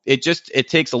 it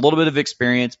takes a little bit of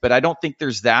experience, but I don't think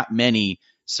there's that many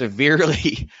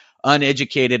severely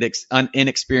uneducated,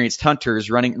 inexperienced hunters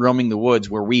roaming the woods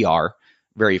where we are,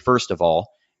 very first of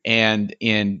all. And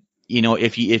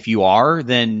if you are,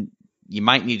 then you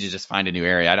might need to just find a new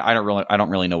area. I don't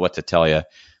really know what to tell you.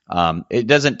 It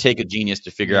doesn't take a genius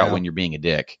to figure out when you're being a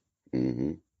dick.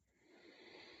 Mm-hmm.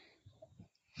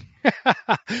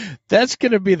 That's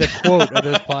going to be the quote of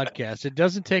this podcast. It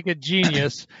doesn't take a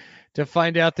genius to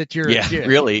find out that you're a dick. Yeah,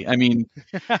 really. I mean,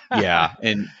 yeah.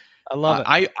 And I love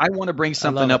it. I want to bring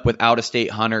something up with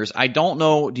out-of-state hunters. I don't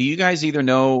know. Do you guys either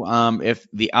know if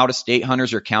the out-of-state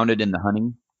hunters are counted in the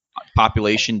hunting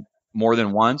population more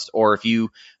than once, or if you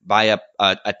buy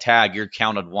a tag, you're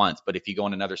counted once, but if you go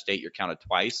in another state, you're counted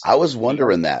twice? I was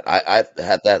wondering that. I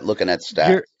had that looking at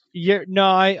stats. No,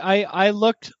 I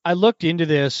looked into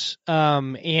this,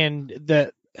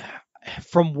 and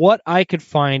from what I could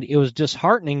find, it was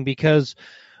disheartening because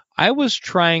I was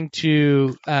trying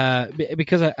to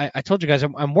because I told you guys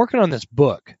I'm working on this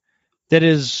book that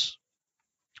is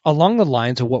along the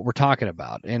lines of what we're talking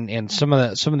about, and some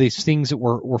of these things that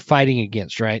we're fighting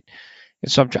against, right?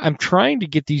 And so I'm trying to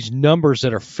get these numbers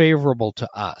that are favorable to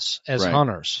us as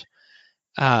hunters,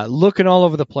 looking all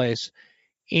over the place.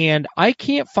 And I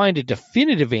can't find a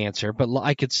definitive answer, but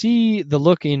I could see the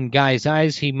look in Guy's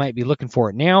eyes. He might be looking for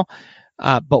it now.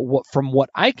 But from what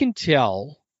I can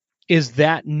tell is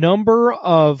that number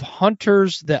of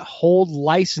hunters that hold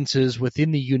licenses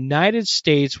within the United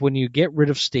States when you get rid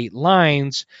of state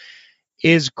lines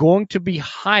is going to be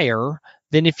higher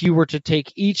than if you were to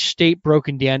take each state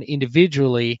broken down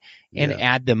individually and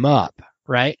add them up,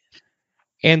 right?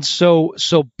 And so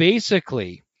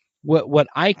basically what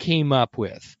I came up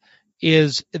with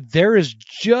is there is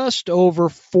just over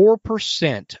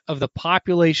 4% of the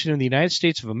population of the United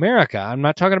States of America, I'm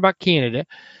not talking about Canada,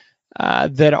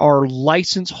 that are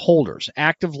license holders,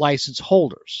 active license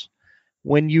holders.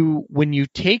 When you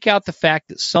take out the fact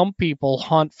that some people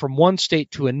hunt from one state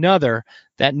to another,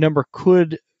 that number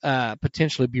could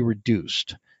potentially be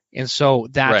reduced. And so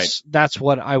that's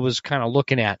what I was kind of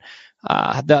looking at.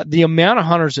 The amount of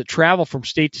hunters that travel from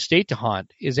state to state to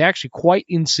hunt is actually quite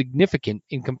insignificant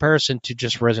in comparison to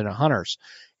just resident hunters.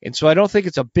 And so I don't think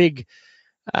it's a big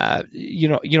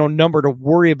number to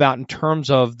worry about in terms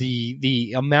of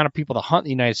the amount of people that hunt in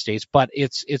the United States, but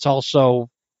it's also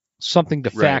something to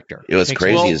factor. It was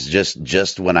crazy is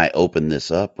just when I opened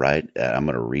this up, right? I'm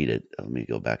going to read it. Let me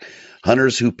go back.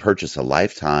 Hunters who purchase a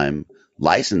lifetime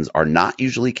license are not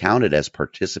usually counted as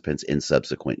participants in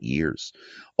subsequent years.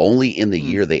 Only in the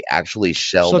year they actually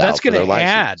shelled out for their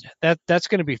license. That's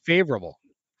going to be favorable.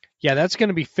 Yeah, that's going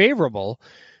to be favorable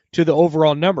to the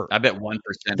overall number. I bet 1%.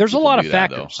 There's a lot of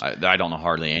factors. I don't know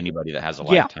hardly anybody that has a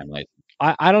lifetime license.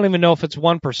 I don't even know if it's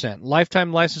 1%.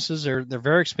 Lifetime licenses they're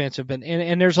very expensive,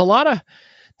 and there's a lot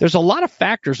of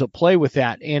factors that play with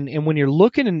that. And when you're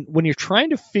looking and when you're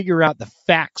trying to figure out the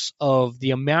facts of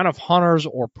the amount of hunters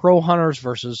or pro hunters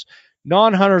versus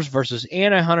non-hunters versus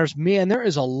anti-hunters, man, there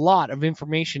is a lot of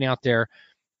information out there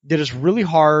that is really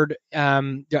hard.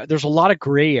 There's a lot of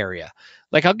gray area.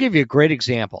 Like I'll give you a great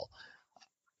example.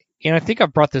 And I think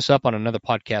I've brought this up on another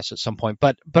podcast at some point,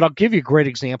 but I'll give you a great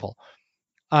example.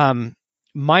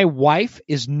 My wife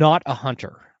is not a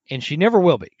hunter, and she never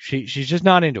will be. She's just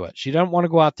not into it. She doesn't want to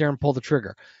go out there and pull the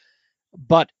trigger.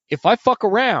 But if I fuck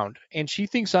around and she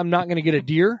thinks I'm not going to get a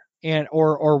deer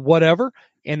or whatever,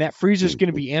 and that freezer's going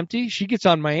to be empty, she gets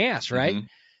on my ass, right? Mm-hmm.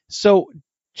 So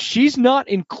she's not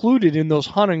included in those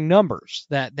hunting numbers,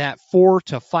 that 4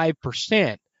 to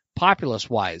 5% populace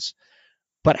wise.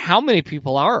 But how many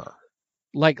people are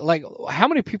like how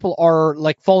many people are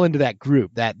like fall into that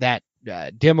group, that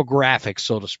demographic,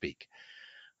 so to speak?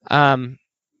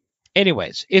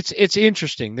 Anyways, it's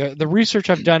interesting. The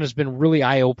research I've done has been really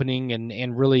eye opening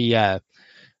and really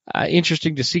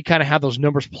interesting to see kind of how those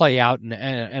numbers play out.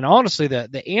 And honestly,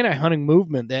 the anti-hunting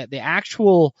movement, the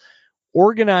actual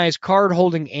organized card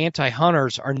holding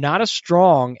anti-hunters are not as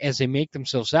strong as they make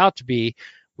themselves out to be,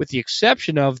 with the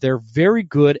exception of they're very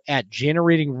good at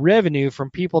generating revenue from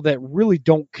people that really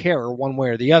don't care one way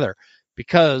or the other,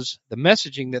 because the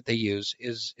messaging that they use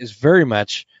is very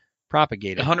much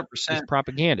propagated. 100%. It's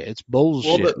propaganda. It's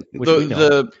bullshit. Well, we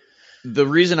know. the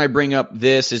reason I bring up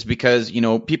this is because,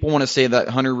 people want to say that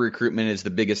hunter recruitment is the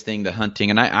biggest thing to hunting.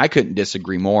 And I couldn't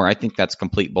disagree more. I think that's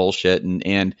complete bullshit.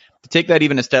 And to take that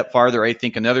even a step farther, I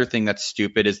think another thing that's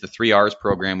stupid is the 3Rs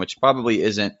program, which probably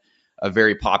isn't a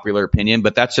very popular opinion,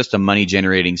 but that's just a money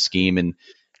generating scheme. And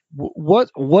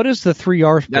what is the 3Rs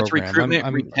program? That's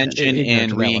recruitment, retention,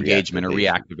 and re-engagement or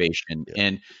reactivation. Yeah.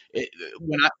 And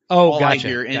when I gotcha.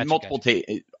 hear in multiple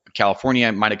California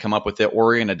might have come up with it,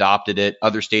 Oregon adopted it,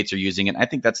 other states are using it. I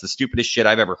think that's the stupidest shit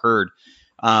I've ever heard.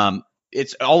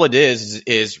 It's all it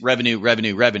is revenue,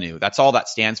 revenue, revenue. That's all that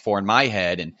stands for in my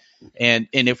head. And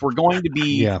if we're going to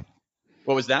be,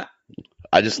 what was that?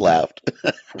 I just laughed.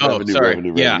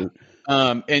 Revenue.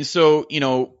 And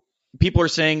so, people are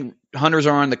saying hunters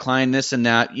are on decline, this and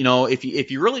that.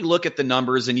 If you really look at the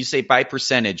numbers and you say by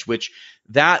percentage, which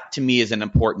that to me is an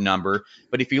important number,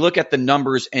 but if you look at the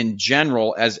numbers in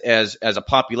general as a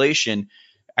population,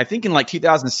 I think in like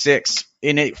 2006,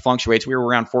 and it fluctuates, we were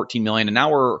around 14 million, and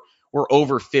now we're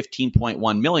over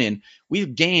 15.1 million.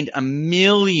 We've gained 1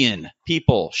 million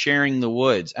people sharing the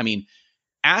woods. I mean,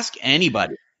 ask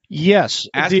anybody. Yes.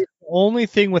 The only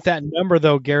thing with that number,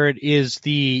 though, Garrett, is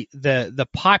the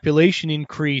population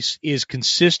increase is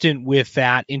consistent with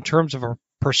that in terms of a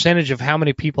percentage of how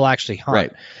many people actually hunt.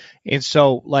 Right. And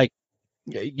so,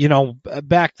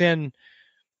 back then,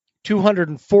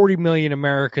 240 million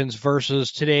Americans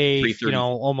versus today,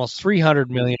 almost 300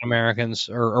 million Americans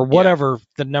or whatever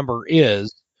the number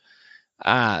is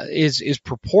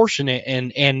proportionate.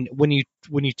 And when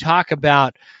you talk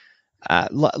about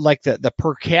like the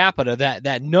per capita,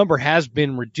 that number has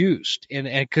been reduced,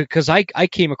 and because I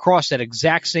came across that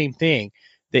exact same thing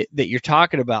that you're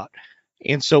talking about,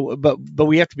 and so but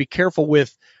we have to be careful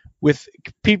with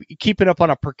keeping up on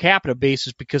a per capita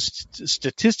basis, because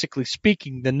statistically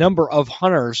speaking, the number of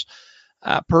hunters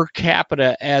per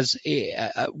capita as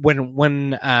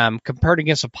when compared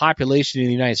against a population in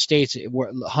the United States,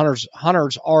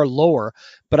 hunters are lower.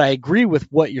 But I agree with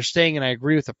what you're saying, and I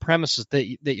agree with the premises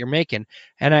that you're making.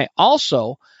 And I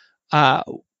also am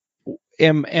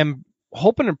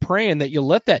hoping and praying that you'll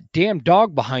let that damn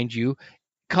dog behind you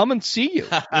come and see you.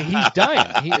 He's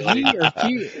dying. He's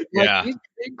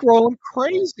growing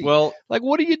crazy. Well, like,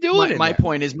 what are you doing? My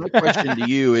point is, my question to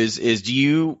you is do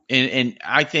you, and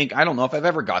I don't know if I've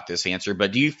ever got this answer,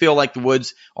 but do you feel like the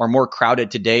woods are more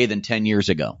crowded today than 10 years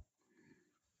ago?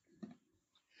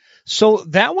 So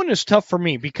that one is tough for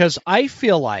me, because I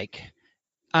feel like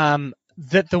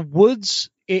that the woods,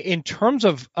 in terms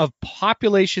of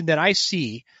population that I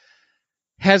see,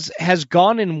 has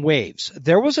gone in waves.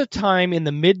 There was a time in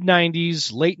the mid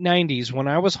 90s, late 90s, when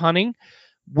I was hunting,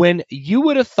 when you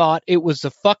would have thought it was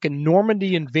the fucking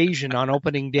Normandy invasion on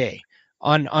opening day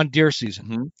on deer season.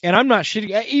 Mm-hmm. And I'm not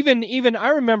shitting. Even I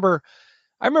remember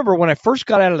when I first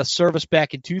got out of the service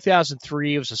back in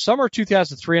 2003. It was the summer of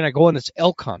 2003, and I go on this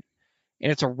elk hunt,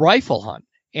 and it's a rifle hunt.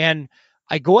 And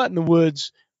I go out in the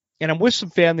woods, and I'm with some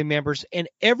family members, and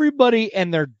everybody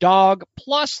and their dog,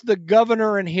 plus the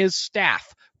governor and his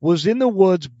staff, was in the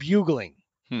woods bugling.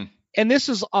 And this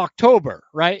is October,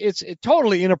 right? It's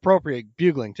totally inappropriate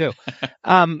bugling too.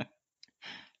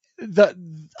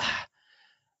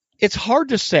 It's hard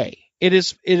to say. It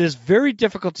is very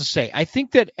difficult to say. I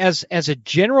think that as a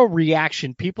general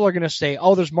reaction, people are going to say,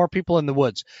 "Oh, there's more people in the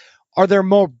woods." Are there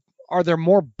more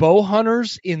bow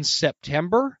hunters in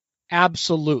September?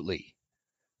 Absolutely.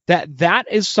 That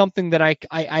is something that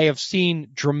I have seen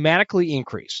dramatically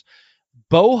increase.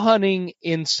 Bow hunting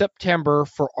in September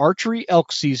for archery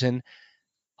elk season,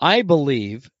 I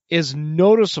believe, is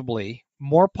noticeably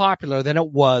more popular than it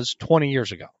was 20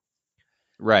 years ago.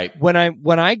 Right. When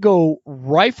I go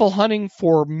rifle hunting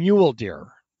for mule deer,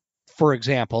 for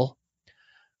example,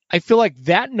 I feel like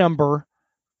that number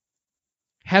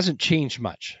hasn't changed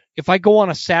much. If I go on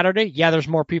a Saturday, there's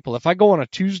more people. If I go on a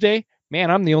Tuesday,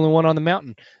 man, I'm the only one on the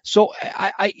mountain. So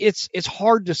it's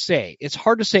hard to say. It's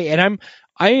hard to say. And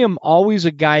I am always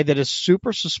a guy that is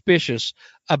super suspicious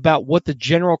about what the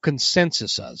general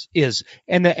consensus is.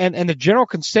 And the general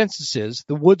consensus is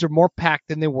the woods are more packed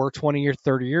than they were 20 or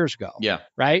 30 years ago. Yeah.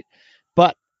 Right.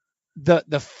 But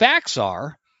the facts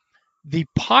are the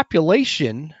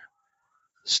population,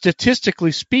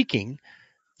 statistically speaking,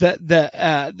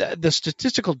 the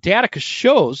statistical data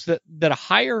shows that a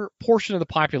higher portion of the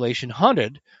population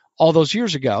hunted all those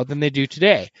years ago than they do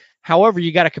today. However,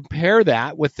 you got to compare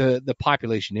that with the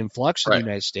population influx in the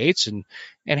United States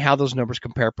and how those numbers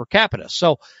compare per capita.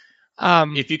 So,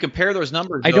 if you compare those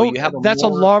numbers, you have a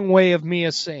long way of me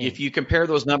as saying. If you compare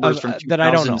those numbers from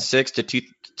 2006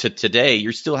 to today,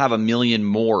 you still have 1 million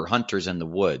more hunters in the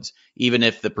woods, even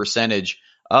if the percentage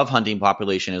of hunting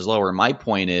population is lower. My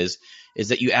point is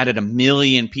that you added 1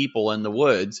 million people in the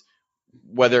woods,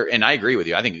 and I agree with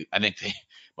you. I think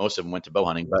most of them went to bow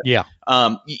hunting, but Yeah.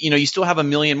 you still have 1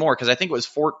 million more, because I think it was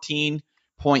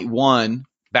 14.1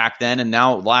 back then, and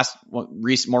now more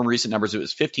recent numbers, it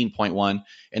was 15.1,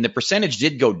 and the percentage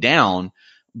did go down.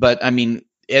 But I mean,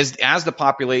 as the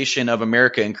population of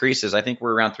America increases, I think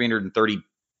we're around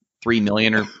 333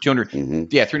 million or 200,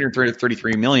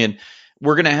 333 million.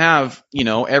 We're going to have,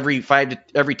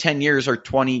 every 10 years or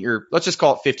 20, or let's just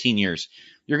call it 15 years,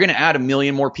 you're going to add 1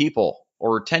 million more people.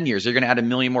 Or 10 years, you're going to add 1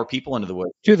 million more people into the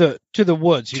woods. To the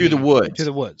woods. To the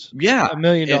woods. Yeah. $1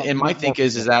 million. And my thing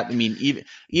is that, I mean,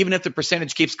 even if the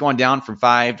percentage keeps going down from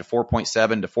 5 to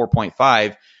 4.7 to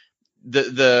 4.5,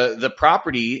 the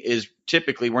property is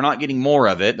typically, we're not getting more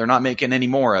of it. They're not making any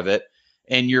more of it.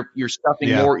 And you're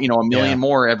stuffing more, 1 million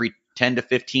more every 10 to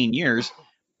 15 years.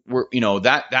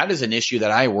 That is an issue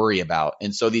that I worry about.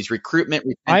 And so these recruitment.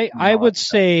 I would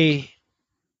say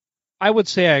I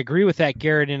agree with that,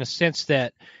 Garrett, in a sense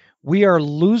that we are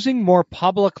losing more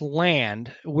public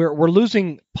land. We're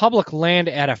losing public land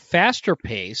at a faster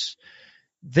pace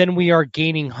than we are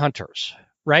gaining hunters,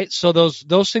 right? So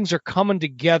those things are coming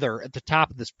together at the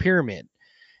top of this pyramid.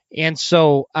 And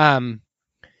so,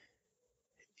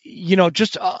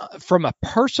 just from a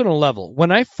personal level,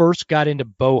 when I first got into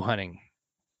bow hunting,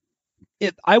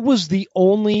 I was the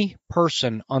only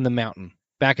person on the mountain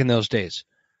back in those days.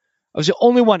 I was the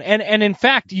only one. And in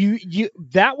fact, you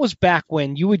that was back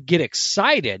when you would get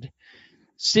excited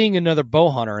seeing another bow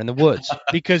hunter in the woods,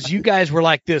 because you guys were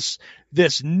like this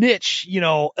niche,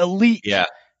 elite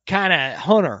kind of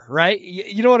hunter, right?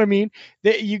 You know what I mean?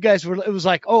 That you guys were, it was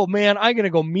like, oh man, I'm going to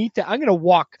go meet that. I'm going to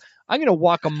walk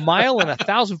 1 mile and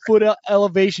 1,000-foot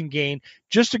elevation gain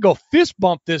just to go fist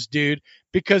bump this dude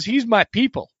because he's my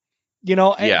people,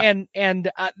 and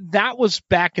that was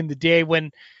back in the day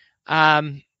when,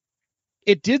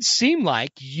 it did seem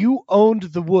like you owned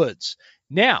the woods.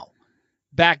 Now,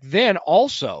 back then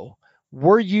also,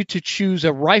 were you to choose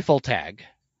a rifle tag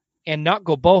and not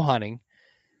go bow hunting,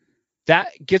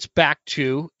 that gets back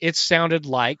to, it sounded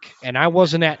like, and I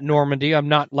wasn't at Normandy, I'm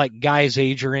not like Guy's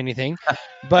age or anything,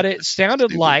 but it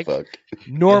sounded like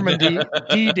Normandy,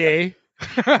 D-Day.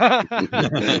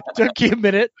 It took you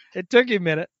a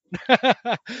minute.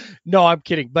 No, I'm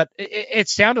kidding. But it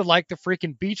sounded like the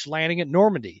freaking beach landing at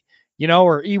Normandy,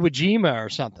 or Iwo Jima or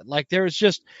something. Like there was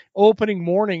just opening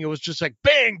morning. It was just like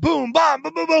bang, boom, bomb,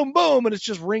 boom, boom, boom, boom. And it's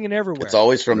just ringing everywhere. It's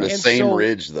always from the same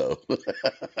ridge though.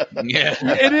 Yeah,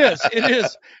 it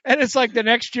is. And it's like the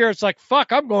next year, it's like,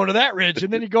 fuck, I'm going to that ridge.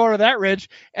 And then you go to that ridge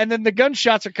and then the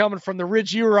gunshots are coming from the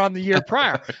ridge you were on the year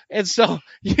prior. And so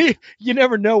you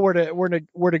never know where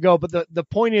to go. But the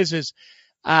point is,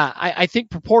 I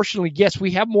think proportionally, yes,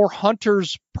 we have more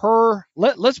hunters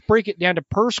let's break it down to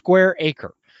per square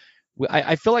acre.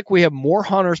 I feel like we have more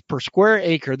hunters per square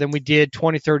acre than we did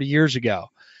 20, 30 years ago.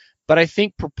 But I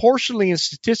think proportionally and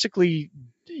statistically,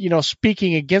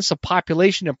 speaking against the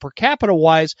population and per capita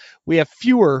wise, we have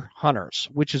fewer hunters,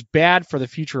 which is bad for the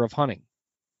future of hunting.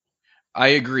 I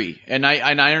agree. And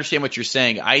I understand what you're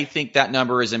saying. I think that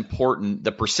number is important.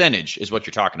 The percentage is what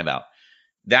you're talking about.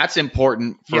 That's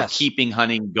important for keeping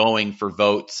hunting going for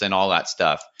votes and all that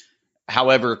stuff.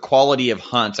 However, quality of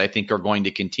hunts, I think, are going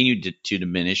to continue to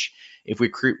diminish if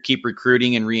we keep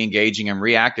recruiting and re-engaging and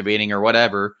reactivating or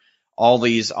whatever, all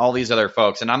these other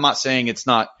folks. And I'm not saying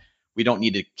we don't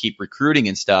need to keep recruiting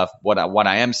and stuff. What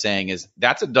I am saying is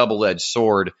that's a double-edged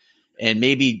sword, and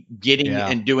maybe getting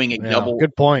and doing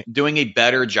good point, doing a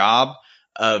better job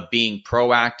of being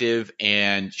proactive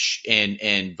and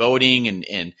voting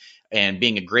and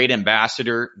being a great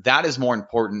ambassador. That is more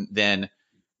important than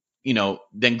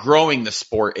growing the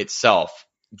sport itself.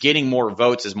 Getting more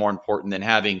votes is more important than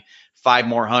having 5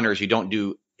 more hunters who don't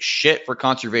do shit for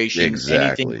conservation,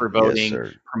 anything for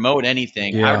voting, promote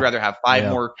anything. Yeah. I would rather have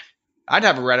 5 more. I'd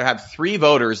rather have 3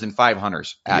 voters than 5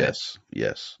 hunters added.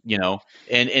 Yes.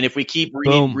 And if we keep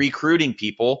recruiting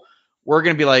people, we're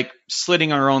going to be like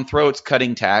slitting our own throats,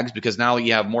 cutting tags, because now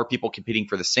you have more people competing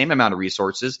for the same amount of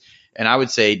resources. And I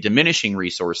would say diminishing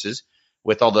resources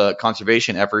with all the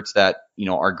conservation efforts that,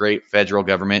 our great federal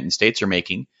government and states are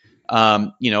making. We're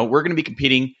going to be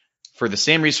competing for the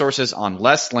same resources on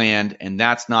less land, and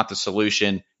that's not the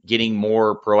solution. Getting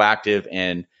more proactive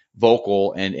and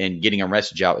vocal and getting a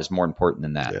message out is more important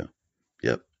than that. Yeah.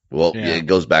 Yep. Well, it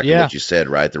goes back to what you said,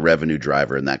 right? The revenue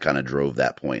driver, and that kind of drove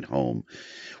that point home.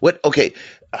 The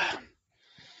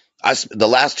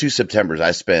last 2 Septembers,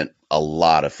 I spent a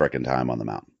lot of frickin' time on the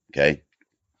mountain. Okay.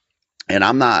 And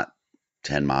I'm not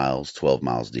 10 miles, 12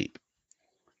 miles deep.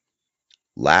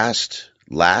 Last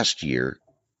year,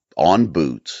 on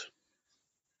boots,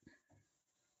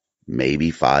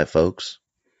 maybe 5 folks.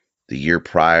 The year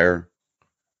prior,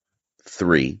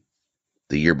 3.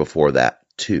 The year before that,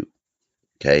 2.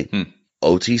 Okay.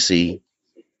 OTC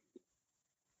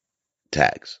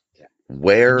tags.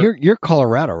 Where You're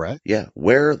Colorado, right? Yeah,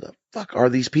 where the fuck are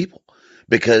these people?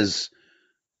 Because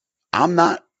I'm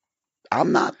not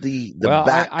the Well,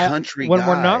 backcountry when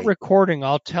we're not guy. recording,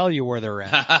 I'll tell you where they're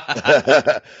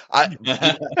at.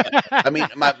 I mean,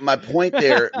 my point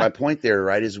there,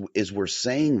 right, is we're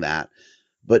saying that,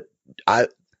 but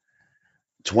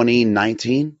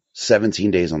 2019,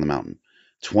 17 days on the mountain.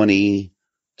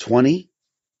 2020,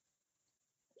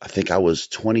 I think I was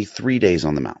 23 days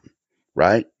on the mountain,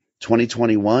 right?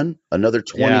 2021, another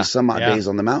 20 some odd days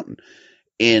on the mountain.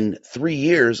 In 3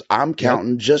 years, I'm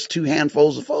counting just 2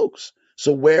 handfuls of folks.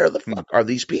 So where the fuck are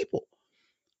these people?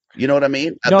 You know what I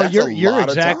mean? No, That's you're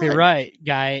exactly of time. right,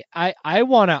 Guy. I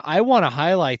wanna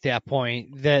highlight that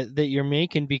point that you're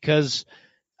making, because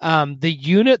the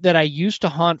unit that I used to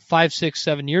hunt 5, 6,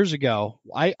 7 years ago,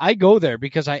 I go there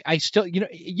because I still,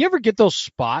 you ever get those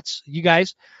spots, you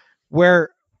guys, where,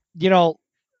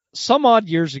 some odd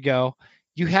years ago,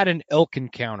 you had an elk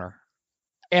encounter.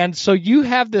 And so you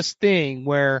have this thing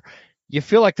where you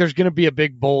feel like there's going to be a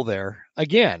big bull there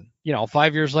again,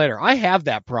 5 years later. I have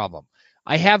that problem.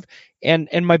 I have, and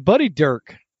my buddy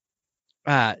Dirk,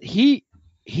 he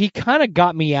kind of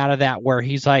got me out of that, where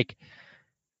he's like,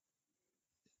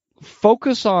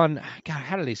 focus on, God,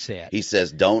 how did he say it? He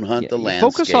says, don't hunt the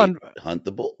focus landscape, on, hunt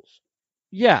the bulls.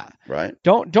 yeah. Right.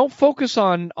 Don't focus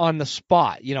on the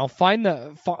spot,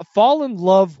 fall in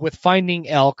love with finding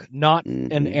elk, not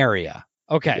an area.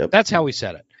 Okay. Yep. That's how he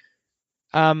said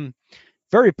it.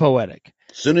 Very poetic.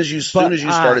 As soon as you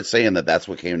started saying that, that's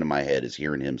what came to my head, is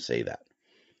hearing him say that.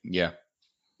 Yeah.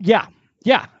 Yeah.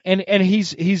 And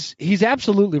he's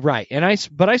absolutely right.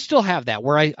 But I still have that,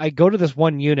 where I go to this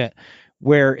one unit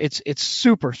where it's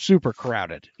super, super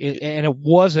crowded. And it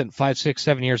wasn't 5, 6,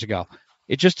 7 years ago.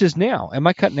 It just is now. Am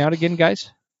I cutting out again,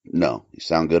 guys? No, you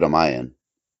sound good on my end.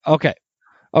 Okay.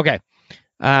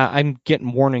 I'm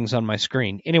getting warnings on my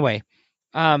screen. Anyway,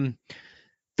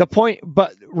 the point,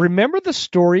 but remember the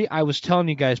story I was telling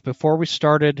you guys before we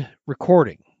started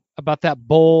recording about that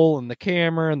bull and the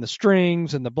camera and the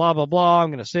strings and the blah, blah, blah.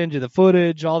 I'm going to send you the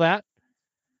footage, all that.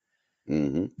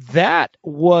 Mm-hmm. That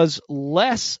was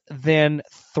less than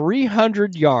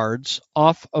 300 yards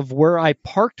off of where I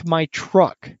parked my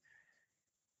truck,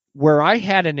 where I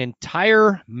had an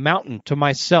entire mountain to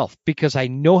myself because I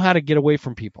know how to get away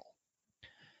from people.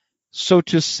 So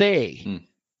to say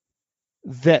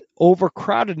that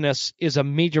overcrowdedness is a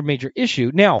major, major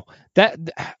issue. Now, that,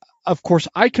 of course,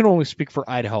 I can only speak for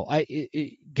Idaho.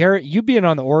 Garrett, you being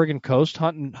on the Oregon coast,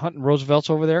 hunting Roosevelt's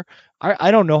over there,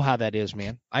 I don't know how that is,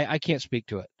 man. I can't speak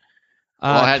to it.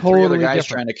 Well, I had totally 3 other guys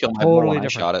different. trying to kill my Totally bull, and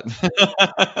different.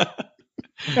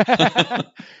 I shot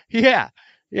it.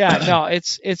 Yeah. No,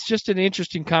 it's just an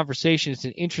interesting conversation. It's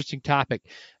an interesting topic.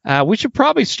 We should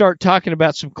probably start talking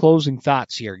about some closing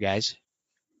thoughts here, guys.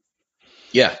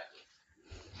 Yeah.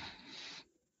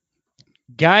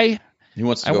 Guy, Who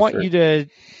wants to I go want first? you to.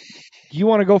 You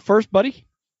want to go first, buddy?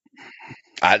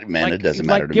 It doesn't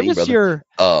matter to me, brother.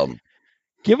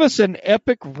 Give us an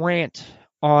epic rant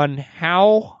on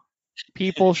how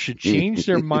people should change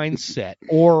their mindset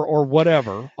or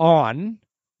whatever on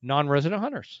non-resident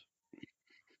hunters.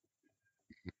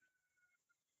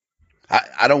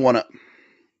 I don't want to.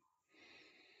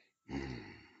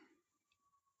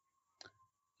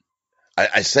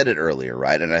 I said it earlier,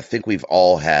 right? And I think we've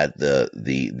all had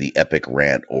the epic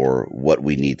rant, or what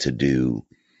we need to do,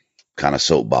 kind of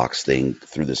soapbox thing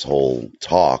through this whole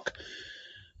talk.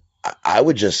 I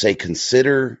would just say,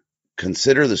 consider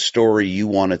the story you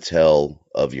want to tell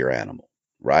of your animal,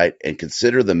 right? And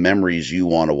consider the memories you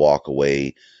want to walk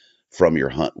away from your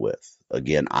hunt with.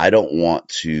 Again, I don't want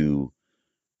to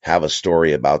have a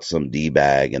story about some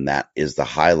D-bag and that is the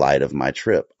highlight of my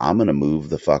trip. I'm going to move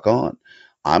the fuck on.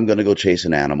 I'm going to go chase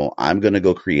an animal. I'm going to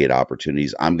go create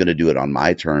opportunities. I'm going to do it on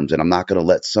my terms, and I'm not going to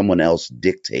let someone else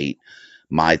dictate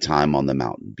my time on the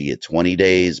mountain, be it 20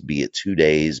 days, be it 2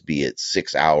 days, be it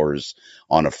 6 hours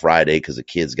on a Friday because the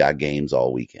kids got games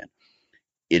all weekend.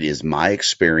 It is my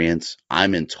experience.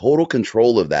 I'm in total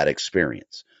control of that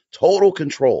experience. Total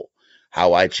control.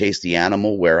 How I chase the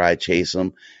animal, where I chase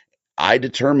them. I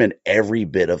determine every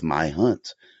bit of my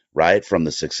hunt, right? From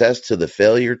the success to the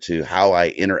failure to how I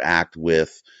interact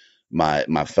with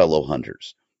my fellow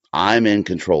hunters. I'm in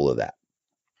control of that.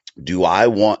 Do I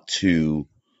want to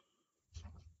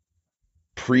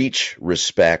preach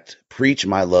respect, preach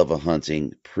my love of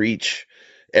hunting, preach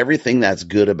everything that's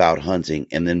good about hunting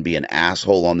and then be an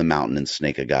asshole on the mountain and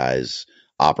snake a guy's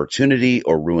opportunity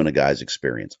or ruin a guy's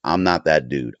experience. I'm not that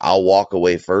dude. I'll walk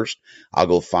away first. I'll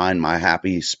go find my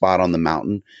happy spot on the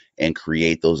mountain and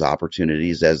create those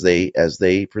opportunities as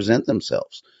they present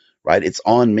themselves. Right? It's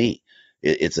on me.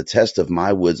 It's a test of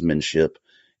my woodsmanship.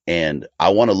 And I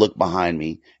want to look behind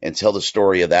me and tell the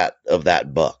story of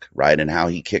that buck, right? And how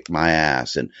he kicked my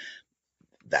ass. And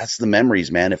that's the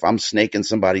memories, man. If I'm snaking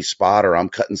somebody's spot or I'm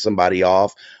cutting somebody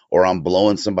off or I'm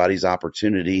blowing somebody's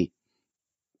opportunity,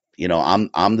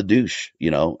 I'm the douche,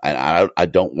 and I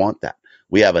don't want that.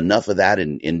 We have enough of that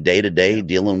in day to day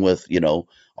dealing with,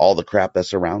 all the crap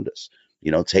that's around us.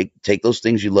 Take those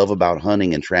things you love about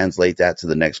hunting and translate that to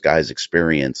the next guy's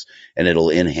experience, and it'll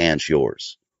enhance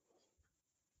yours.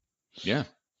 Yeah.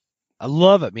 I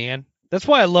love it, man. That's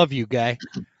why I love you, Guy.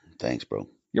 Thanks, bro.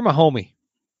 You're my homie.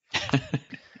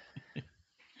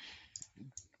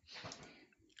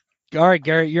 All right,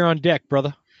 Garrett, you're on deck,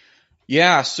 brother.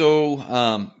 Yeah.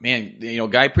 So, man,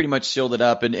 Guy pretty much sealed it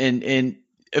up. And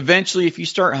eventually, if you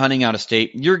start hunting out of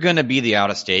state, you're going to be the out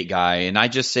of state guy. And I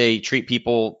just say, treat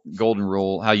people, golden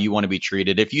rule, how you want to be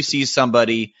treated. If you see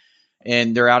somebody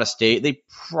and they're out of state, they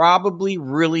probably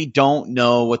really don't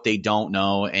know what they don't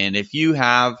know. And if you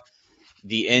have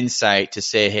the insight to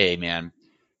say, hey, man,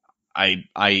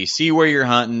 I see where you're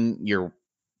hunting, you're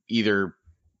either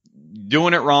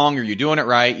doing it wrong or you're doing it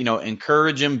right,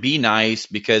 encourage them, be nice,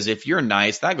 because if you're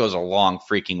nice, that goes a long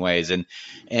freaking ways. And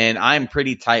I'm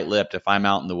pretty tight-lipped if I'm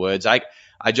out in the woods. I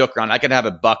joke around. I could have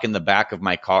a buck in the back of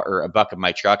my car or a buck of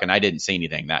my truck, and I didn't say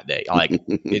anything that day. Like,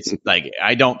 it's like,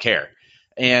 I don't care.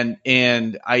 And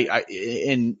as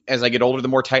I get older, the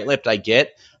more tight-lipped I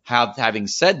get. Having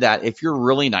said that, if you're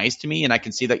really nice to me and I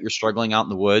can see that you're struggling out in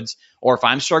the woods, or if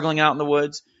I'm struggling out in the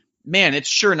woods, man, it's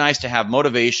sure nice to have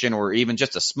motivation or even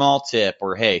just a small tip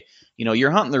or, hey,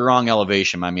 you're hunting the wrong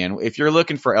elevation, my man. If you're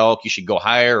looking for elk, you should go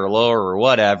higher or lower or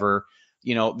whatever.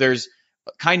 There's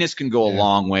kindness can go a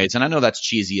long ways. And I know that's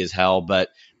cheesy as hell, but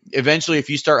eventually if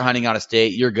you start hunting out of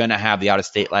state, you're going to have the out of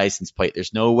state license plate.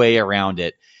 There's no way around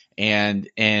it. And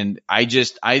I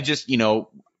just,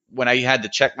 when I had to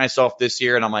check myself this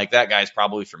year and I'm like, that guy's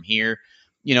probably from here,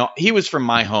 he was from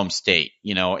my home state,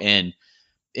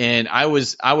 and I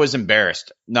was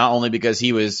embarrassed, not only because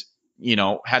he was,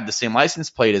 had the same license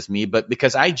plate as me, but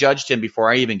because I judged him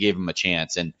before I even gave him a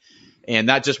chance. And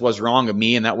that just was wrong of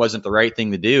me. And that wasn't the right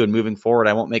thing to do. And moving forward,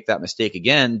 I won't make that mistake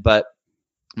again. But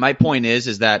my point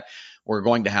is that we're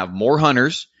going to have more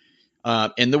hunters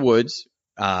in the woods.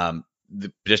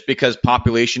 Just because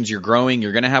populations you're growing,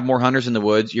 you're going to have more hunters in the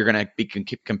woods. You're going to be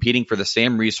competing for the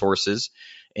same resources.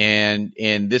 And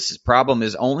this problem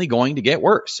is only going to get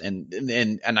worse.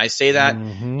 And I say that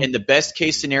in the best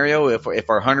case scenario, if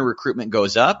our hunter recruitment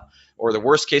goes up, or the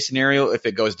worst case scenario, if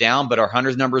it goes down, but our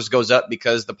hunters numbers goes up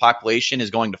because the population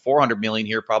is going to 400 million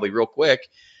here, probably real quick,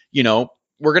 we're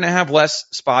going to have less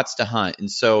spots to hunt. And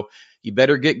so you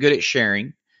better get good at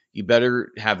sharing. You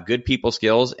better have good people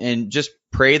skills and just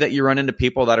pray that you run into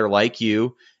people that are like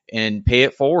you and pay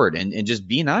it forward and just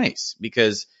be nice,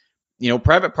 because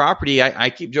private property, I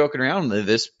keep joking around with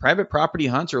this. Private property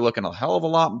hunts are looking a hell of a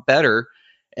lot better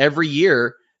every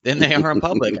year than they are in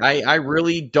public. I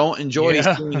really don't enjoy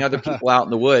seeing other people out in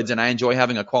the woods, and I enjoy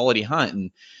having a quality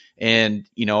hunt. And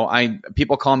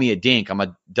people call me a dink. I'm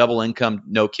a double income,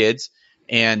 no kids.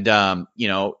 And,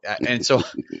 and so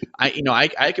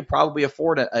I could probably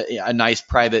afford a nice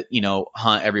private,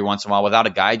 hunt every once in a while without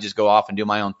a guide, just go off and do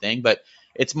my own thing. But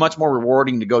it's much more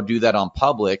rewarding to go do that on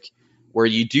public, where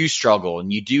you do struggle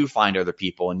and you do find other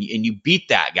people and you beat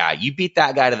that guy. You beat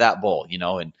that guy to that bull,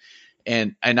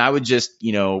 and I would just,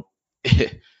 in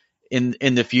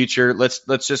the future,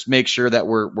 let's just make sure that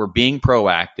we're being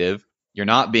proactive. You're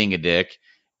not being a dick,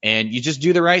 and you just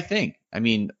do the right thing. I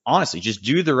mean, honestly, just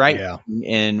do the right thing,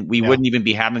 and we wouldn't even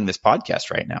be having this podcast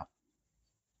right now.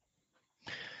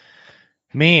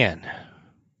 Man,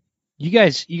 you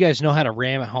guys know how to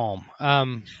ram it home.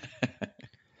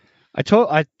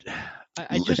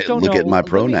 I just don't look know. at my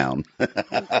pronoun.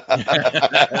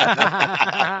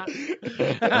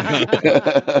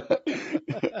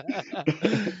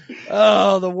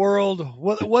 Oh, the world!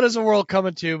 What is the world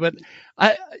coming to? But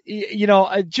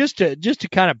just to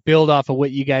kind of build off of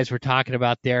what you guys were talking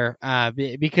about there,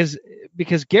 because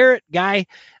Garrett, Guy,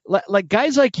 like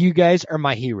guys like you guys are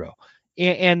my hero.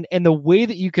 And the way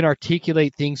that you can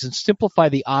articulate things and simplify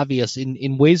the obvious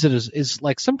in ways that is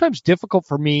like sometimes difficult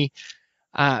for me,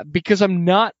 because I'm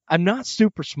not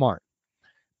super smart,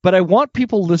 but I want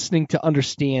people listening to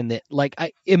understand that. Like,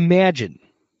 I imagine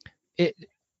it.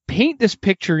 Paint this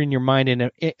picture in your mind,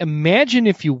 and imagine,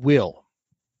 if you will,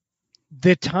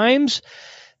 the times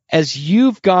as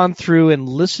you've gone through and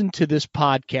listened to this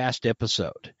podcast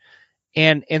episode,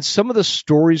 and some of the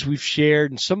stories we've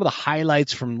shared and some of the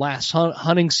highlights from last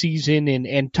hunting season,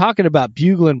 and talking about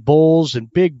bugling bulls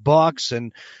and big bucks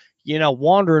and,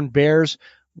 wandering bears,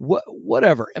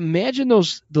 whatever. Imagine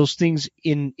those things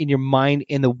in your mind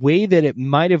and the way that it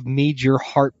might have made your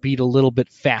heart beat a little bit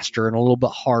faster and a little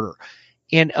bit harder,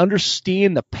 and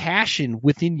understand the passion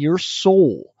within your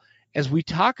soul as we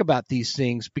talk about these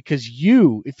things, because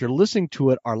you, if you're listening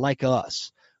to it, are like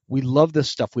us. We love this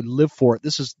stuff. We live for it.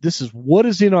 This is what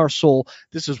is in our soul.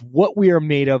 This is what we are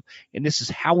made of, and this is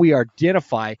how we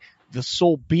identify the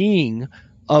soul being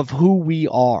of who we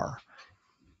are.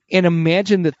 And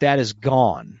imagine that is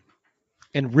gone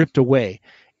and ripped away.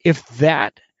 If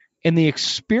that and the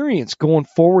experience going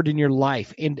forward in your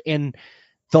life and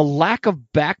the lack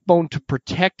of backbone to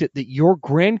protect it, that your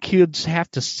grandkids have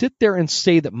to sit there and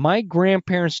say that my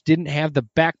grandparents didn't have the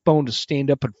backbone to stand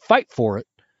up and fight for it,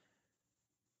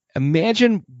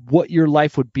 imagine what your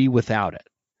life would be without it.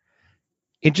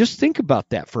 And just think about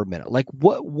that for a minute. Like,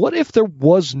 what if there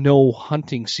was no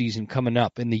hunting season coming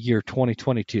up in the year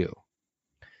 2022?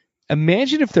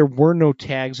 Imagine if there were no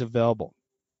tags available.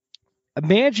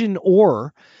 Imagine,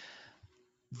 or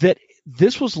that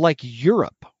this was like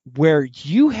Europe, where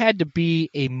you had to be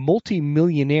a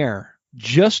multimillionaire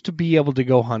just to be able to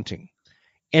go hunting.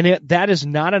 And that is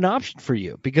not an option for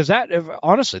you, because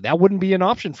honestly, that wouldn't be an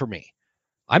option for me.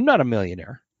 I'm not a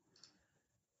millionaire.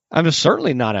 I'm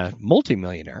certainly not a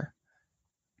multimillionaire.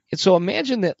 And so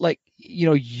imagine that, like,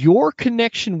 your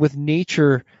connection with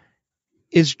nature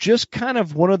is just kind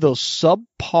of one of those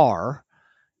subpar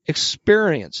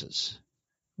experiences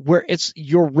where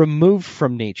you're removed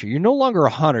from nature. You're no longer a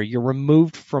hunter. You're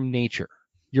removed from nature.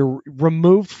 You're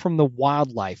removed from the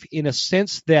wildlife in a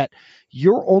sense that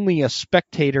you're only a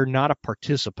spectator, not a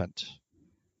participant.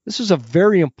 This is a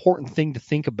very important thing to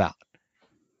think about.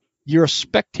 You're a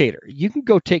spectator. You can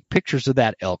go take pictures of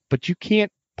that elk, but you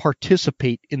can't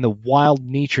participate in the wild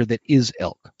nature that is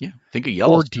elk. Yeah, think of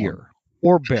Yellowstone. Or deer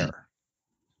or bear.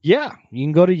 Yeah, you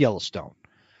can go to Yellowstone.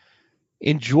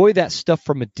 Enjoy that stuff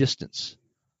from a distance.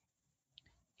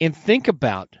 And think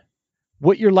about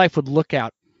what your life would look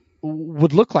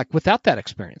like without that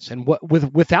experience, and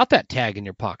without that tag in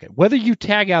your pocket. Whether you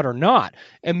tag out or not,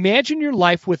 imagine your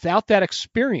life without that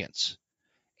experience.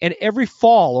 And every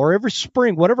fall or every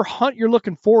spring, whatever hunt you're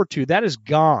looking forward to, that is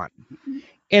gone.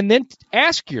 And then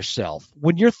ask yourself,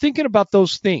 when you're thinking about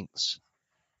those things,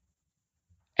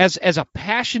 as a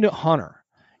passionate hunter,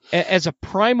 as a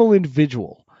primal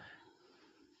individual,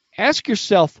 ask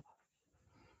yourself,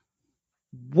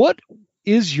 what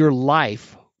is your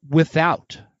life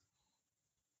without?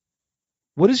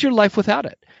 What is your life without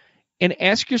it? And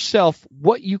ask yourself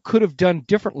what you could have done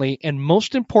differently. And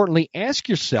most importantly, ask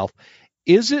yourself,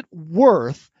 is it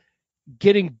worth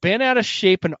getting bent out of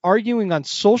shape and arguing on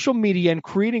social media and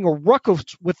creating a ruckus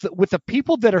with the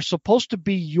people that are supposed to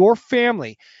be your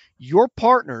family, your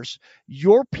partners,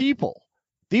 your people?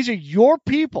 These are your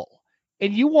people.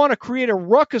 And you want to create a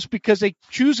ruckus because they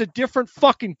choose a different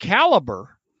fucking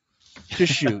caliber to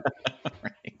shoot.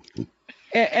 Right.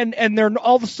 And they're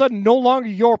all of a sudden no longer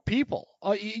your people.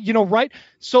 Right?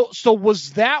 So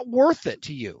was that worth it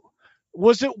to you?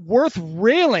 Was it worth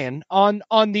railing on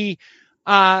the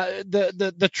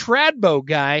trad bow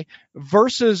guy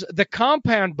versus the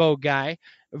compound bow guy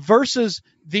versus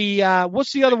the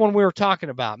what's the other one we were talking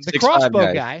about? The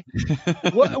crossbow guy.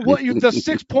 What the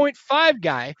 6.5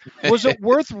 guy? Was it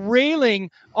worth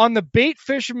railing on the bait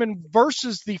fisherman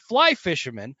versus the fly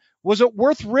fisherman? Was it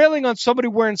worth railing on somebody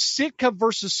wearing Sitka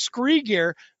versus scree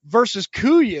gear versus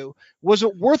Kuyu? Was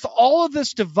it worth all of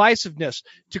this divisiveness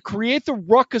to create the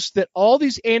ruckus that all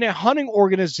these anti-hunting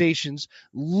organizations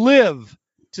live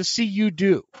to see you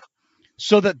do,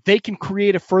 so that they can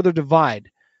create a further divide,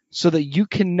 so that you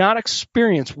cannot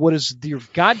experience what is your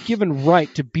God-given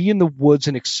right to be in the woods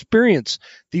and experience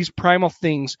these primal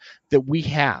things that we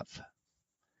have?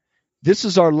 This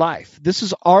is our life. This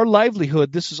is our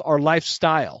livelihood. This is our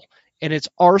lifestyle. And it's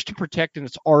ours to protect and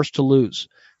it's ours to lose.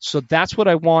 So that's what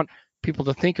I want people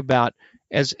to think about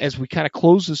as we kind of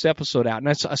close this episode out.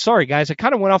 And sorry, guys, I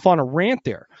kind of went off on a rant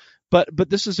there, but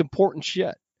this is important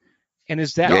shit. And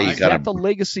is that the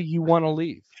legacy you want to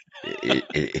leave?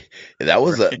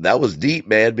 That was deep,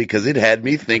 man, because it had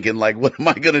me thinking, like, what am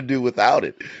I going to do without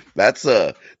it? That's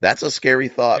a scary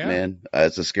thought, man.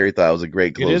 It's a scary thought. It was a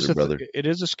great closer, brother. It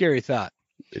is a scary thought.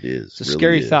 It is. It's a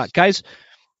scary thought, guys.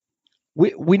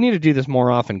 We need to do this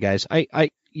more often, guys.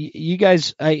 You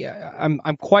guys,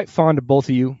 I'm quite fond of both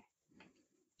of you.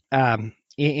 And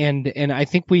I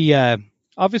think we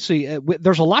obviously,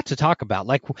 there's a lot to talk about.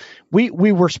 Like we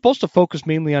were supposed to focus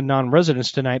mainly on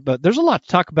non-residents tonight, but there's a lot to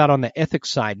talk about on the ethics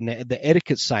side and the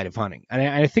etiquette side of hunting. And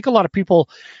I think a lot of people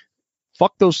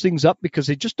fuck those things up because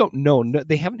they just don't know.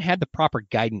 They haven't had the proper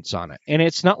guidance on it. And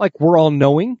it's not like we're all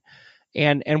knowing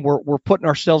and we're putting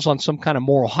ourselves on some kind of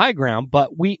moral high ground,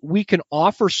 but we can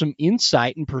offer some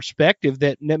insight and perspective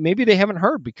that maybe they haven't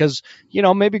heard because,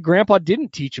 maybe grandpa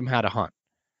didn't teach them how to hunt.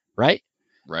 Right.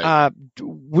 Right.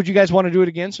 Would you guys want to do it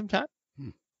again sometime?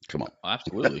 Come on.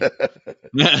 Absolutely.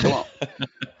 Come on.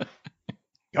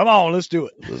 Come on, let's do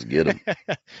it. Let's get them.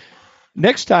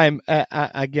 Next time,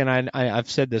 again, I've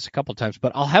said this a couple times,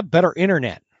 but I'll have better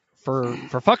internet for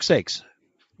fuck's sakes.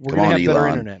 We're going to have better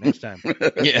internet next time.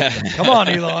 Yeah. Come on,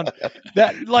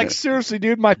 Elon. Seriously,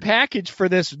 dude, my package for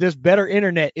this better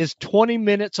internet is 20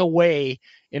 minutes away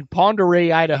in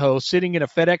Ponderay, Idaho, sitting in a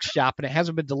FedEx shop, and it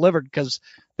hasn't been delivered because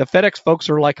the FedEx folks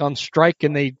are like on strike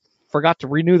and they forgot to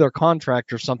renew their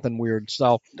contract or something weird.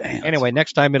 So anyway,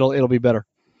 next time it'll be better.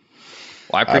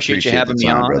 Well, I appreciate you having me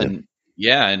on.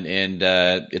 And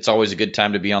it's always a good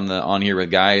time to be on here with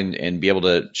Guy and be able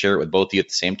to share it with both of you at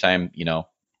the same time.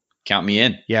 Count me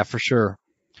in. Yeah, for sure.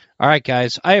 All right,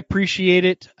 guys. I appreciate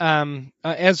it.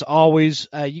 As always,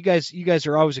 you guys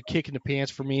are always a kick in the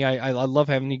pants for me. I love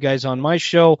having you guys on my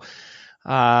show.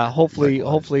 Hopefully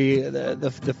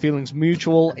the feeling's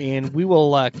mutual, and we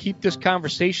will keep this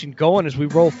conversation going as we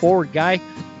roll forward, Guy.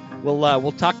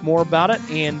 We'll talk more about it,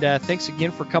 and thanks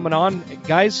again for coming on,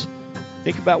 guys.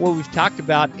 Think about what we've talked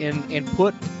about and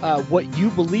put what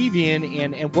you believe in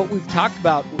and what we've talked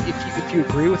about. If you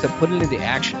agree with it, put it into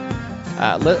action.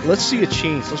 Let's see a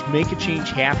change. Let's make a change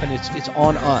happen. It's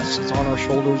on us. It's on our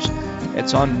shoulders.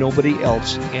 It's on nobody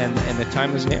else. And the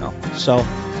time is now. So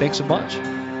thanks a bunch.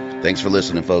 Thanks for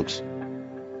listening, folks.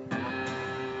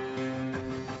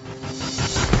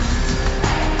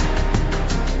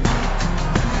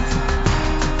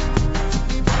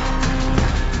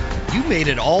 You made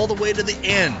it all the way to the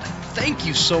end. Thank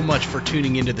you so much for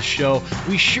tuning into the show.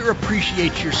 We sure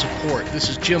appreciate your support. This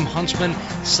is Jim Huntsman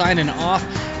signing off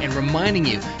and reminding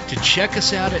you to check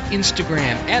us out at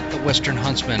Instagram at The Western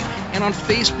Huntsman and on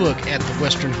Facebook at The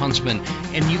Western Huntsman.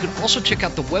 And you can also check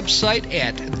out the website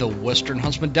at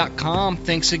thewesternhuntsman.com.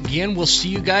 Thanks again. We'll see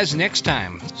you guys next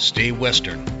time. Stay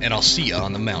Western, and I'll see you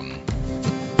on the mountain.